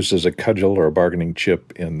 maybe used as a cudgel or a bargaining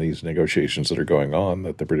chip in these negotiations that are going on,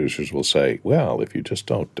 that the producers will say, well, if you just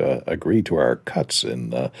don't agree to our cuts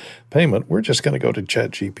in payment, we're just going to go to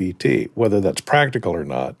ChatGPT. Whether that's practical or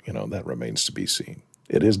not, that remains to be seen.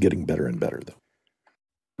 It is getting better and better, though.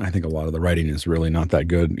 I think a lot of the writing is really not that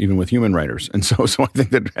good, even with human writers. And so I think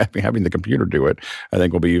that having the computer do it, I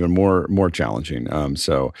think will be even more challenging.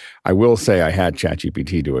 So I will say I had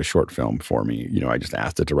ChatGPT do a short film for me. I just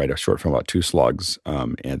asked it to write a short film about two slugs,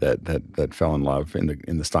 and that fell in love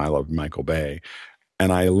in the style of Michael Bay.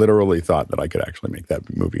 And I literally thought that I could actually make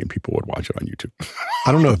that movie and people would watch it on YouTube.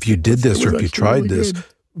 I don't know if you did this or if you tried this. Good.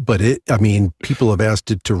 But people have asked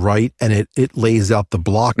it to write, and it lays out the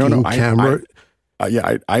blocking camera.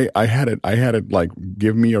 I had it like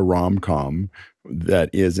give me a rom-com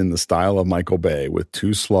that is in the style of Michael Bay with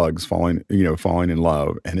two slugs falling in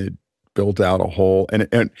love, and it built out a whole and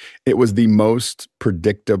it was the most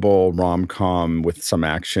predictable rom-com with some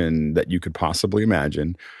action that you could possibly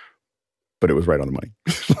imagine. But it was right on the money,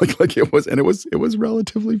 like it was, and it was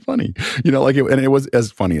relatively funny, and it was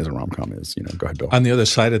as funny as a rom-com is. Go ahead, Bill. On the other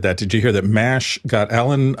side of that, did you hear that MASH got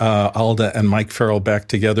Alan Alda and Mike Farrell back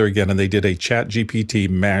together again, and they did a ChatGPT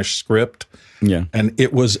MASH script? Yeah, and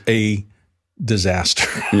it was a disaster.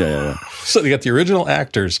 Yeah. So they got the original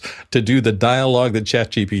actors to do the dialogue that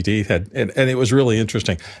ChatGPT had, and it was really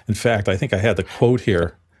interesting. In fact, I think I had the quote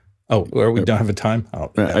here. Oh, we don't have a time? Oh,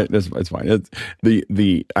 yeah. It's fine.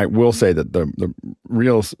 I will say that the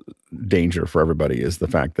real danger for everybody is the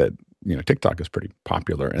fact that, TikTok is pretty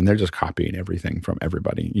popular and they're just copying everything from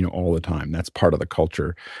everybody, all the time. That's part of the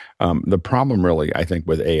culture. The problem really, I think,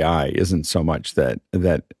 with AI isn't so much that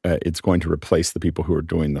it's going to replace the people who are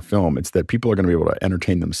doing the film. It's that people are going to be able to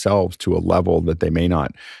entertain themselves to a level that they may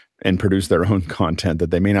not, and produce their own content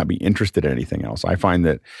that they may not be interested in anything else. I find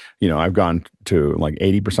that, I've gone to like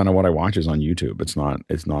 80% of what I watch is on YouTube. It's not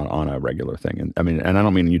on a regular thing. And I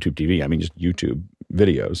don't mean YouTube TV. I mean just YouTube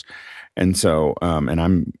videos. And so, and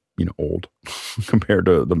I'm, old compared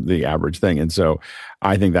to the average thing. And so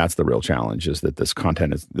I think that's the real challenge, is that this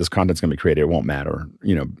content's going to be created. It won't matter.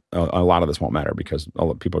 A lot of this won't matter because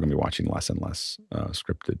people are going to be watching less and less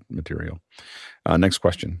scripted material. Next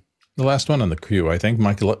question. The last one on the queue, I think,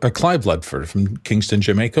 Clive Ledford from Kingston,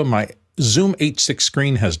 Jamaica. My Zoom H6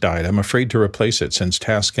 screen has died. I'm afraid to replace it since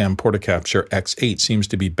Tascam Portacapture X8 seems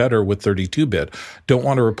to be better with 32-bit. Don't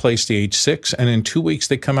want to replace the H6, and in 2 weeks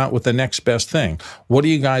they come out with the next best thing. What do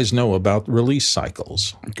you guys know about release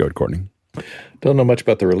cycles? Go ahead, Courtney. Don't know much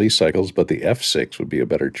about the release cycles, but the F6 would be a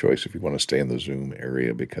better choice if you want to stay in the Zoom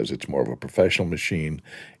area because it's more of a professional machine.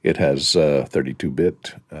 It has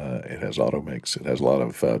 32-bit. It has auto-mix. It has a lot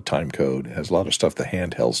of time code. It has a lot of stuff the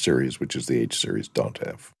handheld series, which is the H series, don't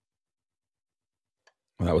have.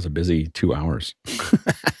 Well, that was a busy 2 hours.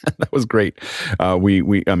 That was great. I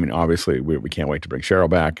mean, obviously, we can't wait to bring Cheryl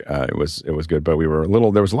back. It was good, but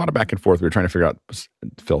there was a lot of back and forth. We were trying to figure out,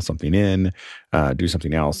 fill something in, do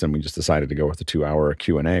something else, and we just decided to go with the 2 hour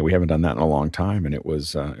Q&A. We haven't done that in a long time, and it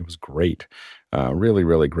was great. Really,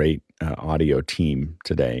 really great audio team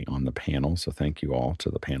today on the panel. So thank you all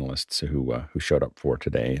to the panelists who showed up for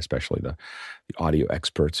today, especially the audio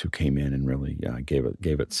experts who came in and really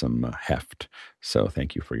gave it some heft. So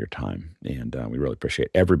thank you for your time, and we really appreciate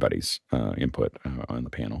everybody's input on the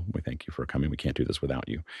panel. We thank you for coming. We can't do this without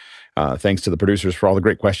you. Thanks to the producers for all the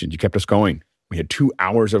great questions. You kept us going. We had 2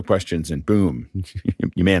 hours of questions, and boom,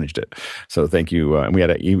 you managed it. So thank you. And we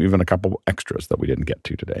had even a couple extras that we didn't get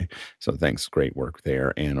to today. So thanks. Great work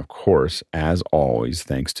there. And of course, as always,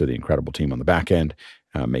 thanks to the incredible team on the back end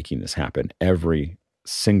making this happen every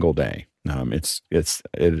single day.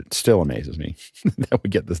 It still amazes me that we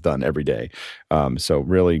get this done every day. So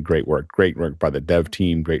really great work by the dev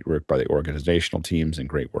team, great work by the organizational teams, and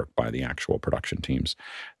great work by the actual production teams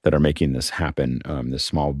that are making this happen. This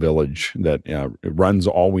small village that runs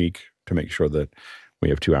all week to make sure that we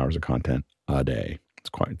have 2 hours of content a day.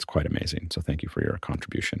 It's quite amazing. So thank you for your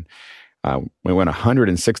contribution. We went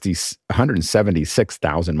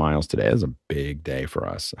 176,000 miles today. That's a big day for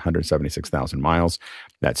us. 176,000 miles.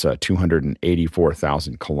 That's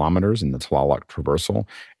 284,000 kilometers in the Tlaloc Traversal.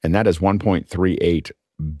 And that is 1.38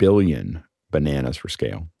 billion bananas for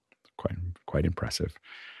scale. Quite impressive.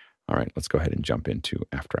 All right, let's go ahead and jump into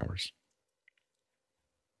After Hours.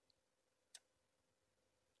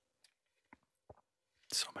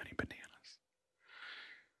 So many bananas.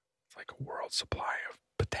 It's like a world supply of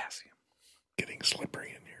potassium. Getting slippery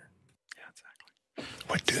in here. Yeah, exactly.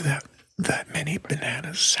 What do that many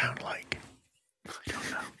bananas sound like? I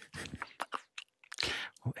don't know.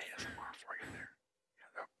 Well, ASMR for you there.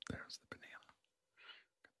 Yeah, there's the banana.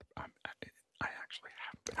 I actually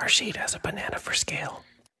have. Harshid has a banana for scale.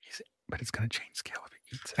 But it's going to change scale if he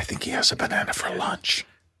eats it. I think he has a banana for lunch.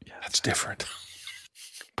 Yeah, that's different.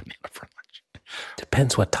 Banana for lunch.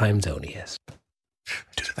 Depends what time zone he is.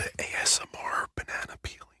 Do the ASMR banana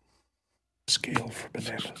peeling. Scale for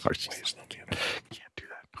bananas.